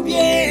tus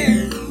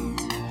pies.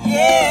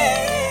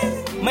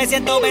 Me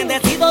siento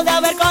bendecido de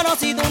haber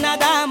conocido una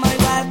dama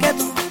igual que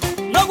tú.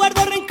 No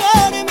guardo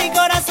rencor en mi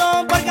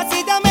corazón porque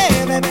así te amé,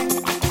 bebé.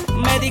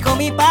 Me dijo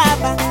mi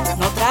papá,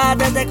 no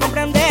trates de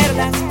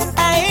comprenderlas.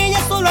 A ella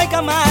solo hay que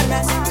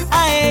amarlas,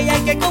 a ella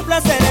hay que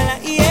complacerla.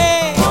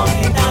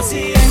 Bonita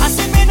así es.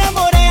 Así me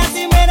enamoré,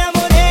 así me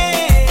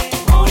enamoré.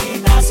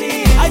 Bonita así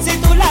es. Ay, si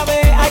tú la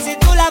ves, ay, si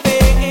tú la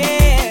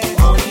ves.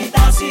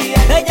 Bonita así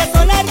es. Ella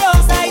son las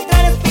rosas y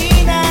trae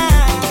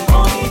espinas.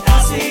 Bonita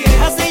así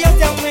es. Así yo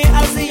te amé,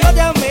 así yo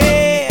te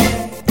amé.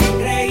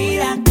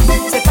 Creída.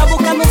 Se está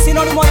buscando un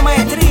sinónimo de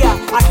maestría.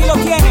 Aquí lo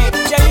tiene,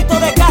 Chelito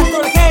de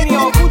Castro, el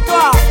genio, junto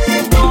a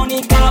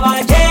Tony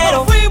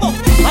Caballero.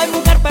 No hay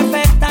mujer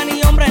perfecta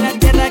ni hombre en la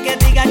tierra que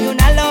diga que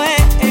una lo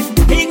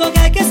es. Digo que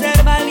hay que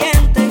ser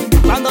valiente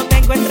cuando te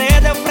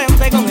encuentres de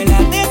frente con el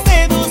arte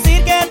de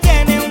seducir que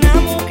tiene una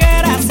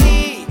mujer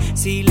así.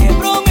 Si le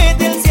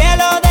promete el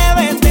cielo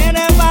debe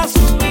tener para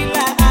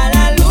subirla a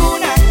la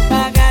luna,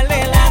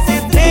 pagarle las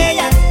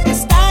estrellas,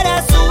 estar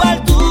a su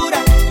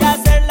altura y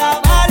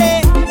hacerla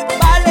vale,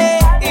 vale,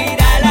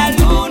 ir a la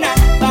luna,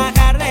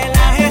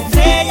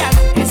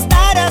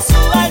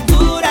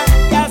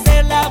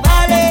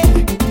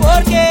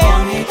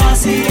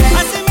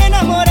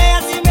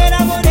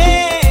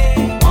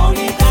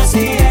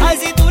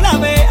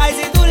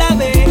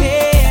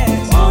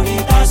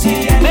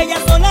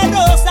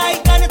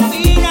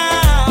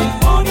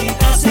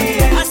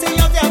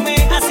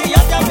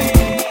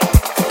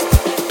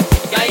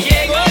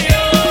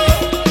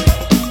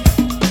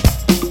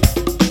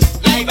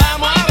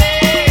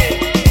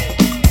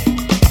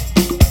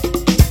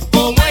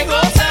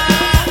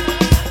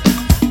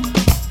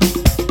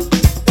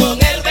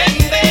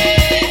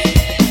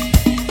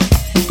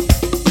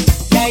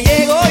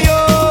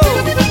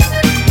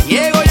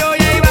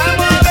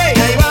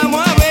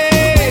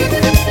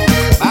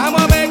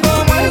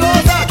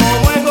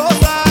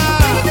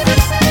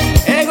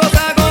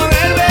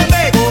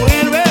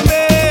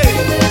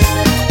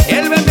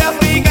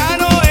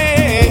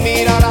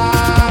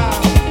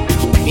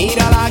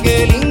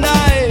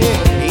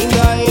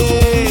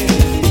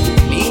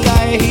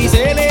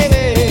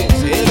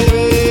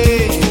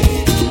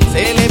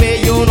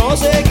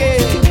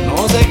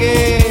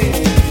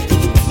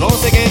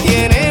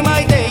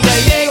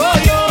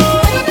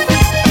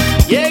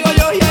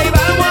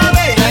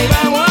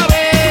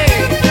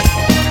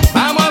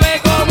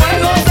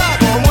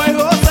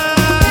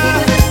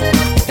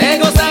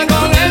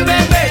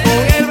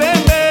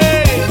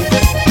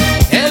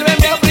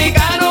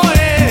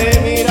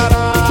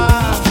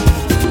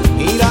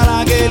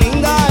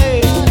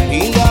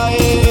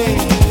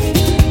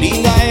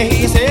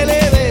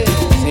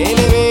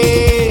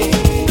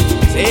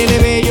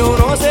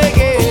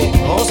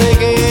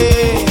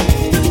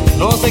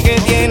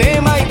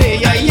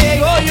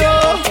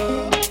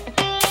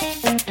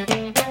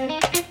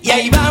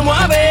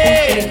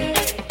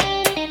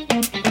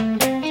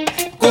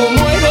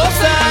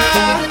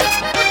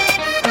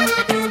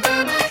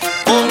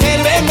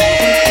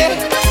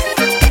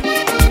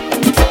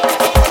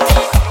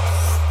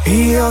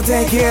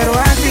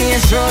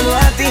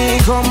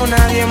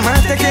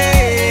 te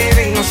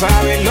quiere y no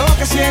sabes lo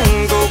que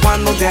siento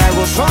cuando te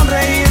hago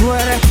sonreír. Tú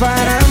eres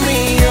para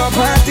mí, yo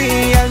para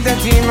ti, el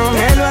destino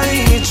me lo ha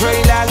dicho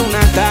y la luna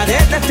está de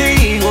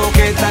testigo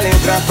que esta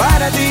letra es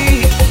para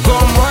ti.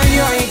 Como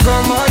yo y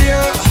como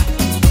yo,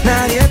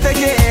 nadie te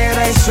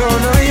quiera y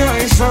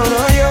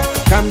solo yo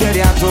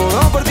cambiaría todo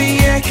por ti.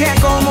 Es que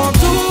como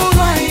tú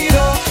no has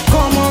ido,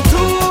 como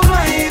tú no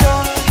has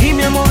ido, y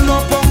mi amor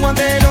lo pongo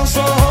ante los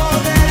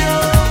ojos de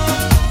Dios.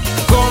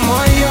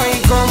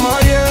 Como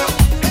yo,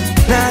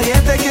 nadie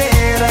te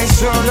quiera y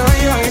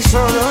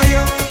solo yo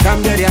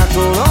cambiaría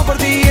todo por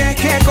ti. Es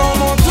que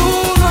como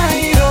tú no has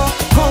ido,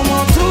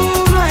 como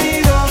tú no has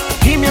ido,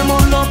 y mi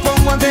amor lo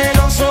pongo ante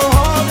los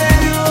ojos de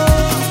Dios.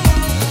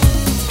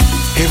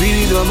 He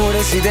vivido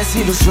amores y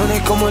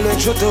desilusiones como lo ha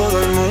hecho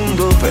todo el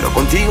mundo, pero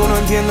contigo no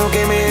entiendo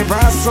qué me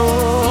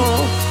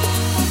pasó.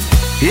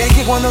 Y es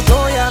que cuando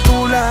estoy a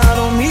tu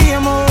lado, mi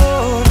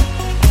amor,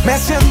 me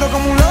siento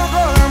como un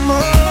loco de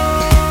amor.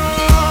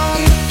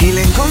 Y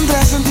le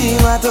encontré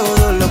sentido a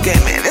todo lo que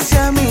me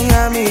decían mis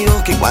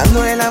amigos, que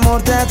cuando el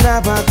amor te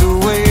atrapa tú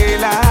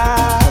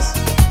vuelas.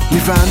 Mi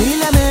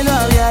familia me lo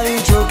había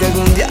dicho, que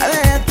algún día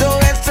de esto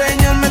el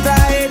Señor me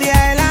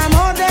traería el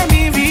amor de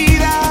mi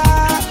vida.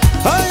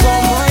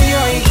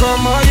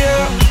 Como yo,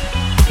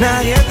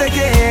 nadie te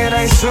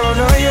quiera y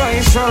solo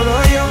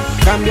yo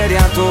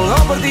cambiaría todo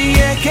por ti.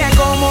 Es que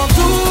como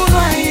tú no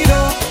has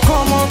ido,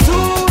 como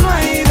tú no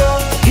has ido,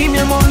 y mi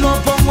amor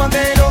lo pongo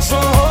ante los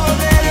ojos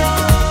de Dios.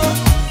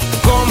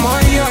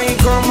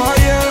 Como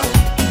yo,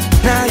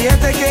 nadie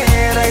te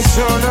quiera y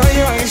solo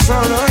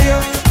yo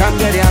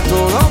cambiaría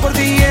todo por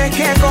ti. Es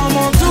que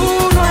como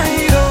tú no has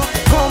ido,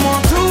 como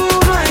tú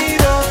no has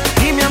ido,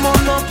 y mi amor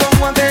lo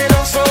pongo ante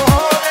los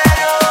ojos de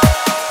Dios.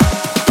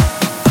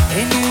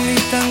 En un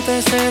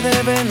instante se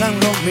develan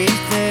los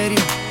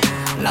misterios.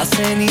 La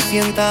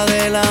cenicienta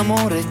del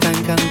amor está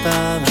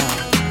encantada.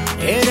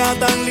 Era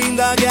tan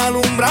linda que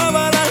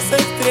alumbraba las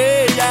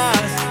estrellas.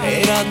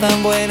 Era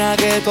tan buena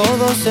que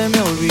todo se me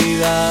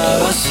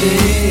olvidaba.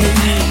 Así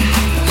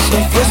se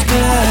fue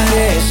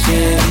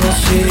esclareciendo,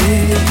 así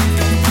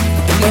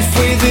me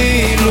fui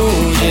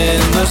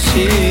diluyendo,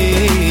 así,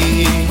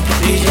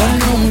 y ya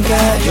nunca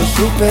yo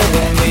supe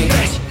de mí.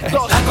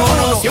 La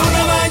conocí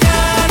una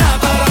mañana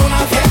para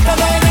una fiesta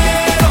de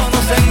enero.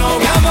 Nos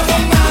ennoviamos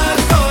en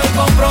marzo, el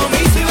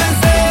compromiso iba en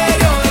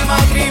serio. El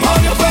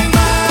matrimonio fue en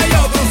mayo,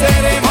 con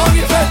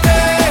ceremonia y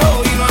festejo.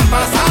 Y no han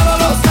pasado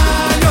los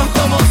años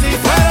como si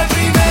fuera el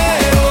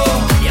primero.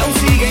 Y aún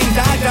sigue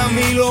intacta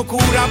mi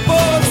locura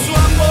por su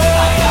amor.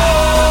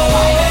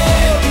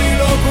 Mi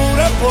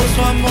locura por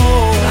su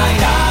amor.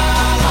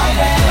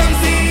 Aún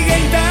sigue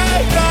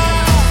intacta.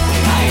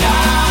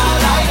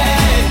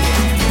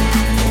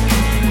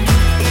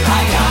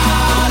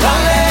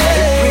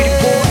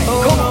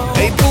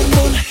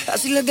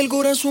 Así le del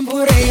corazón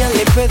por ella,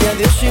 le pedí a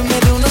Dios y me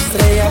dio una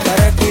estrella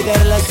para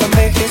cuidarla hasta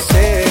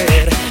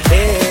envejecer.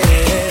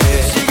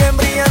 Siguen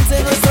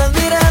brillantes nuestras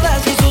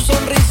miradas y su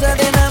sonrisa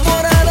de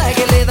enamorada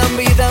que le dan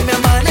vida a mi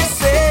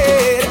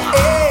amanecer.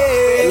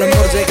 El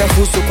amor llega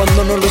justo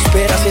cuando no lo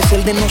esperas, es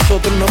el de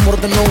nosotros, un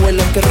amor de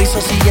novela, aunque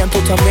risas y llanto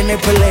también hay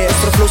peleas.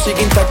 Nuestro flow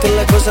sigue intacto,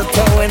 la cosa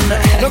está buena.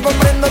 No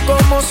comprendo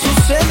cómo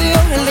sucedió,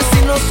 el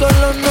destino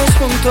solo nos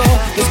juntó.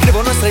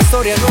 Escribo nuestra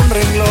historia en un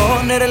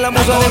renglón, eres la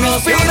musa de mi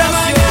inspiración.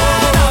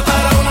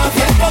 Para una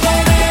fiesta de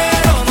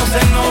enero, nos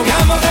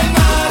ennoviamos en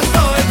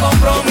marzo, el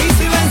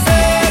compromiso iba en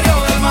serio.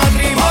 El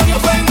matrimonio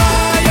fue en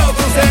mayo,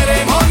 con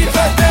ceremonia y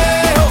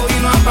festejo. Y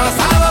no han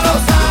pasado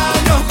los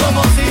años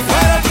como si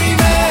fuera el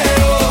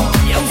primero.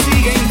 Y aún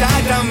sigue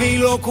intacta mi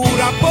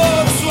locura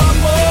por su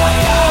amor.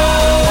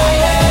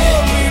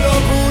 Mi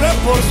locura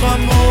por su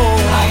amor.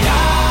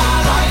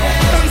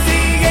 Aún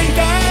sigue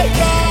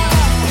intacta.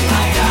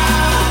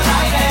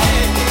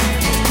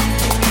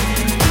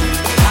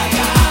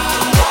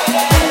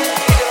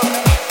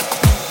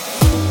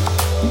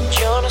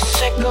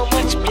 Cómo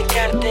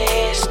explicarte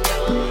esto,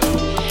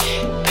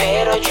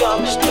 pero yo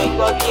me estoy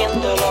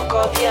volviendo loco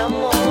de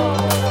amor.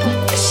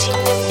 Es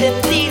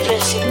inentendible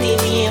el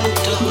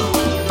sentimiento,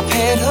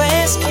 pero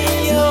es que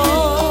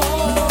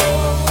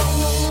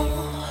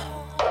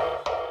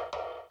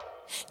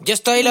yo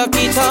estoy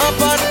loquito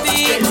por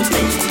ti.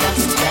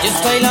 Yo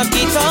estoy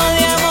loquito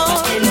de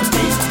amor.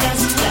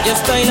 Yo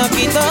estoy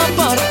loquito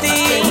por ti.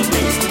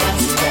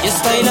 Yo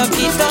estoy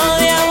loquito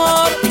de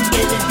amor.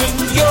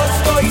 Yo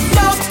estoy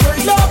loco,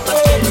 loco.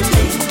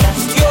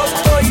 Yo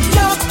estoy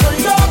loco,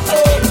 loco.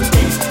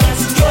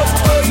 Yo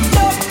estoy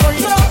loco,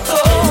 loco.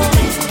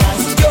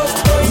 Yo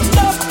estoy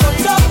loco,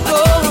 loco.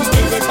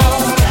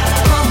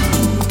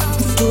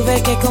 Tuve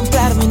que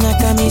comprarme una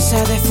camisa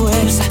de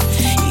fuerza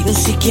y un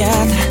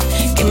psiquiatra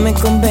que me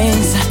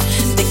convenza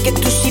de que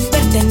tú sí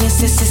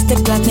perteneces a este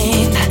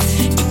planeta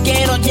y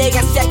que no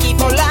llegaste aquí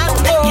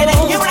volando. Me quieres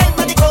llevar al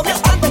manicomio,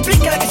 anda,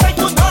 explícale que soy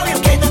tu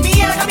novio, que no es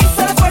mía la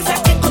camisa de fuerza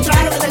que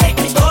encontraron en el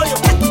escritorio.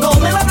 No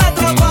me van a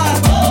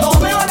atrapar, no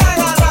me van a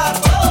agarrar,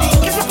 ni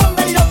que se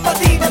pongan los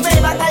patines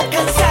me van a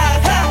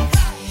alcanzar.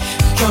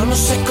 Yo no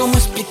sé cómo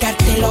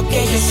explicarte lo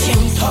que yo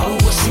siento,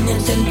 es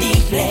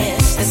inentendible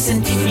este sentimiento.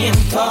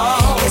 sentimiento.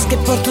 Es que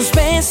por tus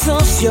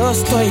besos yo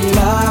estoy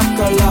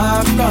loco,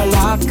 loco,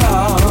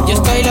 loco. Yo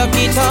estoy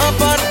loquito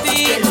por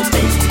ti.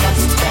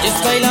 Yo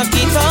estoy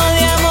loquito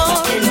de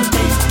amor.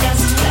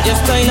 Yo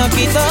estoy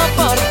loquito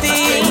por ti.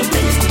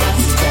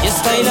 Yo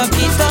estoy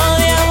loquito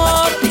de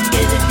amor.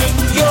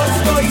 Yo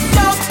estoy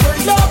loco,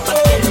 loco.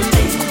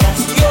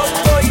 Yo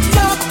estoy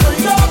loco,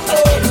 loco.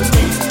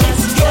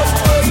 Yo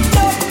estoy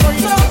loco,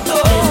 loco.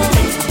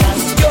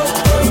 Yo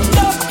estoy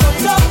loco,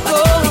 loco.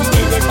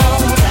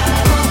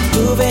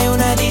 Tuve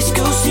una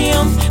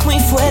discusión muy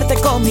fuerte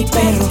con mi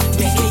perro.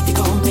 Me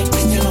criticó, me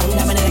cuestionó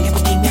la manera que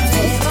por ti me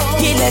aferro.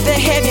 Y le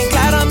dejé bien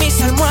claro a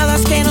mis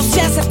almohadas que no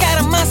se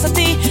acercaran más a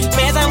ti.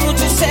 Me da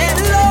mucho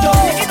celo. Yo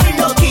sé que estoy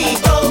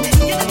loquito,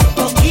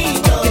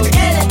 poquito. Que te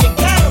quede bien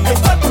claro que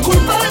fue por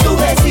culpa de tu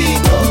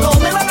besito. No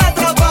me van a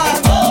atrapar,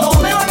 no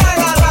me van a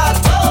agarrar.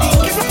 Ni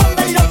que se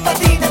pongan los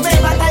patines me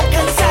van a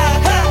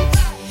alcanzar.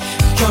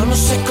 Yo no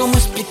sé cómo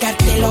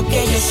explicarte lo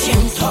que yo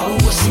siento.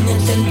 Es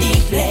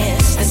inentendible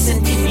ese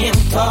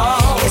sentimiento.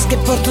 Es que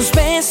por tus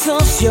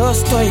besos yo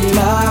estoy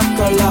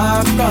loco,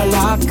 loco,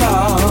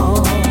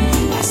 loco.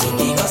 Así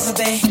que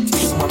gózate,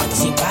 un momento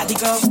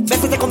simpático.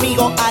 Bésate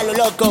conmigo a lo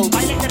loco.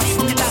 Baila este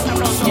ritmo que está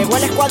sabroso. Llegó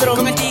el escuadrón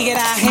con el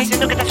tigueraje,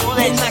 haciendo que te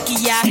sude el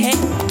maquillaje.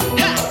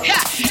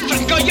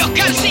 Franco y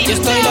Oscar, sí. Yo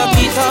estoy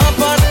loquito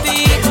por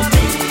ti.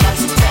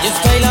 Yo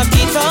estoy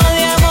loquito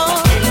de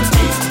amor.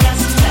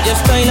 Yo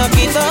estoy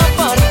loquito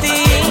por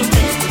ti.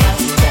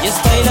 Yo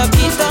estoy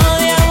loquito